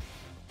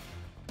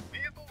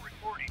 Vehicle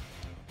reporting.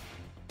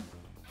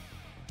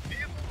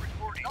 Vehicle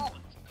reporting.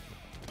 Acknowledged.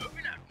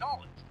 Moving out.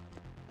 Acknowledged.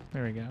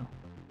 There we go.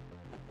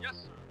 Yes,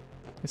 sir.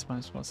 This might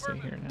as well stay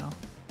here now.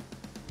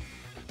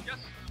 Yes,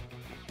 sir.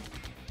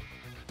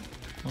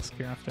 We'll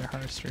scare off their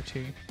harvester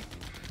too.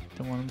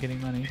 Don't want them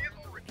getting money.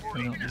 Vehicle They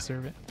reporting. don't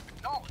deserve it.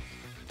 Acknowledged.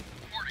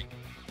 Reporting.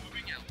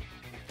 Moving out.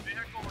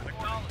 Vehicle reporting.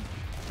 Acknowledged.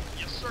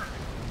 Yes, sir.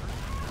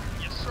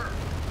 Yes, sir.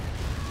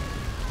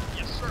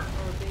 Yes, sir.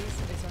 Our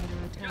base is under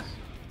Yes, attack.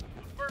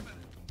 sir.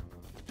 Affirmative.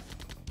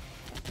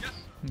 Yes,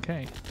 sir.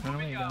 Okay, run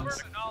away, Moving out. guys.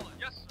 Acknowledged.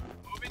 Yes, sir.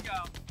 Moving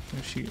out.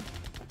 No shoot.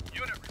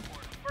 Unit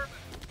report.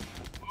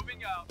 Affirmative.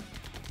 Moving out.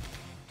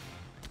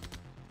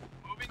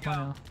 Moving Come on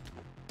out. now.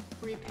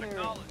 Repairing.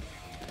 Acknowledged.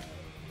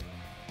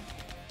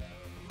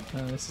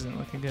 Oh, this isn't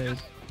looking good. Yes,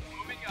 sir.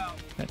 Moving out.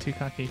 Got too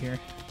cocky here.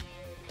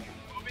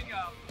 Moving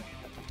out.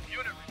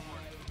 Unit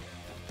reporting.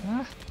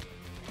 Ah!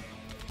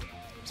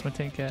 Where's my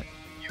tank at?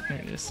 Unit There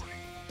it is. reporting.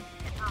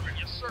 Affirmative.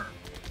 Yes, sir.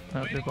 Oh,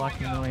 they're Waiting,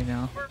 blocking going the out. way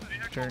now. Affirmative.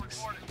 Vehicle Jerks.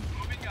 reporting.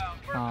 Moving out.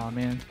 Aw,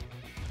 man.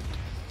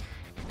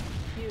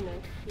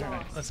 Unit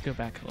Alright, lost. let's go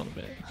back a little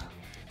bit.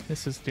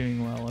 This was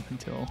doing well up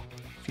until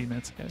a few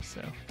minutes ago,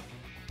 so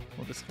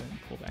we'll just go ahead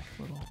and pull back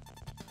a little.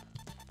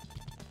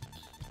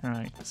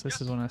 Alright, so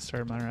this is when I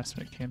started my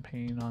harassment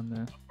campaign on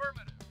the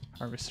Affirmative.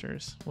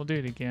 harvesters. We'll do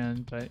it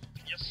again, but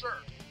Yes, sir.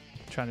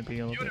 try to be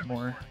a little bit Unit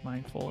more reporting.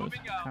 mindful of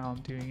Moving out. how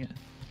I'm doing it.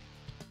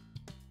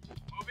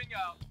 Moving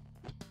out.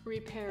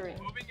 Repairing.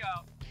 Moving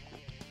out.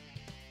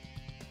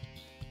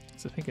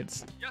 So I think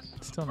it's Yes, sir.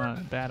 still not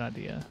a bad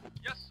idea.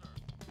 Yes, sir.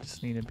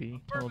 Just need to be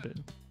a little bit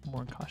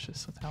more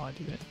cautious with how I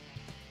do it.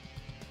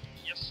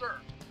 Yes, sir.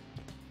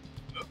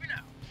 Moving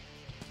out.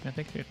 I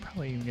think I'd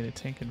probably even get a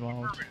tank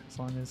involved as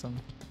long as I'm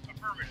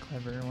Affirmative.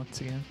 clever once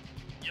again.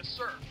 Yes,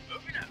 sir.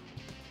 Moving out.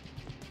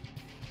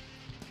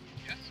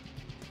 Yes, sir.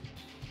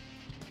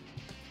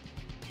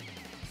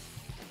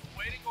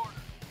 Waiting order.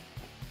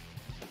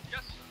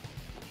 Yes, sir.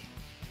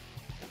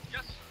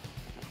 Yes,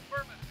 sir.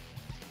 Affirmative.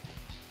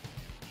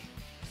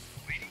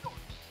 Waiting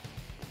order.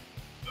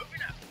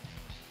 Moving out.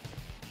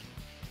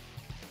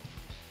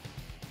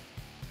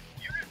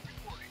 Unit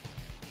reporting.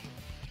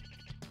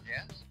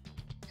 Yes?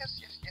 Yes,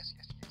 yes, yes,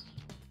 yes, yes.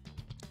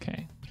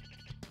 Okay,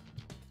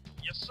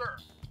 Yes, sir.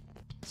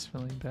 it's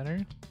feeling better.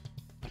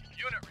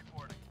 Unit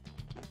reporting.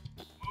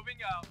 Moving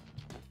out.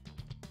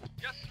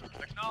 Yes, sir.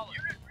 Acknowledge.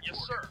 Unit reporting.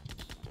 Yes, sir.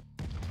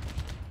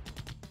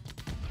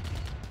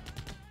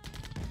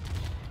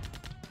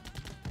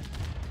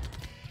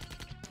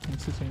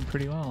 This is doing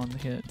pretty well on the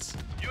hits.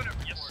 Unit.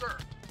 Yes, sir.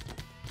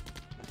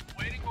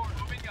 Waiting order.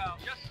 Moving out.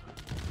 Yes, sir.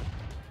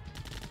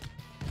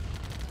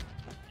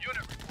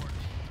 Unit reporting.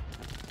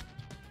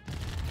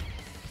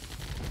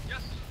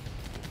 Yes,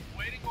 sir.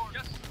 Waiting order.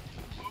 Yes,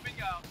 sir. Moving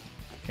out.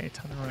 Okay,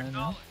 time to run now.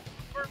 Acknowledge.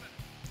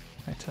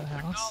 Affirmative. Back to the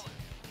house. Acknowledge.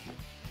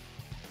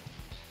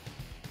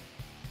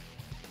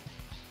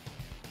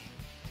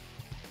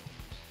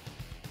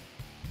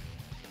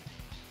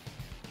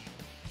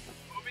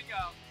 Moving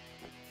out.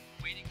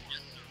 Waiting.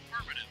 Yes, sir.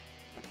 Affirmative.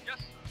 Yes,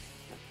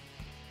 sir.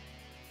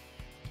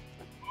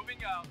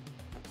 Moving out.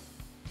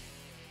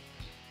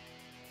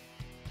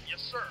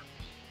 Yes, sir.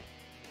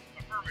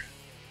 Affirmative.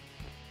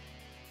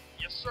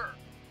 Yes, sir.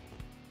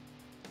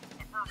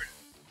 Affirmative.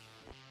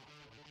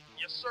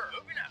 Yes, sir.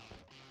 Moving out.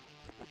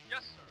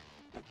 Yes,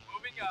 sir.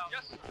 Moving out.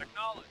 Yes, sir.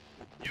 Acknowledge.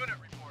 Unit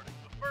reporting.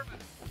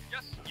 Affirmative.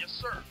 Yes, sir. Yes,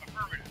 sir.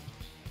 Affirmative.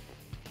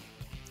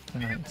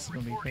 Alright, this is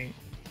gonna be great.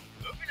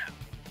 Moving out.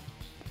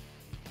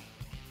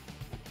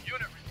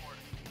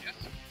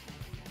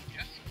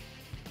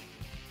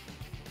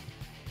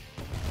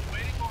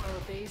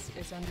 base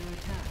is under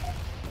attack.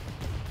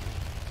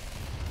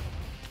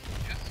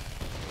 Yes.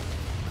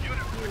 Unit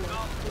Unit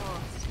acknowledged.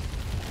 lost.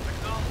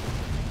 Acknowledged.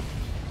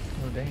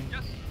 Oh dang.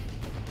 Yes.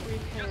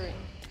 Repairing.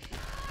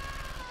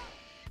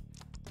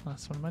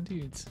 Lost one of my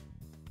dudes.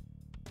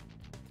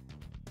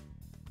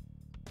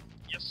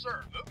 Yes,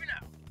 sir. Moving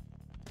out.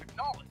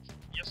 Acknowledged.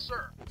 Yes,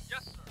 sir.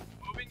 Yes, sir.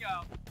 Moving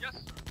out. Yes,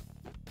 sir.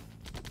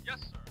 Yes,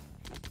 sir.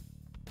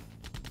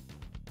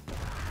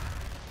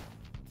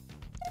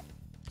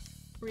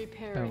 Got a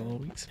Repairing. little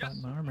weak spot Yes,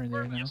 in sir. the armor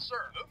there Affirmative. now. Yes,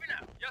 sir. Moving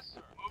out. Yes,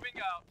 sir.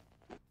 Moving out.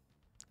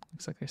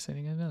 Looks like they're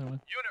sending another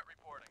one. Unit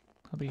reporting.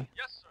 I'll be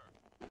Yes,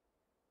 sir.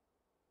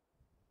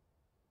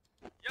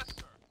 Yes,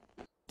 sir.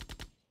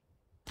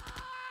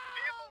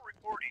 Vehicle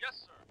reporting.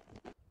 Yes, sir.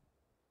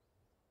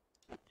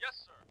 Yes,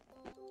 sir.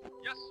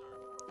 Yes,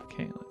 sir.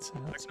 okay.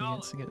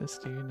 Let's get this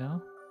dude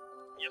now.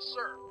 Yes,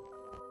 sir.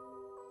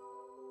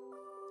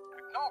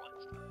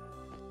 Acknowledged.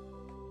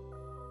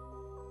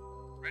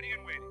 Ready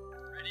and waiting.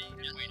 Ready and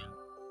waiting.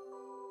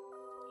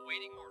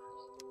 Awaiting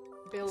orders.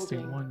 Let's do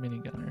Building. one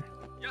minigunner.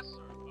 Yes,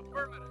 sir.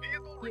 Affirmative.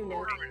 Vehicle Unit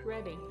reporting.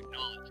 ready.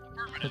 Acknowledged.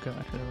 We'll Affirmative. go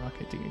after the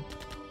rocket dude.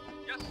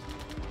 Yes, sir.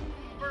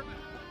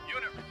 Affirmative.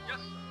 Unit.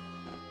 Yes, sir.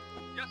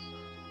 Yes, sir.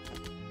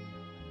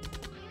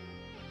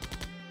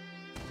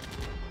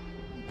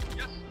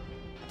 Yes,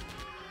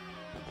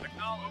 sir.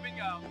 Acknowledged. Moving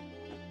out.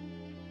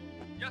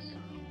 Yes, sir.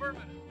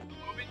 Affirmative.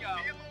 Moving out.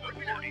 Vehicle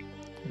reporting.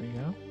 There we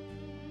go.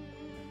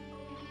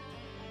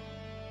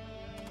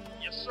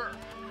 Yes, sir.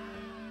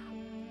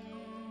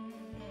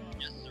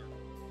 Yes, sir.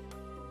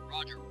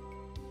 Roger.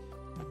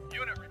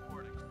 Unit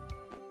reporting.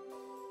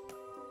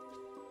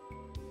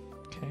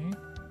 Okay.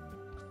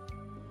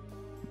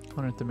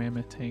 Wonder if the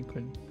mammoth tank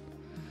would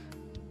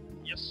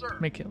Yes, sir.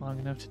 make it long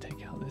enough to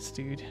take out this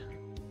dude.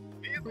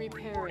 Vehicle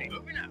Repairing. reporting.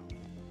 Moving out.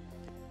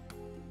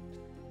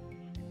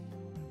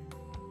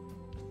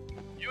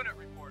 Unit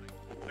reporting.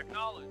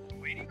 Acknowledged.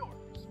 Waiting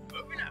orders.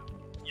 Moving out.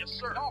 Yes,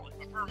 sir. Acknowledged.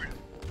 Affirmative.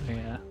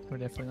 Yeah, we're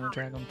definitely gonna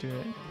drag him through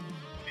it.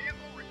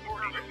 Vehicle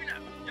reporting. Moving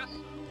out. Yes,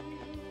 sir.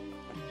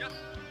 Yes,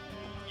 sir.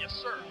 Yes,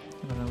 sir.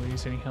 I don't wanna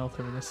lose any health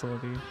over this little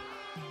dude.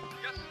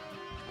 Yes, sir.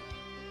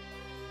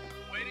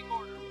 Waiting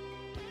order.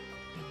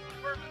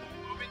 Affirmative.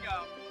 Moving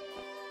out.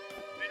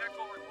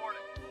 Vehicle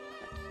reporting.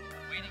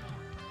 Waiting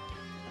order.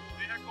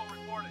 Vehicle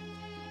reporting.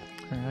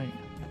 Alright.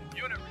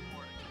 Unit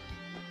reporting.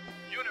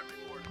 Unit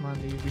reporting. Come on,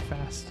 dude, be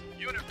fast.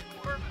 Unit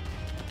reporting.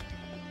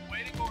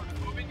 Waiting order.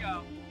 Moving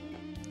out.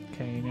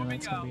 Okay, now Moving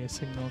that's gonna out. be a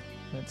signal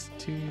that's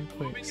too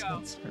quick, Moving so out.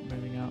 let's start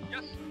moving out.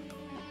 Yes, sir.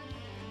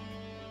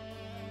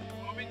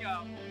 Moving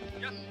out.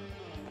 Yes, sir.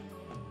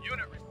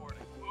 Unit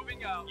reporting.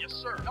 Moving out. Yes,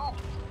 sir.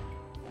 Acknowledged.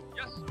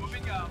 Yes, sir.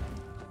 Moving out.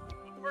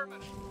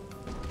 Affirmative.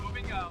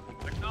 Moving out.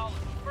 Acknowledged.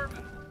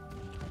 Affirmative.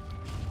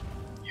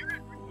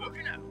 Unit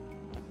moving out.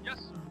 Yes,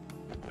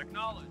 sir.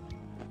 Acknowledged.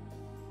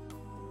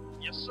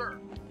 Yes, sir.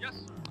 Yes,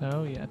 sir.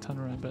 Oh yeah, ton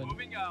run, bud.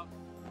 Moving out.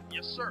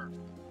 Yes, sir.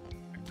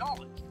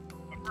 Acknowledged.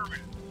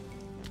 Affirmative.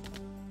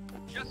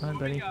 Yes, Come on,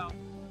 moving buddy. out.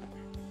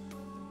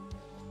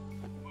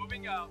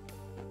 Moving out.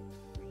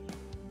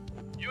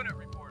 Unit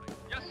reporting.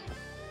 Yes, sir.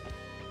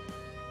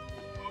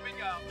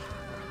 Moving out.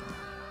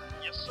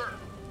 Yes, sir.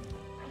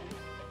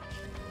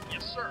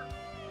 Yes, sir.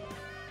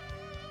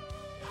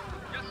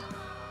 Yes, sir.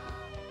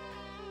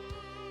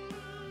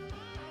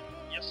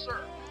 Yes, sir.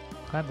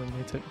 Gladly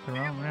they took the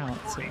wrong route,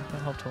 so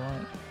that helped a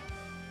lot.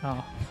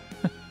 Oh,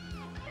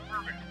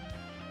 Affirmative.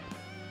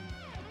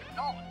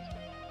 Acknowledged.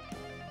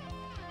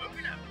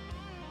 Moving out.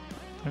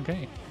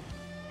 okay.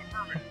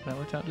 Affirmative. That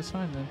worked out just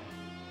fine then.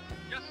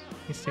 Yes, sir.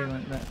 He stayed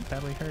not that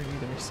badly hurt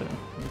either, so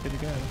we're good to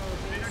go. Our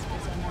base Vehicle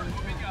is under report.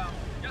 Moving attack. out.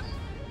 Yes,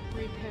 sir.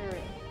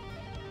 Repairing.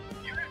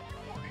 Unit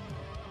reporting.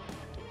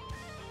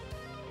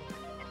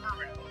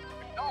 Affirmative.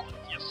 Acknowledged.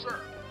 Yes, sir.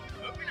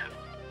 Moving out.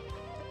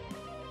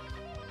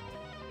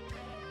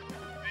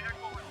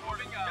 Vehicle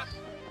reporting out. Yes,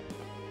 sir.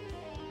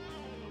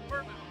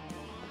 Affirmative.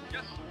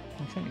 Yes,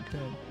 sir. Okay,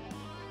 good.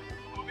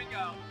 Moving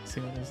out. Let's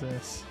see what is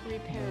this?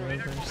 Repairing.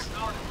 Vehicle Rovers.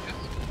 acknowledged. Yes,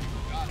 sir.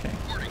 Got Okay. it.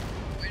 Reporting.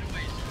 Right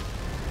away, sir.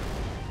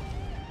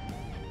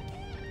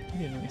 He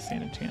didn't really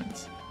stand a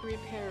chance.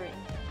 Repairing.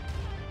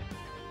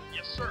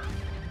 Yes, sir.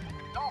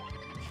 Acknowledged.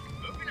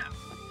 Moving out.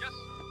 Yes,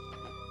 sir.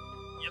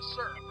 Yes,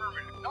 sir.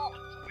 Affirmative.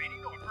 Acknowledged.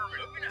 Waiting on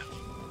affirmative. Moving out.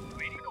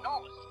 Waiting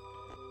acknowledged.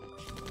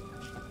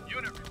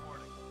 Unit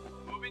reporting.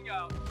 Moving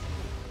out.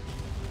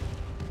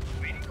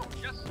 Waiting on.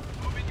 Yes, sir.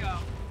 Moving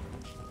out.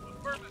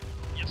 Affirmative.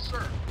 Yes,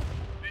 sir.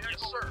 Vehicle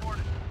yes, sir.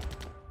 Reporting.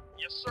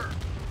 Yes, sir.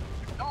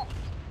 Acknowledged.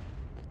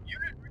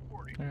 Unit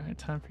reporting. Alright,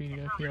 time for you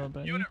to go heal,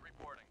 buddy. Unit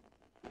reporting.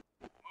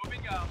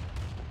 Moving out.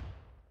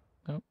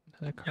 Oh,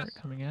 another cart Yes,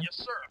 coming in. Yes,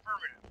 sir.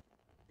 Affirmative.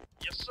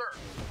 Yes, sir.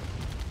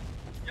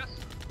 Yes,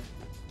 sir.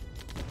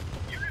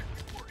 Unit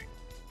reporting.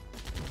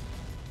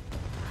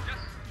 Yes,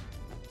 sir.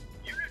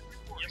 Unit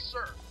reporting. Yes,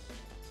 sir.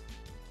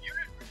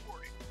 Unit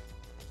reporting.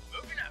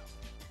 Moving out.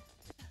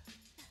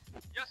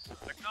 Yes, sir.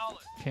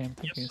 Acknowledged. Okay, I'm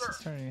thinking Yes, this is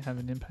sir. starting to have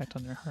an impact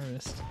on their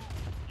harvest.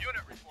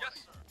 Unit reporting. Yes,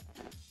 sir.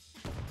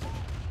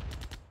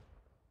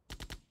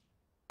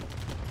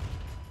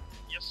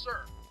 Yes,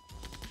 sir.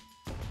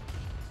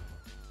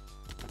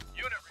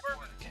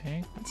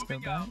 Okay, let's go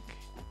Moving out. back.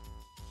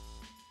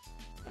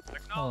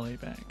 All the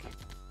Acknowledge. way back.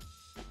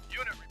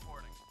 Unit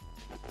reporting.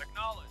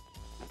 Acknowledge.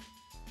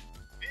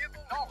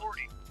 Vehicle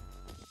reporting.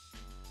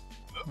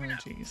 Oh Moving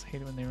out. jeez,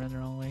 hate it when they run the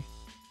wrong way.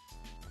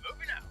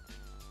 Moving out.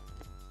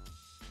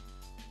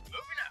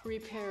 Moving out.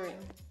 Repairing.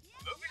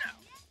 Moving out.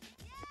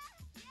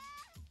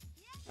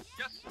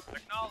 Yes, sir.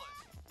 Acknowledge.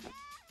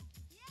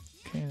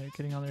 Okay, they're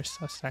getting all their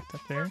stuff stacked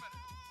up there.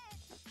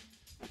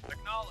 Affirmative.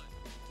 Acknowledge.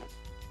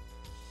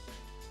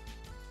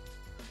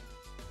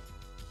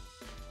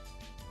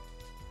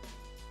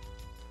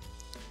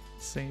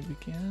 Save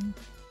again.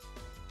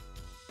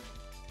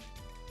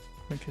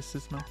 I guess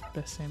this is my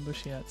best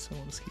ambush yet, so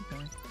we'll just keep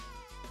going.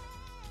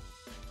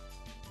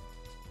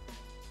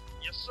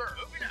 Yes, sir.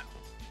 Moving out.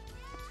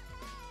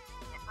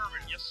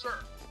 Affirmative. Yes, sir.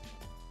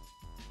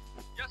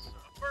 Yes, sir.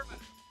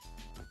 Affirmative.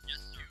 Yes,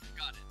 sir. You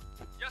got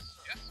it. Yes,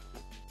 sir. Yes, sir.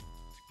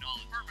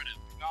 Acknowledge. Affirmative.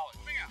 Acknowledge.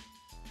 Moving out.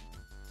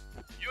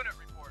 Unit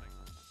reporting.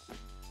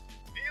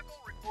 Vehicle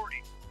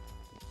reporting.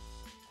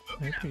 They're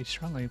Moving out. pretty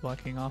strongly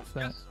blocking off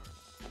that Yes,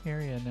 sir.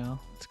 area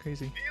now. It's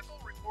crazy. Vehicle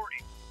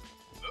reporting.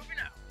 Moving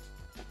out.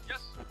 Yes,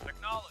 sir.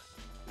 Acknowledge.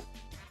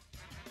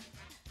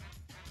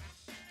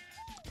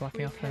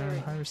 Blocking off their own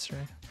Repairing.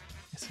 harvester.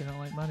 Guess they don't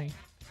like money.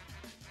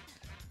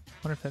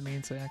 Wonder if that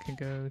means that I can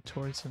go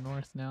towards the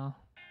north now.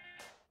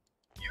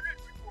 Unit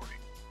reporting.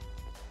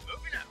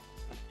 Moving out.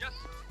 Yes,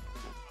 sir.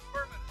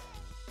 Affirmative.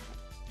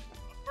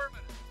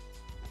 Affirmative.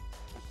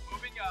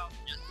 Moving out.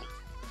 Yes, sir.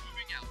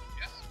 Moving out.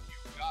 Yes, sir.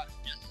 You got it.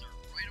 Yes, sir.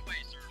 Right away,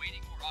 sir.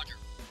 Waiting. Roger.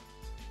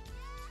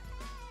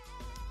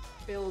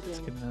 Let's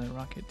Building. get another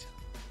rocket.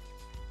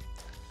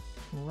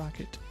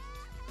 Rocket.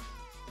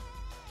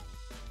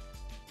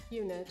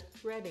 Unit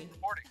ready.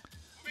 Reporting.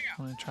 Moving out.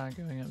 I'm gonna try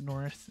going up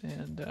north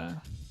and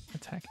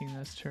attacking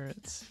those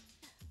turrets.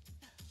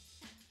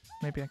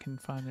 Maybe I can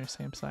find their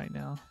same site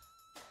now.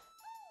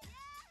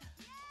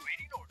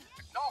 Waiting order.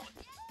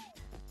 Acknowledge.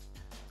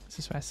 This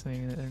is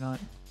fascinating that they're not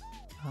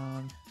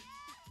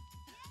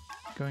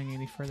going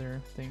any further.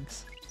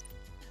 Things.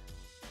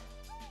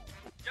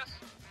 Yes,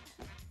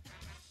 sir.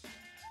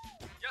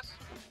 Yes,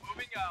 sir.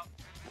 Moving out.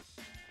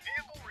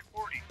 Vehicle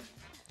reporting.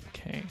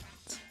 Okay,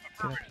 let's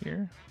get up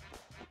here.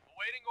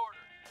 Awaiting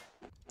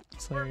order.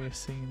 It's hilarious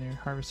seeing their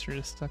harvester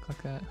just stuck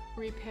like that.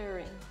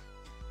 Repairing.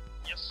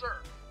 Yes, sir.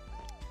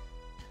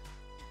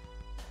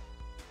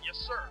 Yes,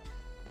 sir.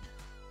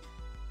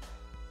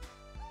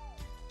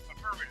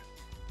 Affirmative.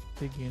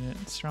 Big unit,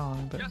 and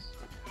strong, but Yes,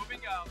 sir.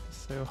 Moving out.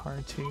 so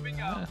hard to Moving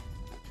out.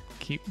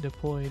 keep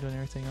deployed when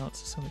everything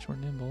else is so much more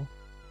nimble.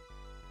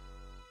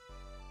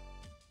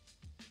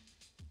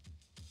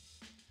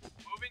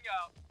 Moving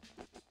out.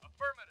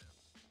 Affirmative.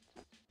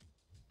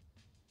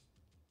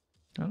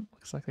 Oh,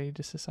 looks like they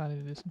just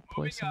decided to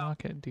deploy Moving some out.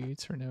 rocket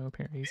dudes for no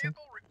apparent reason.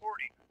 Vehicle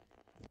reporting.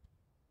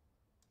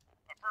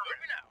 Affirmative.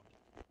 Moving out.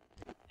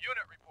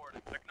 Unit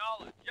reporting.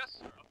 Acknowledge. Yes,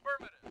 sir.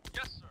 Affirmative.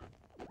 Yes, sir.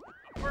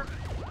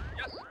 Affirmative.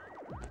 Yes, sir.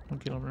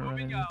 Don't get over running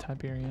Moving into out.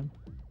 Tiberium.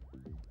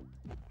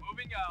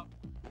 Moving out.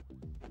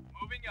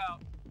 Moving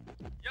out.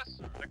 Yes,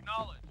 sir.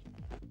 Acknowledge.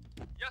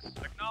 Yes,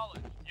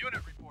 acknowledge.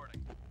 Unit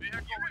reporting.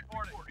 Vehicle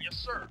reporting. Yes,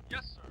 sir.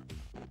 Yes, sir.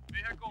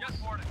 Vehicle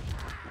reporting.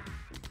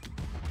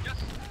 Yes,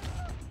 sir.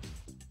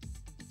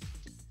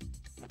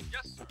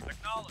 Yes, sir.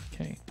 Acknowledge.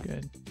 Okay,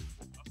 good.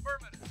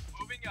 Affirmative.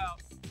 Moving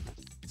out.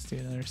 Let's do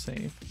another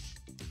save.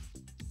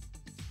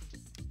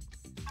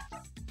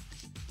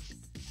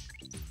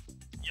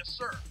 Yes,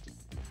 sir.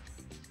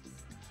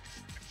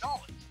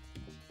 Acknowledge.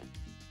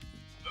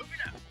 Moving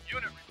out.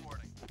 Unit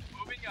reporting.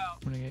 Moving out.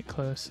 I'm gonna get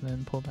close and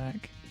then pull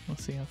back. We'll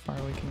see how far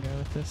we can go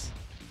with this.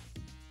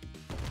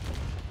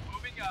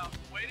 Moving out.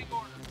 Waiting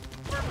order.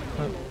 Affirmative.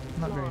 Oh, Unit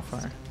not very lost.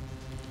 far.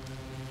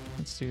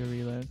 Let's do a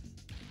reload.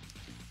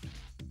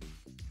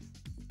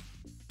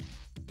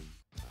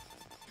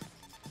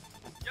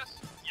 Yes,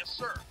 sir. Yes,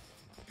 sir.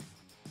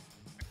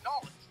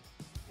 Acknowledge.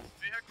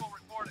 Vehicle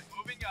reporting.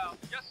 Moving out.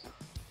 Yes, sir.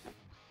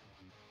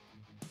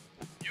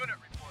 Unit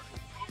reporting.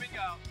 Moving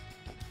out.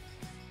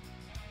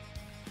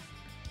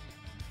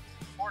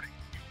 Reporting.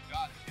 You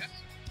got it. Yes,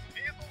 sir.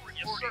 Vehicle reporting.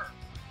 Yes, sir.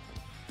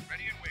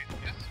 Ready and waiting.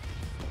 Yes, sir.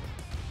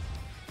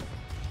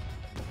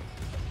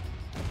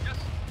 Yes,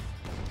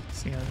 sir.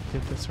 See how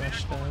good this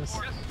rush Vehicle does.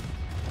 reporting. Yes,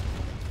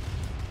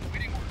 sir.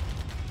 Waiting order.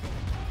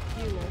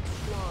 Unit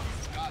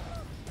lost. Got it.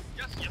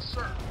 Yes, yes,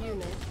 sir.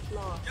 Unit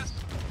lost. Yes,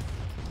 sir.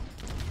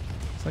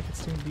 Looks like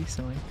it's doing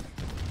decently.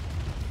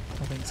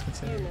 All things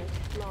considered. Unit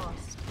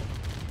lost.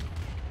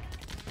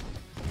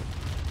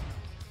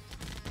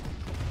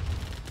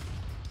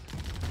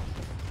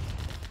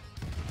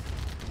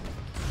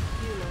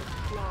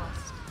 Unit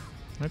lost.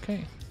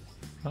 Okay.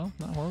 Well,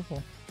 not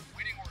horrible.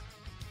 Waiting order.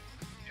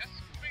 Yes,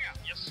 moving out.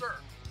 Yes, sir.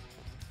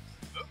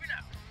 Moving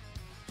out.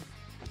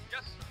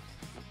 Yes, sir.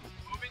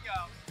 Moving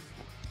out.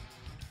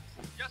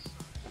 Yes,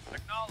 sir.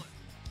 Acknowledge.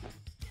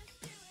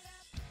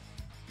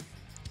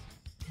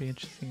 Be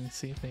interesting to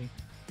see if they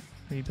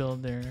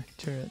rebuild their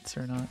turrets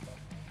or not.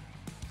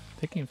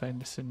 Thinking if I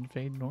just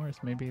invade north,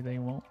 maybe they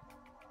won't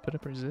put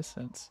up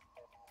resistance.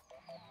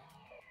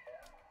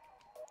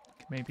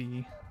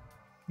 Maybe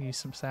use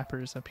some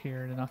sappers up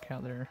here to knock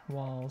out their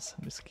walls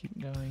and just keep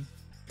going.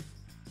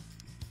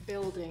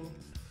 Building.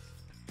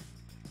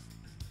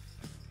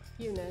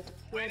 Unit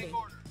ready. Waiting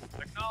order.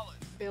 Acknowledge.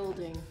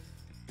 Building.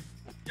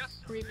 Yes,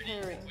 sir.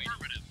 Repairing.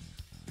 Affirmative.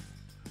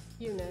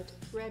 Unit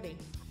ready.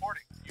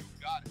 Reporting. You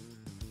got it.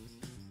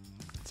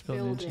 Let's build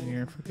an Building.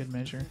 engineer for good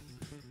measure.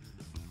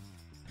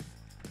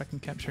 If I can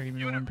capture even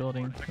Unit one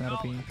building, report. that'll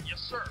be Acknowledge. Yes,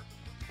 sir.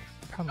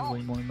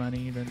 probably more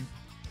money than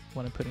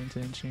what I put into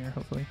engineer,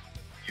 hopefully.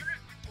 Unit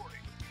reporting.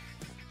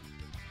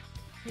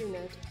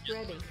 Unit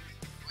ready.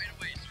 Right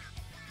away,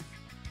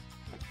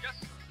 sir. Yes,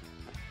 sir.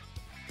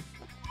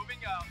 Moving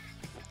out.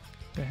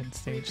 Go ahead and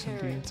stage some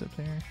Repairing. dudes up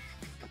there.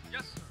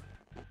 Yes,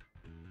 sir.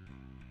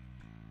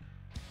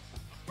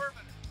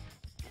 Affirmative.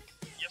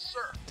 Yes,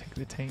 sir. Take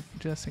the tank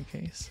just in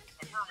case.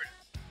 Affirmative.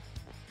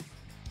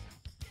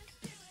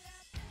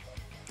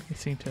 They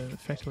seem to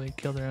effectively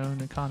kill their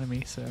own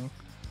economy, so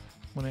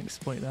want to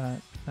exploit that.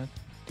 I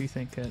do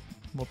think that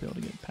we'll be able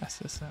to get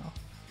past this now.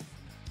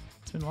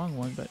 It's been a long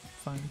one, but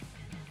fun.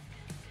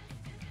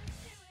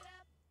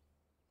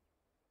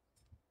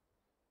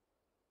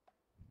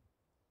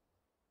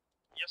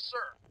 Yes,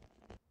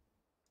 sir.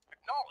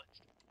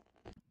 Acknowledged.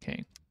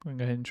 Okay, we're gonna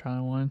go ahead and try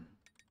one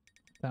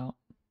without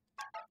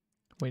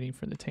waiting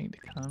for the tank to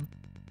come.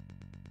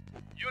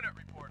 Unit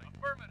reporting.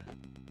 Affirmative.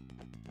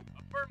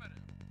 Affirmative.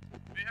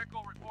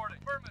 Vehicle reporting.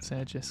 Affirmative. Let's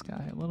edge this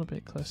guy a little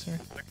bit closer.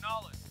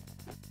 Acknowledged.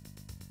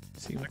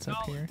 See what's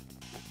up here.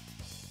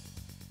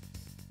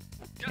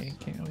 Okay, Yes,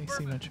 can't really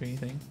see much of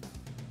anything.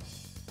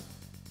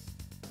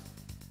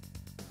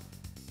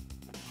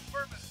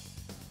 Affirmative.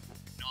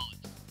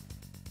 Acknowledged.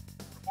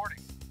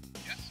 Reporting.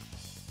 Yes,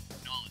 sir.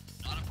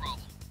 Acknowledged. Not a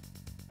problem.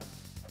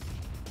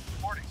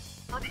 Reporting.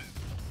 Affirmative.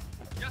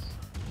 Yes, sir.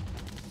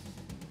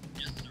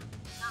 Yes, sir.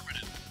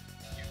 Affirmative.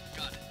 You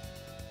got it.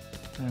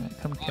 Alright,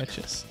 come catch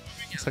us.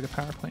 Looks like a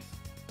power plant.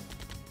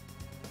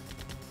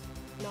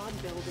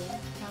 Nod building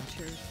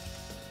captured.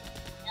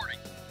 Reporting.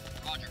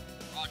 Roger.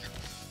 Roger.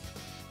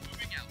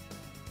 Moving out.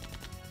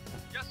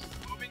 Yes, sir.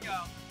 Moving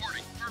out.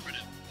 Reporting.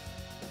 Affirmative.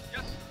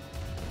 Yes, sir.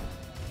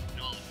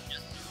 Acknowledged.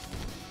 Yes, sir.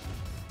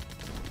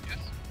 Yes,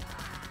 sir.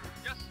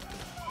 Yes,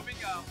 sir. Moving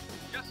out.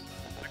 Yes,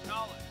 sir.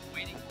 Acknowledged.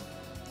 Waiting.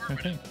 Okay,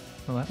 Affirmative.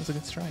 well that was a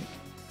good strike.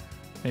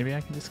 Maybe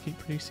I can just keep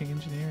producing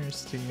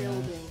engineers to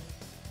Building.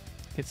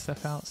 get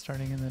stuff out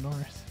starting in the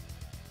north.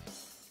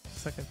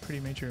 It's like a pretty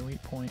major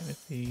weak point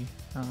with Yes,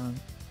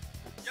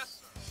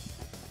 sir.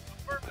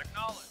 Affirmative.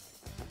 Acknowledged.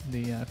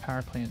 the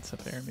power plants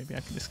up there. Maybe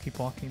I can just keep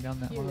walking down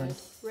that line. Unit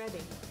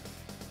ready.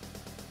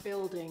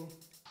 Building.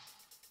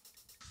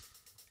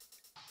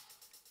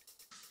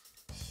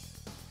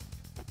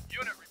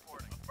 Unit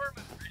reporting.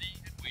 Affirmative. Ready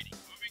and waiting.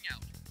 Moving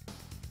out.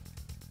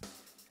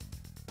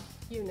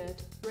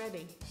 Unit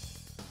ready.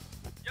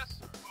 Yes,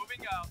 sir.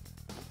 Moving out.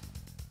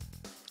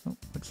 Oh,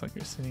 looks like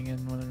you're sitting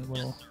in one of the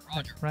little sir,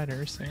 roger.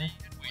 riders there. Ready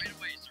and waiting.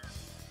 Away, sir.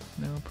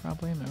 No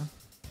problemo.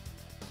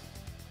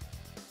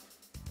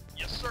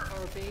 Yes, sir.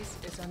 Our base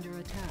is under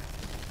attack.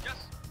 Yes,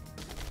 sir.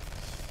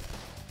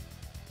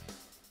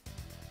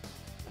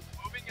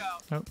 Moving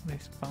out. Oh, they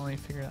finally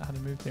figured out how to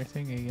move their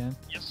thing again.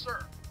 Yes, sir.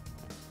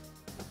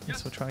 Guess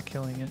Yes, we'll try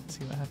killing it and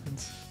see what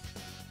happens.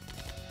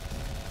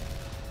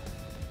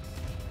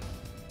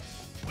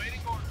 Waiting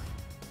order.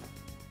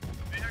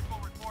 Vehicle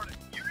reporting.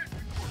 Unit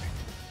reporting.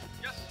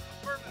 Yes,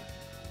 sir.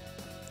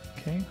 Affirmative.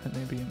 Okay, that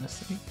may be a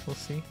mistake. We'll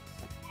see.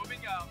 Moving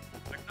out.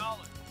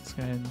 Acknowledged. Let's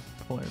go ahead and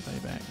pull everybody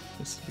back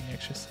just to be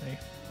extra safe.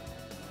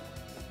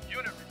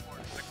 Unit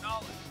reporting.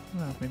 Acknowledged.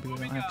 Well, maybe we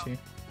don't Moving have out. to.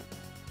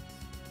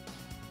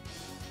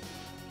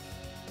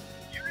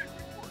 Unit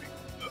reporting.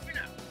 Moving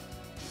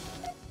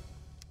out.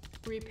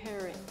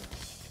 Repairing.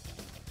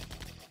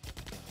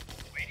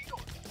 Waiting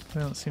order. They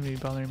don't seem to be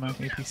bothering my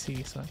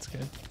APC, so that's good.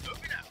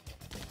 Moving out.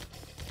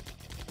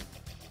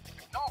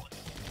 Acknowledged.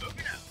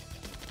 Moving out.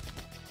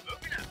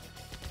 Moving out.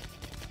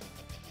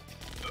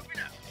 Moving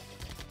out.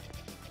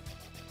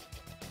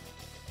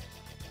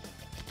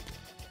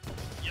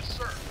 Yes,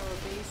 sir. Our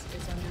base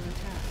is under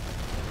attack.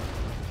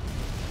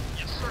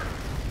 Yes, sir.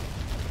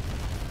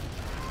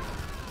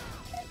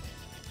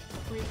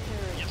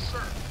 Repairing. Yes,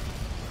 sir.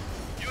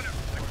 Unit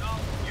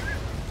acknowledged. Unit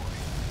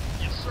reporting.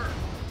 Yes, sir.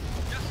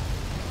 Yes, sir.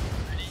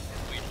 Ready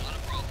and waiting. Not a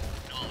problem.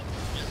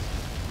 Acknowledged. Yes,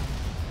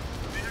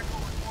 sir.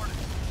 Vehicle reporting.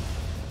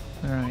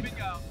 Alright,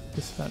 Moving out.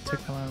 just about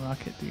took out my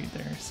rocket dude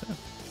there, so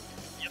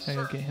Yes, I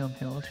sir. gotta get him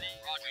healed. Ready.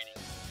 Roger.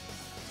 Waiting.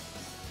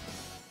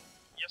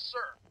 Yes,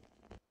 sir.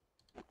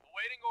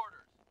 Awaiting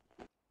orders.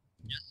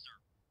 Yes, sir.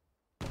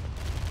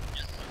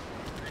 Yes,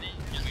 sir. Ready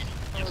and waiting.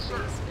 Our Yes, sir.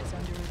 base is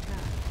under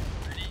attack.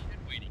 Ready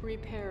and waiting.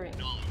 Repairing.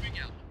 Moving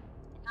out.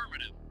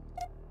 Affirmative.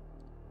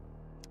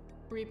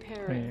 Wait,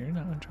 Repairing. you're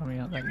not gonna draw me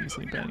out that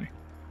easily, buddy.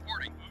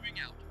 Reporting. Moving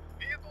out.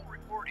 Vehicle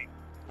reporting.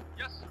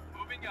 Yes, sir.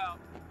 Moving out.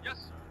 Yes,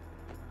 sir.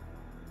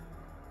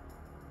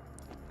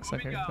 Looks like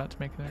Moving they're out. about to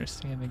make another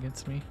stand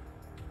against me.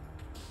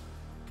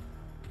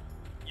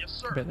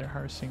 Yes, I sir. bet they're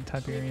harvesting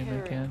Tiberium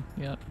Repairing. again.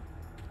 Yep.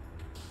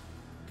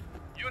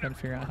 Unit Gotta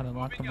figure out how to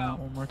lock moving them out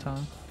one more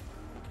time.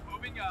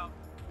 Moving out.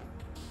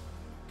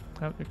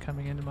 Oh, they're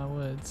coming into my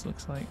woods,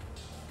 looks like.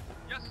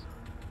 Yes, sir.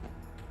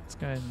 Let's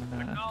go ahead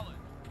and Acknowledge.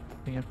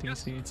 clean up these Yes,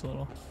 sir. seeds a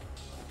little.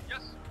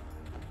 Yes, sir.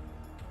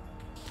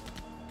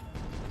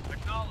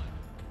 Acknowledge.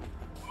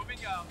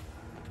 Moving out.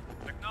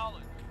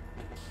 Acknowledge.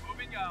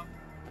 Moving out.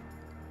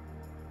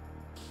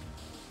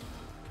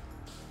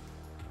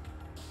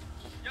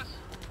 Yes, sir.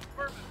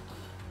 Affirmative.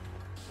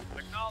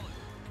 Acknowledge.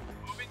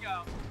 Moving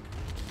out.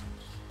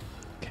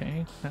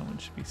 Okay, that one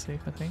should be safe,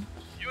 I think.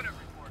 Unit reporting.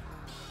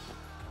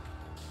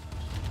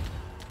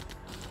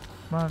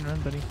 Come on,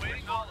 run, buddy.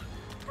 Waiting knowledge.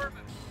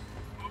 Affirmative.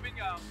 Moving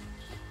out.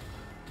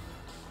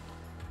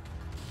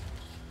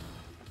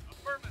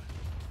 Affirmative.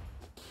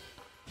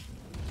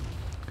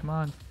 Come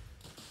on.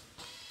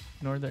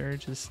 Ignore the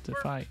urges to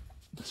fight.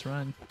 Just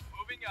run.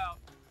 Moving out.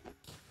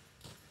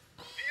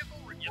 Vehicle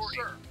reporting. Yes,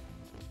 sir.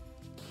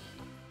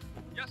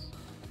 Yes, sir.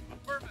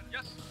 Affirmative.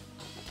 Yes, sir.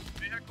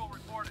 Vehicle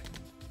reporting.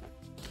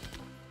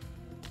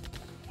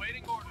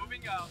 Waiting order.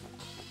 Moving out.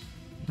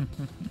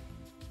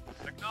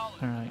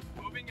 Acknowledge. Alright,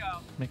 Moving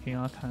out. making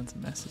all kinds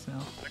of messes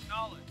now.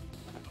 Acknowledge.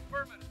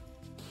 Affirmative.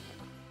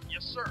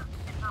 Yes, sir.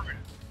 Affirmative.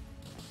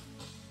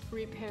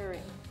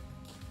 Repairing.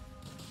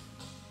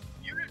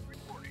 Unit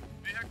reporting.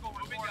 Vehicle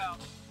moving out.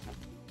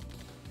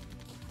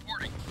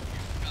 Reporting.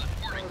 Our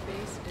Reporting.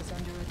 base is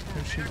under Oh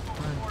attack. shoot, Vehicle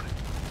run. reporting.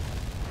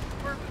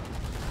 Affirmative.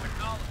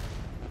 Acknowledge.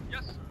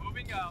 Yes, sir.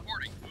 Moving out.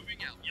 Reporting.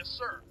 Moving out. Yes,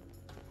 sir.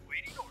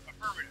 Waiting order.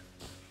 Affirmative.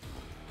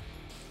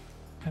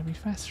 Gotta be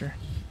faster.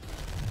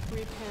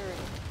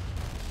 Repairing.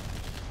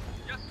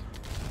 Yes, sir.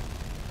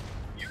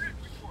 Unit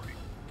reporting.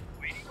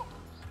 Waiting orders.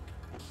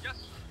 Yes,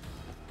 sir.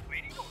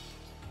 Waiting orders.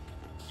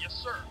 Yes,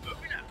 sir.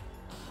 Moving out.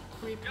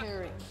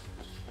 Repairing.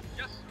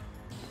 Yes, sir.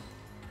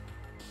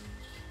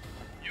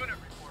 Unit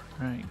reporting.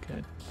 Alright,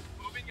 good.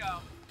 Moving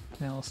out.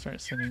 Now we'll start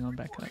sending on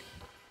back up.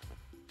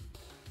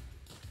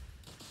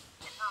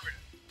 Affirmative.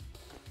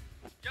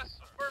 Yes,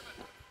 sir.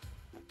 Affirmative.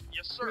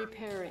 Yes, sir.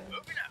 Repairing.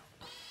 Moving out.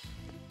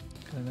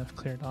 Got enough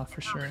cleared off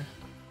for sure.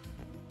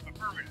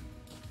 Affirmative.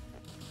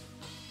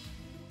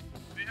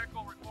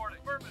 Vehicle reporting.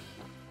 Affirmative.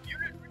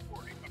 Unit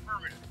reporting.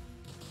 Affirmative.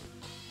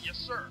 Yes,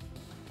 sir.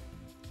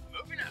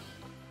 Moving out.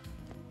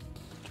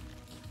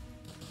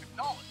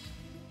 Acknowledge.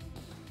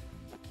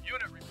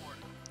 Unit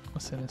reporting. We'll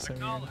send this over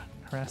here to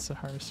harass the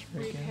harvester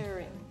again.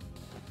 Repairing.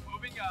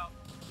 Moving out.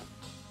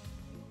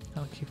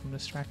 That'll keep him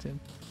distracted.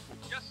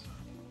 Yes, sir.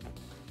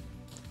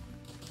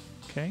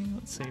 Okay,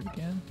 let's save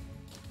again.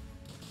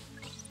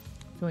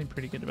 Feeling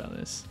pretty good about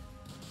this.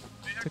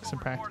 Vehicle Took some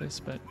reporting. practice,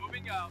 but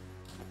Moving out.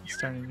 it's Unit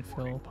starting to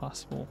reporting. feel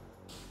possible.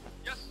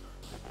 Yes, sir.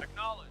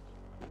 Acknowledge.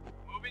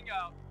 Moving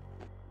out.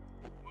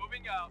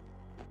 Moving out.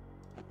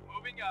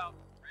 Moving out.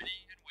 Ready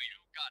and waiting.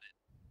 Got it.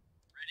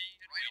 Ready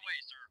and right away,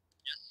 sir.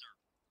 Yes, sir.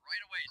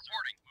 Right away, sir.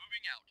 Reporting.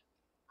 Moving out.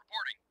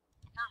 Reporting.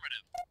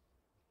 Affirmative.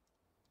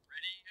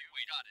 Ready and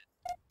wait. Got it.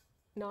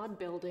 Nod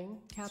building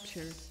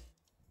captured.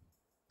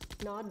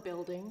 Nod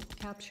building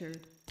captured.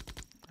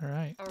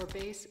 Alright, Our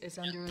base is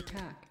under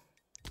attack.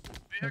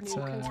 let's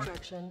New build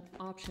construction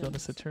options.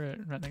 us a turret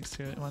right next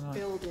to it. Why not?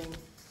 Building. Knowledge.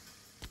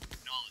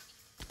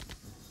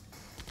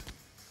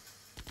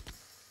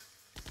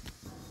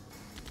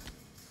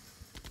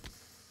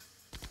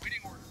 Waiting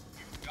order.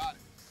 You got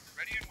it.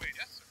 Ready and wait.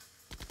 Yes, sir.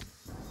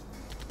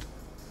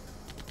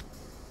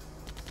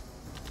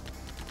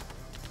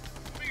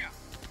 Moving out.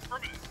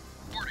 Affirmative.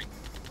 Reporting.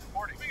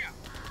 Reporting. Moving out.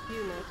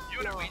 Unit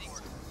Unit waiting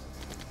lost.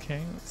 order.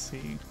 Okay, let's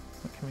see.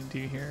 What can we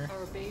do here?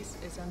 Our base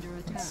is under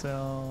Let's attack.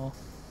 sell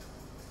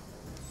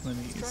one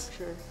of these.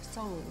 Structure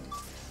sold.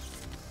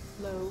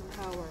 Low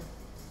power.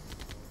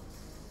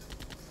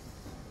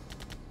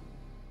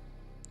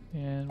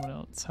 And what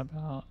else? How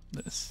about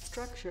this?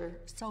 Structure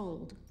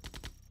sold.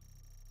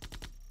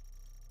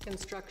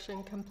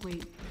 Construction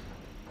complete.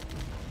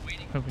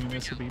 Waiting. Hoping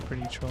this will be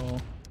pretty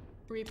troll.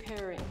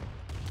 Repairing.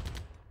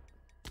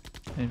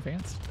 An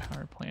advanced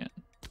power plant.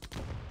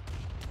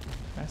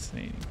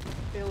 Fascinating.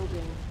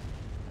 Building.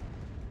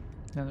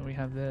 Now that we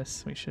have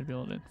this, we should be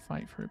able to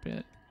fight for a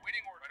bit.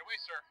 Waiting order. Right away,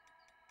 sir.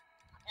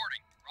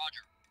 Reporting.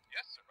 Roger.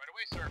 Yes, sir. Right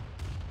away, sir.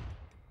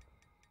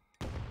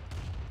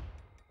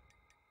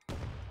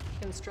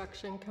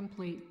 Construction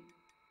complete.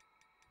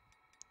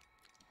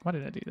 Why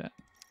did I do that?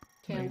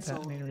 Made that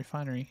Cancel. made a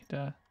refinery.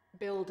 Duh.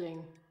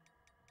 Building.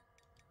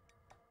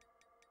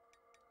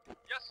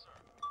 Yes,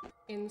 sir.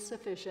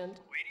 Insufficient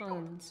Waiting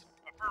order. funds.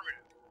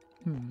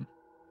 Affirmative.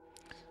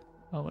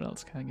 Oh, what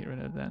else can I get rid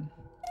of then?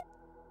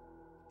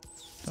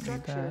 Don't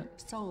need Structure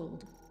that.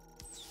 sold.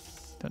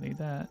 Don't need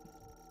that.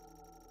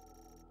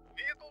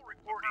 Vehicle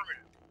reporting.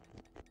 Affirmative.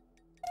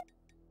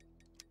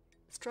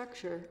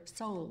 Structure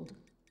sold.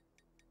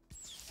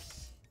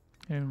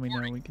 And we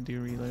know we can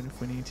do reload if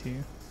we need to.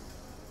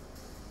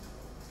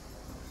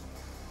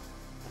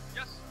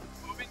 Yes,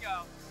 sir. Moving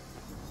out.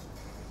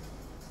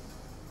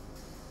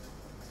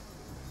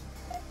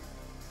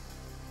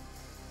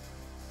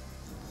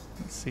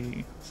 Let's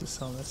see. Let's just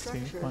sell this too.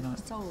 Structure Why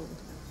not? sold.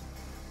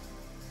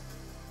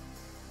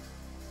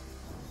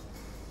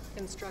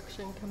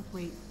 Construction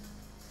complete.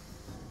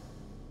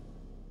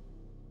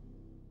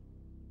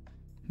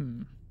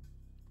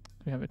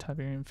 Do we have a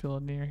Tiberium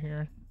field near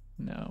here?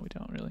 No, we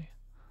don't really.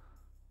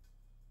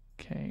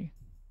 Okay.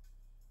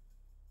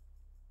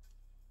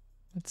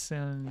 Let's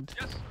send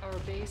Yes, Our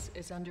base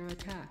is under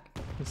attack.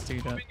 this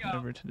dude up Moving out.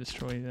 over to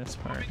destroy this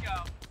part. moving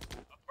out.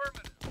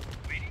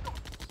 Affirmative. Waiting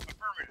orders.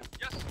 Affirmative.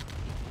 Yes, sir.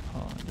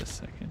 Hold on just a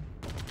second.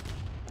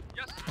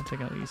 Yes, sir. I'll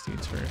take out these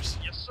dudes first.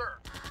 Yes, sir.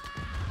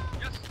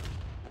 Yes, sir.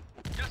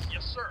 Yes,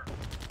 yes, sir.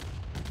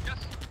 Yes,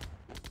 sir.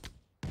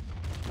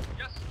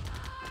 Yes, sir.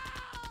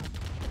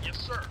 Yes,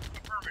 sir.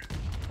 Affirmative.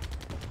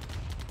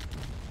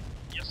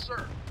 Yes,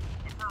 sir.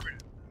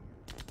 Affirmative.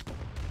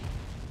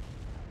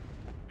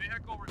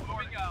 Vehicle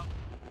moving out.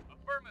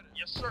 Affirmative.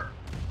 Yes, sir.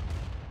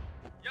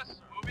 Yes, sir.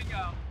 Moving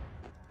out.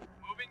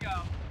 Moving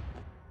out.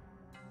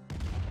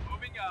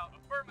 Moving out.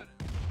 Affirmative.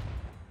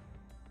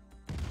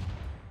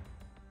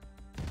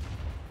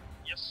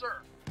 Yes, sir.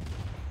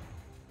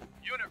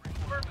 Unit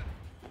affirmative.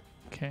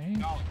 Okay.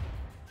 Knowledge.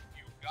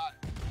 You got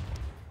it.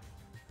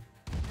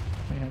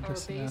 We have Our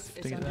just base enough to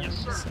is get under that in a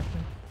attack.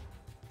 second.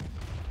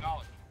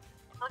 Knowledge.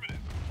 Affirmative.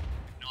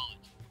 Acknowledge.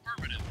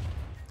 Affirmative.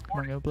 Come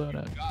on, go blow it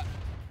up. You got it.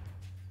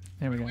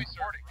 There we go.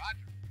 Reporting. Roger.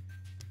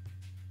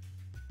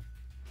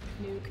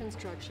 New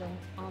construction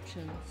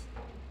options.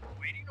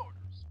 Waiting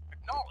orders.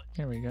 Acknowledge.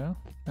 Here we go.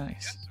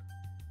 Nice.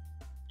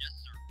 Yes,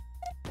 sir.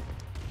 Yes, sir.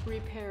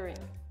 Repairing.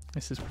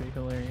 This is pretty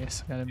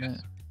hilarious, I gotta admit.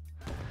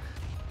 Yes,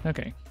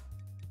 Okay.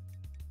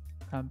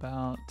 How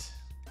about...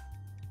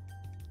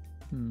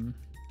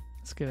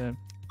 Let's get a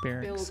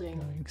barracks Building.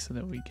 going so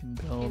that we can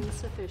build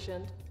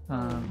Insufficient.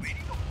 Waiting orders.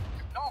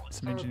 Acknowledge.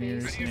 some Our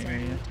engineers base in is the under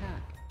area.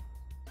 attack.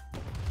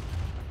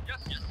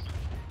 Yes, yes,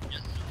 sir.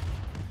 Yes, sir.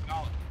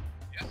 Acknowledge.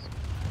 Yes,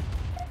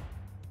 sir.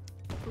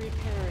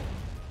 Repairing.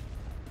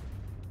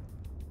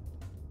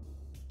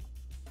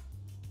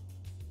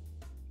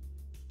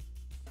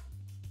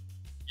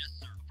 Yes,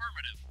 sir.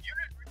 Affirmative.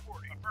 Unit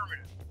reporting.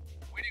 Affirmative.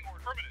 Waiting order.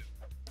 Affirmative.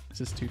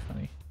 This is too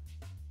funny.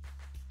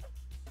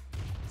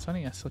 It's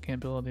funny, I still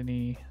can't build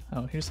any...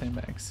 Oh, here's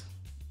sandbags.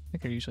 I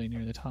think they're usually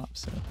near the top,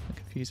 so that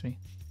confused me.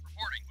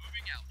 Reporting.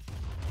 Moving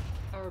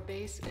out. Our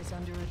base is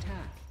under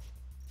attack.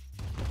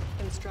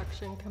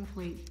 Construction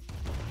complete.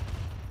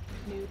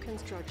 New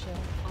construction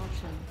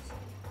options.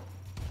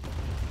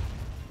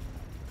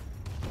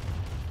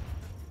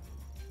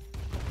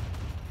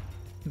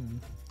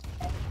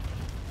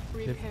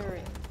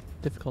 Repairing.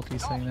 Difficulty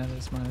saying that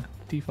is my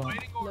default.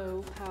 Waiting order.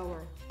 Low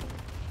power.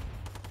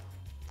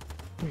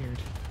 Weird.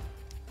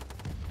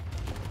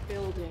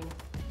 Building.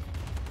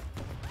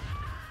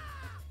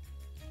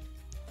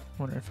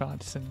 Wonder if I'll have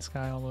to send this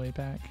guy all the way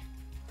back.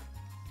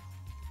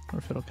 Or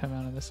if it'll come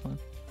out of this one.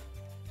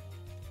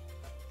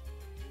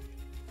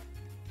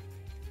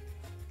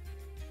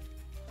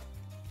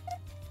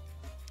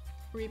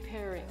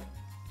 Repairing.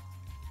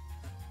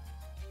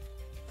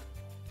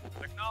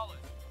 Acknowledge.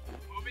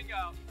 Moving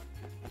out.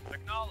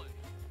 Acknowledge.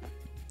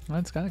 Well,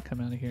 it's gotta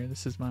come out of here.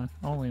 This is my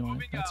only one.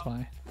 Moving That's out.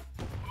 why.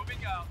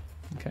 Moving out.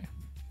 Okay.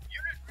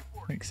 Unit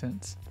reporting. Makes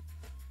sense.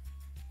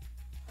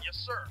 Yes,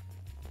 sir.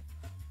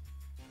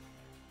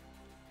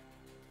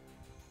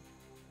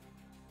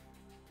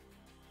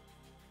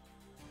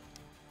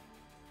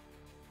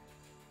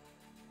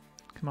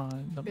 Come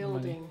on. Dump the money.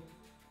 Building.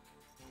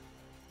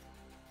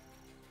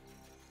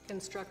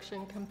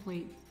 Construction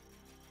complete.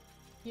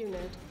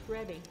 Unit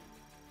ready.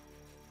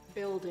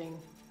 Building.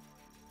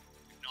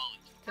 Acknowledge.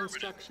 Affirmative.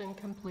 Construction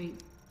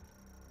complete.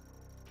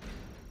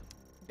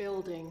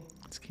 Building.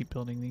 Let's keep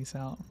building these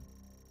out.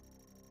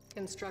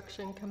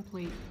 Construction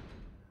complete.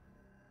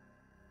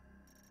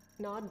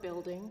 Nod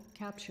building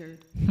captured.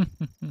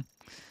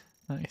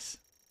 Nice.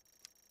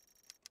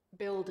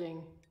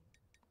 Building.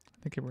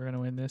 I think we're gonna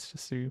win this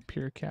just through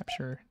pure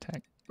capture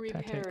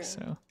Repairing. tactics,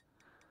 so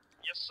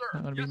Yes, sir.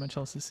 not gonna yes, be much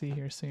else to see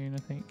here soon, I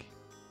think.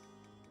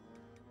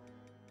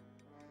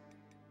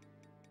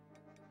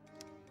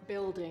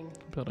 Building.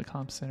 Build a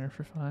comp center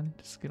for fun,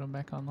 just get them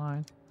back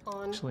online.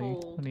 On Actually,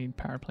 hold. we need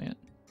power plant.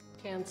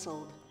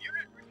 Cancelled.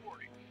 Unit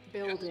reporting.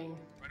 Building.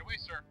 Right away,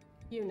 sir.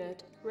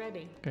 Unit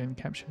ready. Go ahead and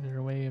capture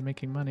their way of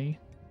making money,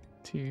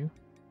 too.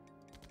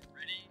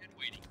 Ready and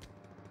waiting.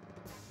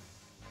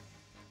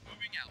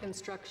 Moving out.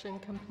 Construction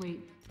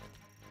complete.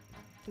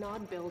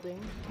 Nod building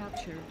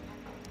captured.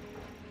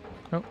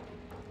 Oh,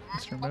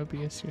 Mr.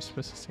 Mobius, you're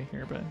supposed to stay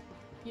here, bud.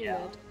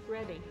 Unit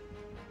ready.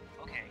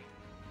 Okay.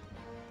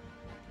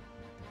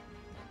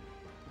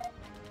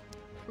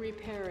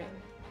 Repairing.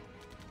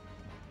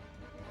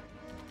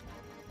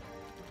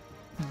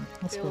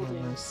 Let's build on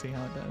Building. those, see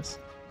how it does.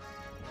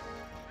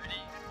 Ready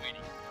and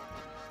waiting.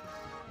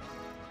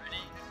 Ready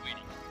and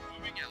waiting.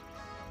 Moving out.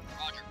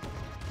 Roger.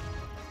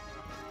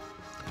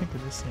 I think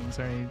that this thing's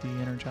already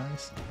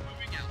de-energized.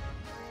 Moving out.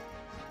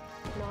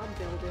 Nod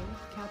building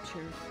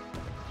captured.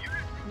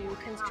 Unit New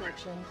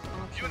construction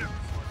options. Unit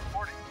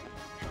reporting.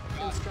 You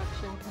got it.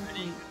 Construction Ready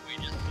complete. and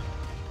waiting. Yes, sir.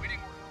 Waiting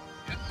order.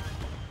 Yes,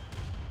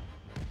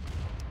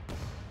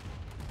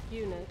 sir.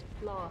 Unit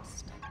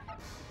lost.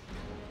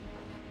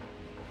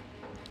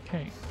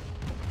 Okay.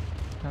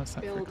 How's that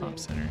for Building. comp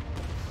center?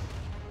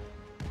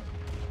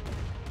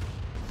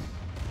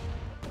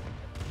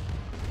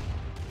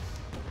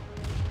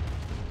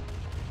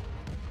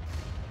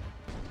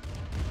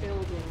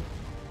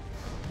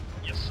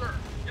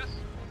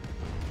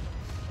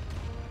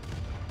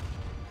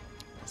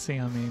 Let's see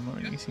how many more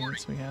these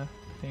units we have.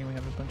 Dang, we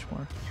have a bunch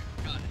more.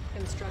 Got it.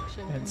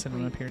 Construction And send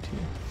them up complete. here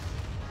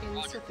too.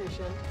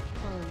 Insufficient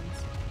funds.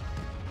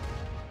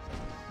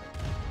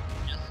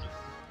 Yes, sir.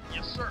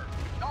 Yes, sir.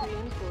 Acknowledged.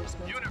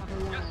 Reinforcements Unit, have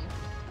yes. arrived.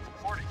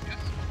 Reporting, yes.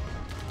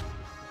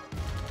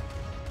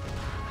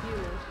 Unit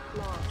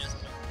Yes, lost.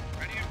 sir.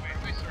 Ready and waiting,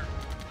 way, sir.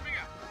 Moving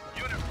out.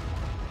 Unit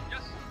reporting.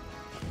 Yes.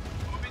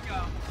 Moving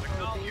out. Our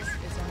Acknowledged. base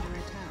Unit. is under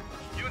attack.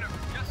 Unit.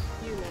 Yes.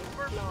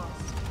 Unit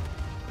lost.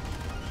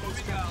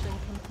 Moving out. Construction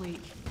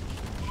complete.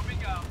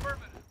 Moving out.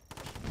 Affirmative.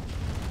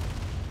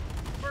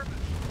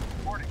 Affirmative.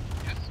 Reporting.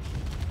 Yes.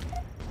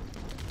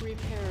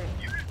 Repairing.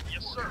 Unit.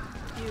 Yes, sir.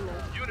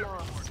 Unit Unit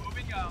lost. report.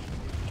 Moving out.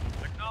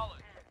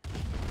 Acknowledged.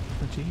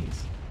 Oh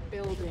jeez.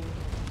 Building.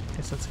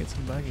 Guess let's get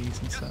some buggies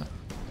and Yes. stuff.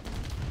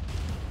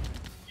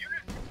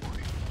 Unit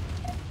reporting.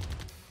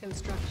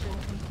 Construction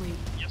complete.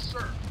 Yes,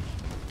 sir.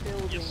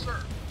 Building. Yes, sir.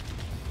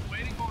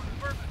 Waiting order.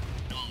 Affirmative.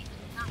 Acknowledged.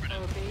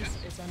 Affirmative. Our base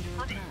Yes. is under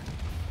Affirmative. attack.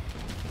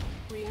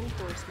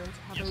 Reinforcements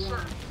have Yes, sir.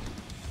 arrived.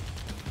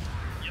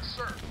 Yes,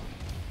 sir.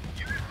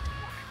 Unit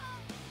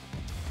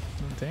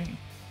reporting. Oh dang.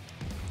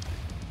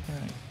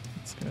 Alright,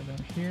 let's go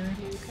down here.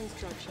 New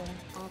construction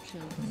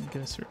options. And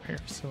get us a repair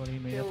facility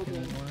made up in the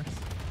Building.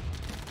 north.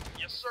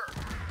 Yes, sir.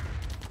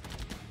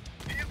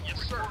 Vehicle yes,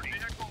 sir. Reporting.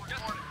 Vehicle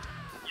reporting.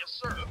 Yes,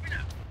 sir. Moving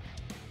out.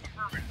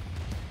 Affirmative.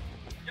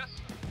 Yes,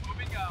 sir.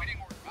 Moving out. Waiting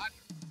order.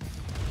 Roger.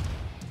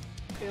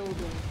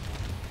 Building.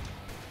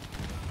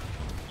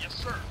 Yes,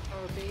 sir.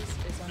 Our base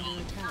is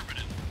under attack.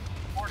 Affirmative.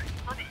 Reporting.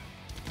 Affirmative.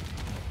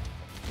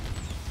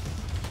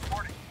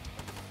 Reporting.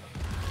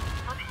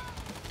 Affirmative.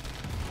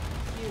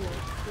 Unit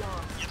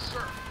lost. Yes,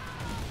 sir.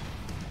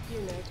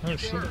 Unit Oh, ready.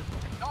 shoot.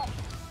 No.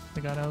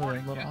 They got out of the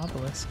Reporting, little yes.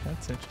 obelisk.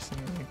 That's interesting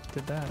that they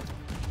did that.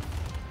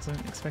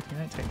 Wasn't expecting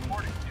that technique.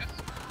 Reporting. Yes.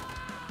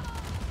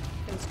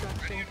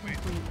 Construction Ready and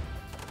waiting. complete.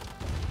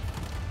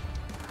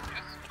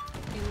 Yes.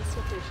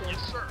 Insufficient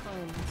Yes, sir.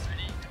 funds.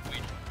 Ready and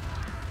waiting.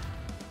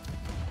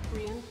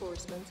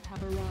 Reinforcements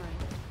have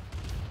arrived.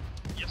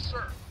 Yes,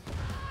 sir.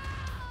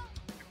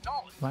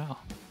 Acknowledged. Wow,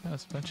 that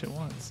was a bunch at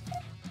once.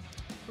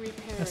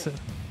 Repairing. That's a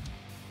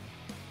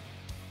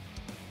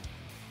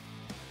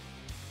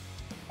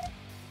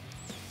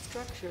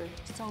Structure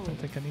I solid. don't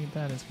think I need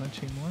that as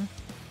much anymore.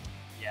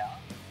 Yeah.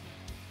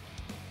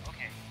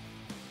 Okay.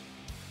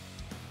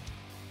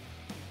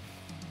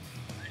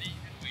 Ready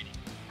and waiting.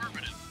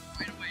 Affirmative.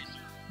 Right away, sir.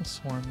 We'll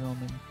swarm them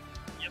and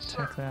Yes,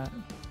 sir. attack that.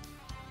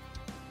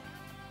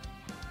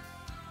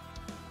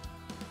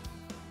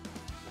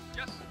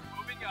 Yes, sir.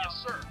 Moving out.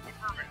 Yes, sir.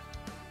 Affirmative.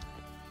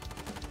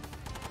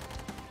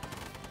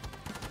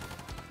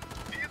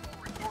 Vehicle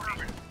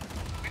reporting.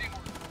 Waiting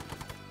order.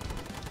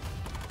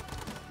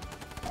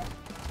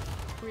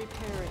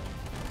 Repairing.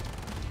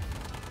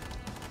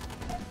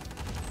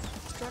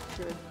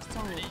 Structure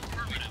solid.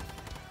 Affirmative.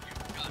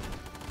 You've got it.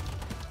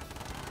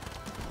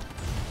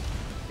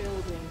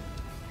 Building.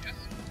 Yes.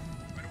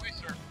 Right away,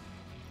 sir.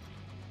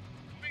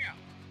 Moving out.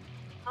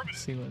 Let's Affirmative.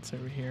 see what's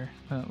over here.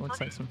 It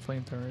looks like some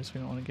flamethrowers. We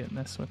don't want to get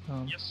messed with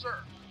them. Yes, sir.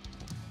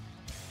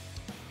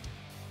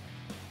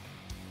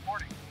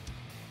 Reporting.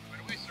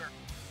 Right away, sir.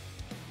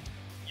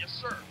 Yes,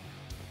 sir.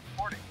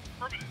 Reporting.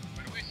 Affirmative.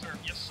 Right away, sir.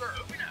 Yes, sir.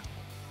 Moving out.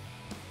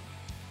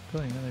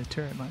 Building another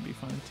turret might be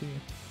fun too.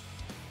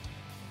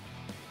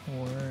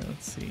 Or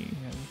let's see, we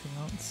got anything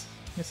else?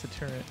 I guess a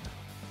turret.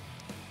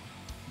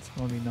 It's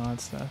gonna be nod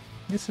stuff.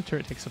 I guess the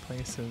turret takes the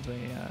place of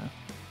a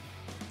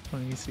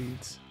one of these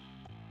seeds.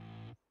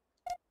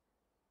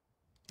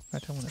 In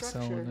fact, I want to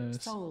sell one of Structure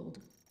those. sold.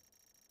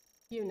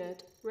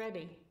 Unit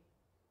ready.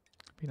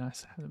 Be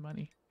nice to have the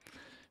money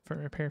for a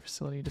repair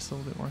facility just a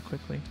little bit more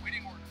quickly.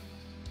 Waiting order.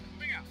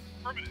 Moving out.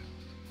 Affirmative.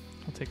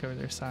 I'll take over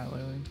their silo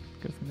and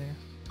go from there.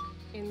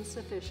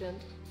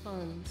 Insufficient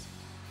funds.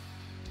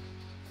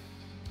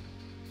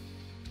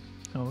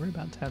 Oh, we're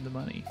about to have the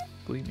money.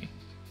 Believe me.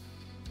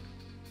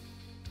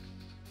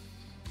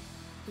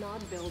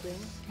 Nod building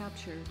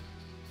captured.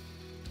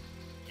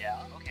 Yeah,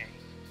 okay.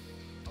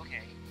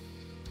 Okay.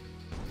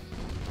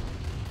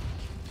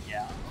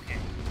 Yeah, okay.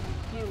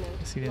 Unit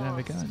Guess he didn't have a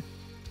lost. gun.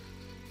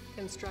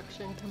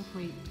 Construction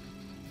complete.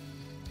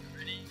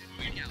 Ready and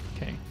waiting out.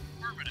 Okay,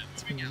 Affirmative.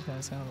 let's move Moving you out.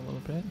 guys out a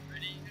little bit.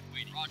 Ready and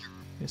waiting. Roger.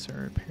 Get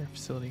our repair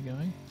facility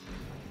going.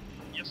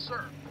 Yes,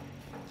 sir.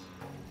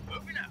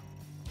 Moving out.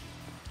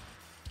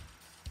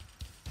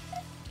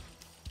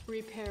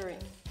 Repairing.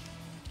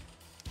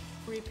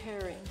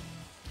 Repairing.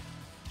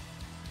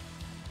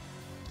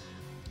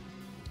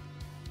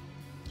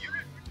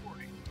 Unit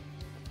reporting.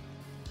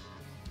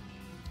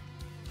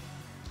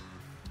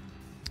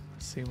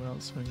 Let's see what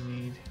else we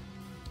need.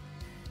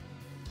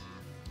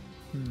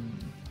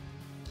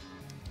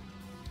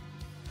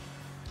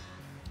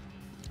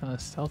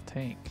 Stealth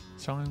tank.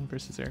 Strong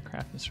versus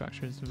aircraft and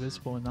structures.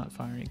 Invisible and not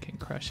firing. Can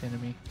crush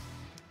enemy.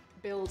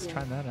 Let's Building.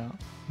 try that out.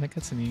 I think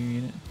that's a new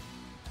unit.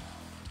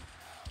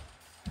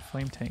 The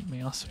flame tank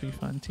may also be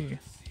fun too.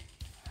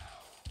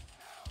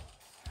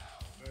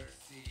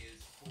 Mercy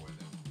is for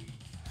the weak.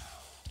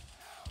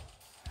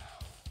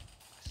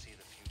 I see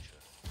the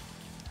future.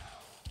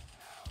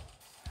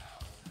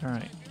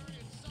 Alright.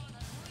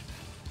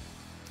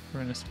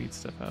 We're gonna speed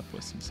stuff up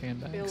with some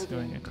sandbags Building.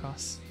 going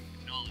across.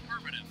 No,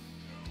 affirmative.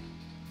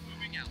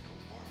 Moving out.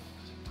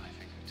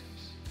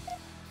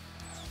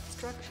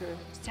 Structure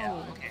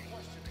solid. Okay.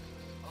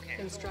 Okay.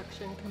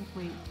 Construction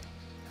complete.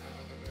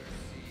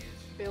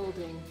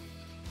 Building.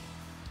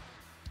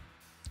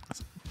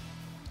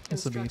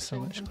 This will be so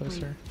Construction much complete.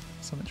 closer,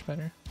 so much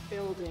better.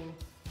 Building.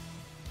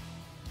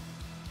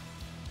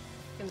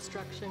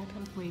 Construction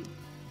complete.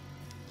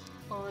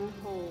 On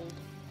hold.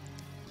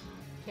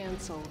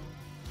 Cancel.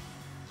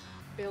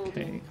 Building.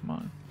 Okay, come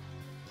on.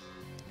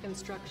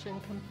 Construction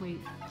complete.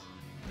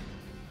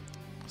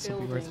 This will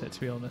be worth Building. it to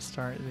be able to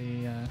start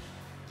the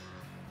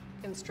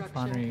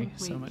Construction refinery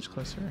complete. so much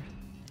closer.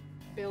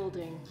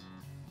 Building.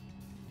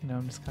 You know,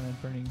 I'm just kind of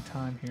burning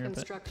time here, but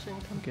Construction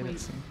I'll get it complete.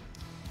 soon.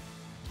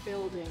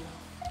 Building.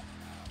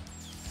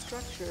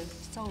 Structure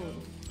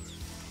sold.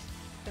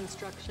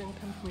 Construction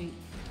complete.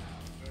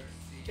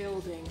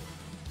 Building.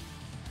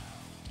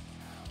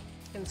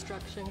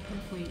 Construction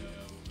complete.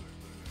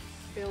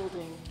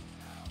 Building.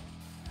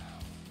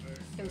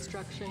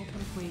 Construction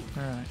complete.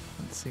 Alright,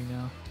 let's see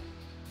now.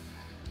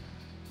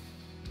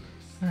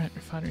 Alright,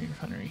 refinery.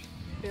 That one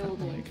I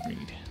Building. can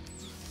read.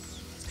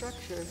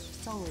 Structure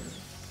solid.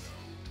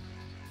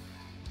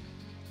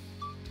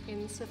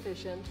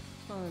 Insufficient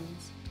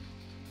funds.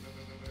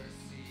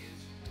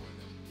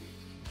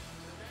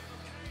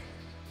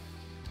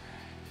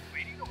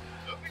 Waiting on.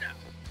 Moving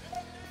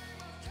out.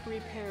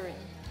 Repairing.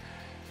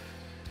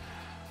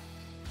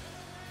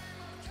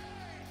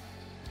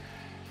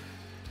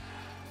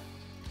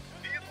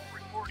 Vehicle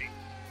reporting.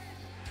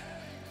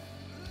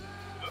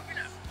 Moving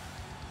out.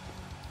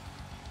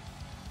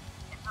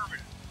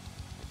 Affirmative.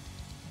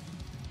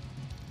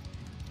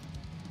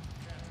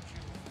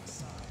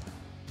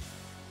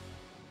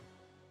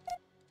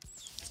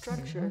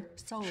 Structure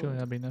sold. Surely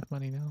that'll be enough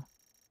money now.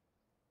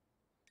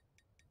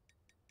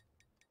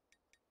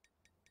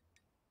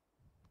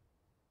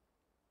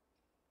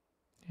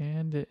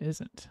 And it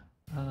isn't.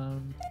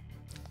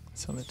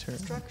 Sell the turret.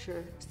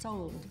 Structure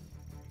sold.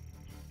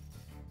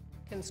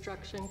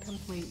 Construction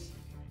complete.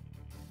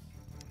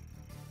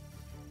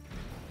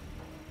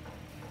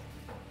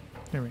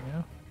 There we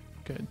go.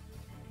 Good.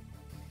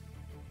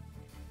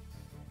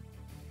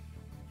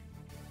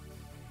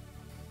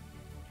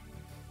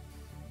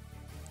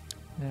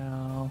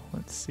 Now,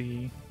 let's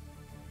see.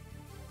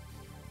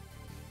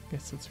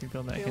 Guess let's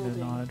rebuild that hidden Building.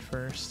 nod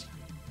first.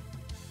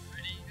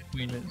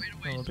 Ready and Move it waiting.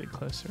 a little bit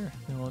closer.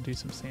 Then we'll do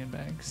some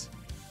sandbags.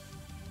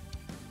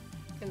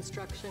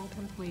 Construction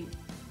complete.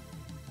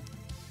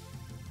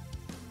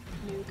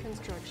 New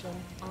construction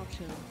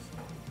options.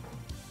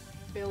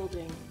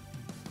 Building.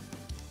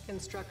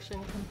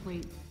 Construction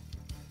complete.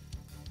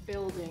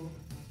 Building.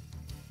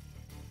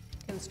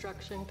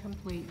 Construction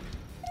complete.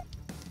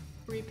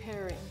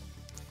 Repairing.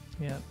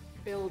 Yep.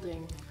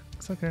 Building.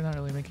 Looks like they're not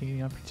really making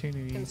any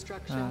opportunity.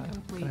 Construction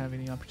complete. Don't have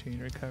any opportunity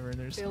to recover.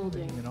 There's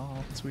Building. nothing at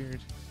all. It's weird.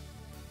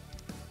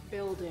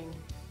 Building.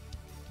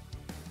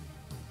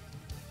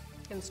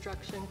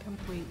 Construction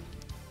complete.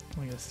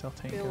 We got a stealth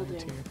tank going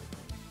Building. too.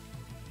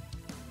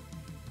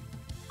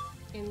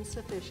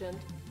 Insufficient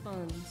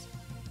funds.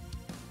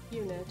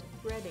 Unit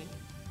ready.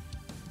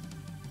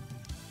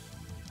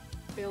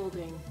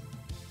 Building.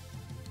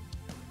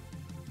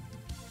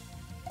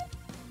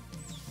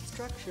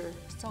 Structure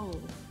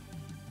sold.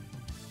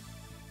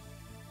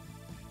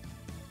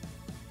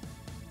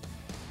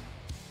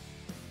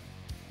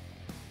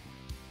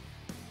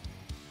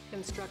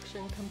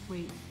 Construction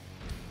complete.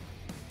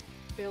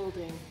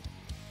 Building.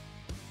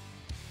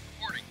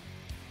 Reporting.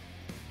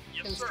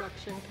 Yes, sir.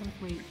 Construction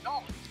complete.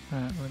 Acknowledged.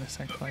 Alright, we're gonna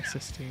sacrifice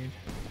this dude.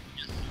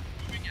 Yes, sir.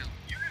 Moving out.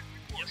 Unit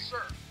reporting. Yes,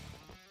 sir.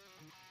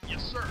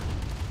 Yes, sir.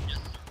 Yes,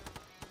 sir.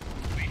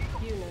 Waiting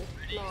on. Unit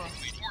Ready. lost.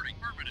 Reporting.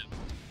 Affirmative.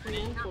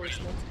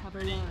 Reinforcements have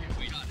Ready. arrived.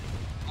 Wait on it.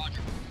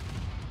 Roger.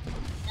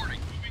 Reporting.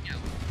 Moving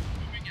out.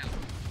 Moving out.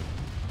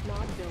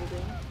 Not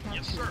building.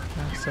 Yes, Captured. sir.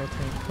 Stealth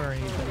tank for Our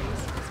anybody. base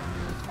is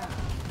under attack.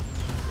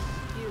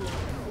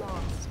 Unit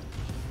lost.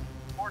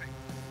 Reporting.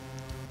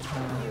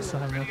 Still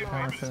have enough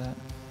power for that.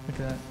 Look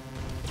at that.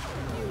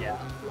 Unit Yeah.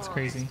 It's lost.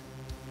 crazy.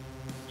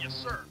 Yes,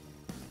 sir.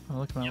 Oh,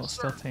 look at my Yes, little sir.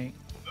 stealth tank.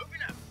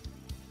 Moving out.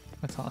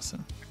 That's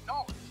awesome.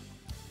 Acknowledged.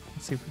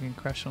 Let's see if we can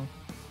crush them.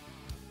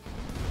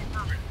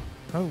 Affirmative.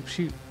 Oh,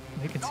 shoot.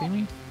 They can see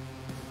me?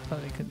 I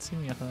thought they couldn't see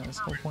me. I thought that was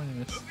the whole point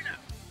of this. Moving out.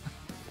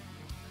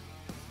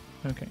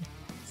 Okay.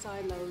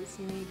 Silos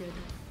needed.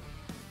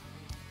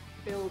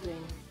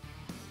 Building.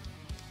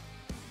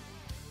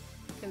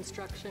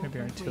 Construction Maybe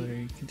complete.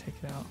 artillery can take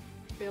it out.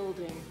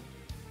 Building.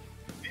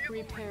 Vehicle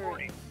Repairing.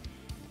 reporting.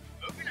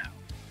 Moving out.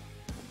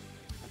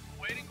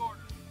 Waiting order.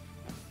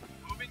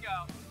 Moving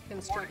out.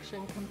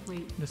 Construction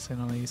complete. Just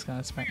send all these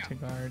guys back to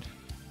guard.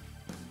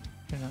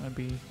 They're not gonna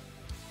be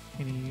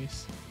any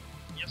use.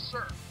 Yes,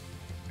 sir.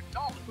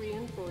 Acknowledged.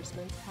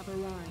 Reinforcements have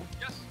arrived.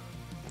 Yes,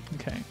 sir.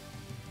 Okay.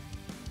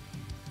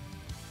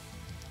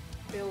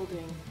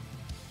 Building.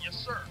 Yes,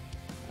 sir.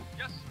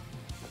 Yes, sir.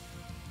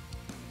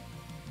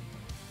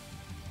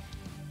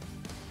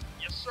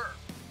 Yes, sir.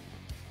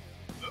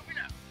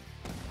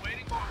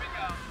 Moving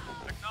out.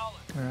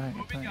 Acknowledge. Alright,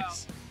 Moving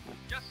nice. out.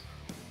 Yes,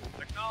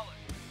 sir. Acknowledge.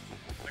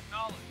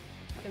 Acknowledge.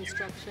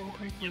 Construction Yes,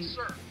 complete.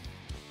 sir.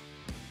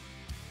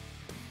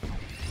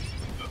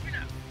 Moving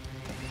out.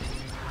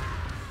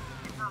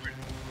 Affirmative.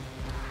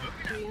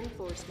 Moving out.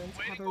 Reinforcements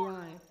have Waiting order.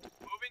 arrived.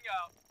 Moving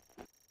out.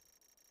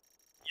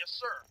 Yes,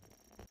 sir.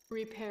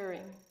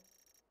 Repairing.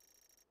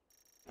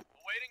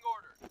 Awaiting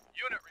order.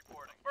 Unit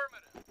reporting.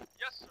 Affirmative.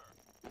 Yes, sir.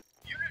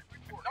 Unit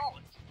reporting.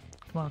 Acknowledge.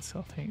 Come on,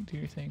 Stealth Tank, do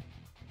your thing.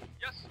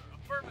 Yes, sir.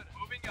 Affirmative.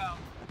 Moving out.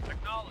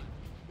 Acknowledge.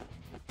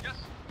 Yes,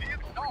 sir.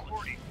 Vehicle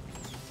reporting.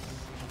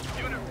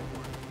 Unit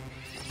reporting.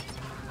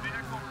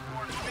 Vehicle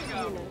report. Moving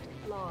out. Unit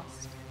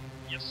lost.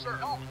 Yes, sir.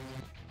 Acknowledge.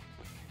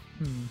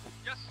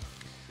 Yes,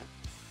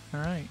 sir.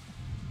 Alright.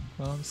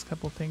 Well, there's a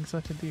couple things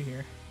left to do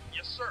here.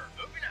 Yes, sir.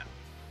 Moving out.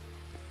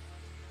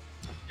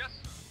 Yes,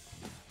 sir.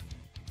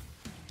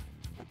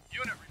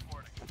 Unit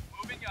reporting.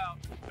 Moving out.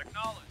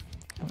 Acknowledge.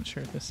 I'm not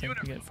sure if this thing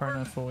can get far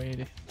enough away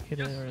to hit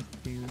it or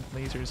if the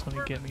laser's going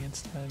to get me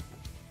instead.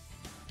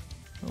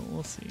 Well,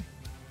 we'll see.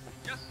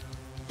 Yes, sir.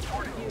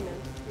 Reporting. Unit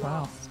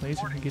Wow, lost.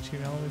 laser can get you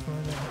all the way from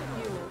over there.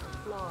 Unit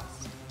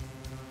lost.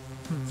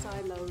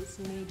 Silos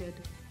needed.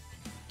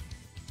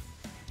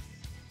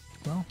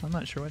 Well, I'm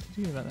not sure what to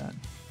do about that.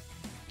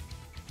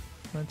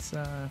 Let's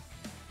go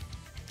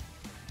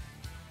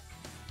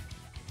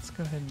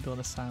ahead and build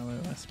a silo,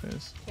 I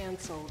suppose.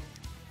 Cancelled.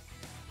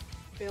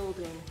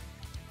 Building.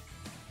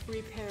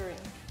 Repairing.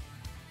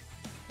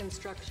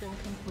 Construction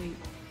complete.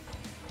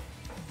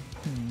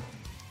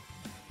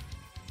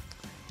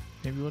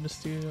 Maybe we'll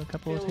just do a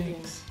couple of Building.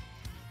 tanks.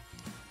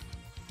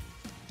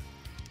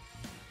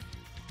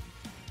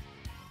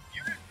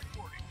 Unit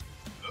reporting.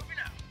 Moving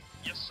out.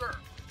 Yes, sir.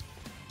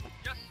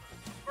 Yes,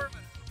 sir.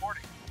 Affirmative.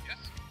 Reporting. Yes,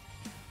 sir.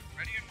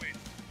 Ready and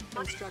waiting. Affirmative.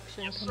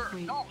 Construction Yes, sir.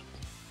 complete. Acknowledge.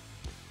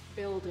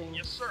 Building.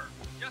 Yes, sir.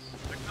 Yes, sir.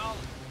 Acknowledge.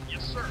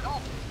 Yes, sir.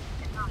 Acknowledge.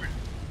 Affirmative.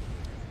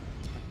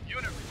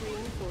 Unit reporting.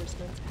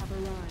 Reinforcements have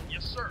arrived.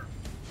 Yes, sir.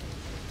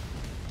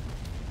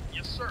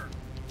 Yes, sir.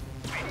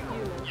 Waiting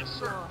order. Unit Yes,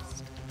 sir.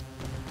 lost.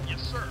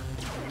 Yes, sir.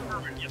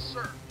 Affirmative. Yes,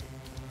 sir.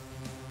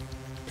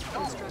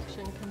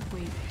 Construction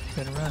complete.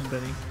 Better run,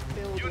 buddy. Unit.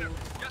 Building.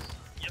 Yes, sir.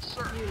 Yes,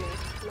 sir. Unit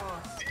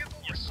lost.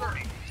 Vehicle yes, sir.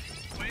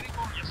 Waiting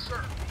order. Yes,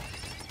 sir.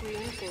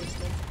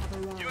 Reinforcements have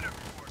Unit arrived.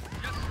 reporting.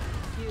 Yes,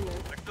 sir.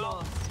 Unit Acknowledge.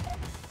 lost.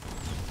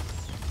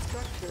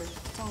 Structure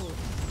sold.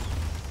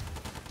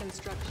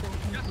 Construction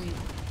Yes. complete.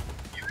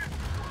 Unit.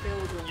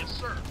 Building. Yes,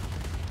 sir.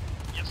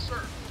 Yes,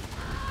 sir.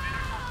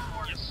 Vehicle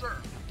report. Yes, sir.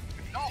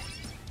 Acknowledge.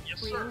 Yes,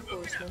 sir. Moving out.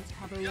 Reinforcements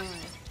have Yes, arrived. sir.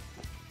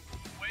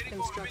 Waiting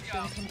order. Moving Construction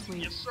out.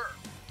 complete. Yes, sir.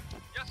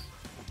 Yes, sir.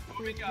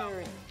 Moving out.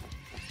 Repairing.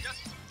 Yes,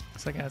 sir.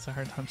 Looks like it has a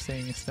hard time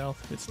staying in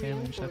stealth if it's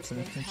damaged. That's an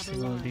Reinforcements have interesting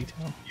little arrived.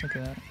 detail. Look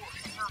at that.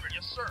 Affirmative.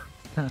 Yes, sir.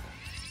 Huh.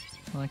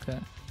 I like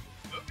that.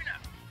 Moving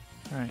out.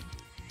 Alright.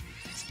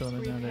 Let's build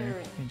another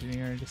Repairing.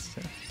 engineer just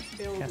to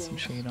Building. cast some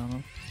shade on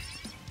them.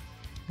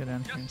 Go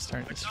down here and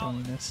start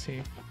destroying this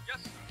too.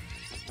 Yes, sir.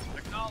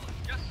 Acknowledge.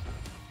 Yes, sir.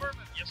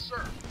 Affirmative. Yes,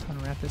 sir.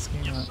 Unwrap this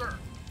game Yes, up. sir.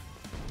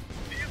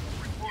 Vehicle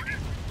reporting.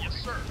 Yes,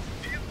 sir.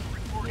 Vehicle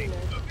reporting.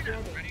 Unit Moving out.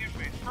 ready. Ready and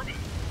waiting.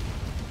 Affirmative.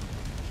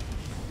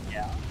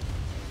 Yeah.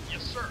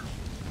 Yes, sir.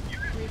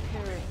 Unit.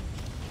 Repairing.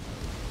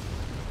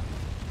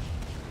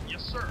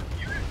 Yes, sir.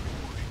 Unit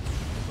reporting.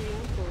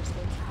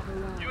 Reinforcements have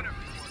arrived. Unit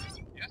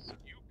reporting. Yes, sir.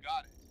 You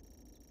got it.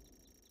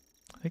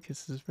 I think this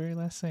is his very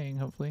last saying,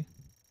 hopefully.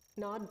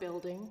 Nod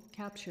building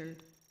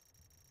captured.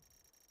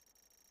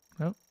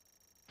 Oh.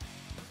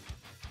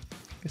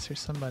 Guess there's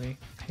somebody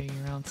hanging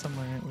around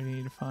somewhere that we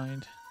need to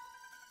find.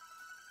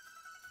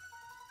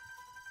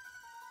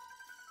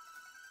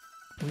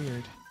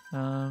 Weird.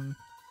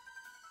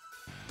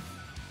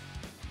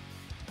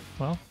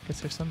 Well, guess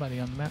there's somebody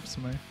on the map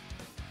somewhere.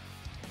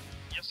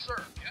 Yes,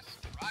 sir. Yes,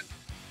 Roger.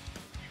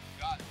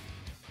 You got it.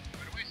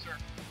 Right away, sir.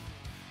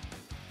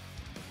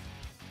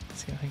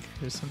 See, I think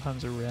there's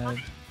sometimes a red.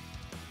 Affirmative.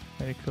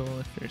 Very cool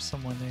if there's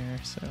someone there,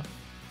 so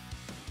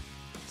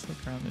let's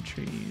look around the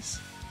trees.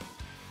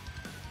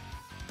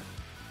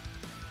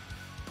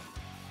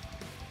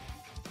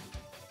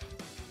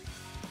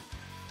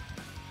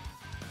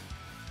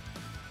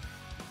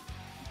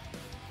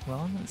 Well,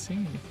 I'm not seeing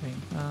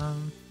anything.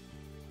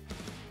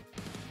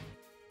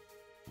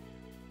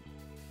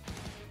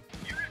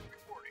 Unit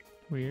reporting.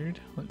 Weird.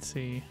 Let's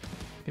see.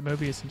 Get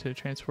Mobius into the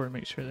transport and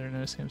make sure there are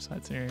no SAM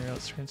sites in the area,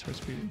 else transports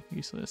will be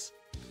useless.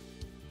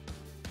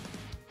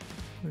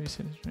 Mobius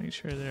into make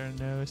sure there are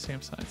no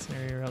SAM sites in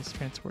the area, else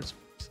transports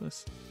will be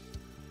useless.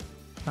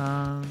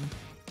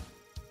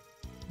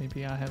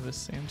 Maybe I have a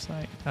SAM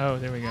site. Oh,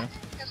 there we go.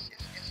 Yes, yes,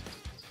 yes.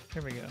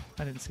 There we go.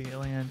 I didn't see it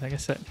land. I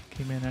guess that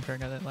came in after I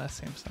got that last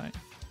SAM site.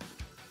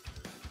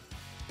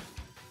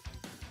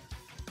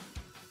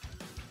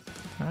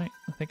 Alright,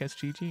 I think that's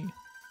GG.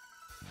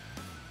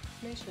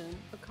 Mission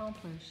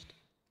accomplished.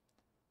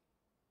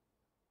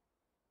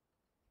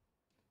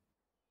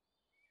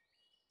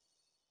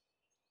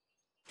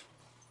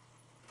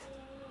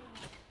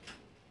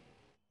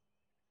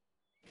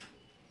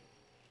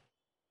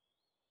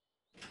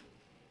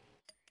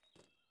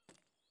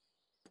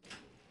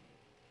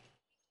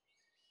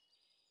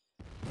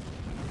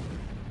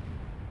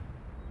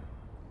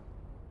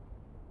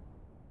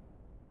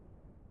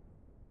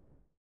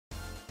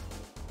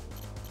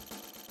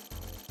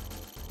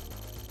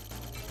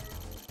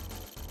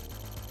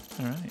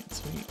 Alright,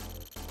 sweet.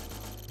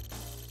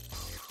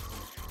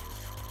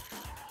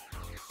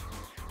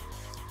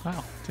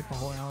 Wow, took a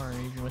whole hour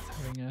even with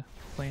having a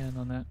plan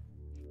on that.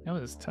 That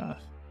was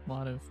tough. A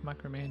lot of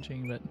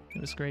micromanaging, but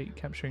it was great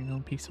capturing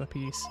them piece by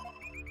piece.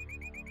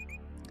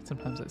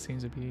 Sometimes that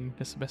seems to be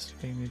just the best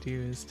thing to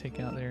do is take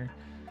out their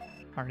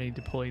already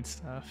deployed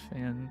stuff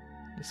and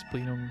just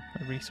bleed them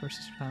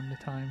resources from time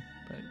to time.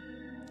 But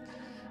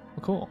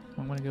well, cool.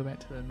 I'm going to go back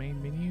to the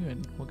main menu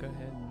and we'll go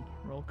ahead and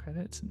roll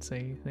credits and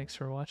say thanks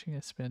for watching.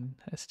 It's been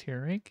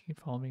STRrank. You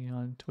can follow me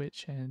on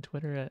Twitch and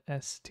Twitter at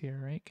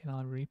STRrank, and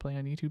I'll replay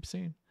on YouTube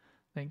soon.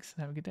 Thanks.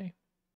 Have a good day.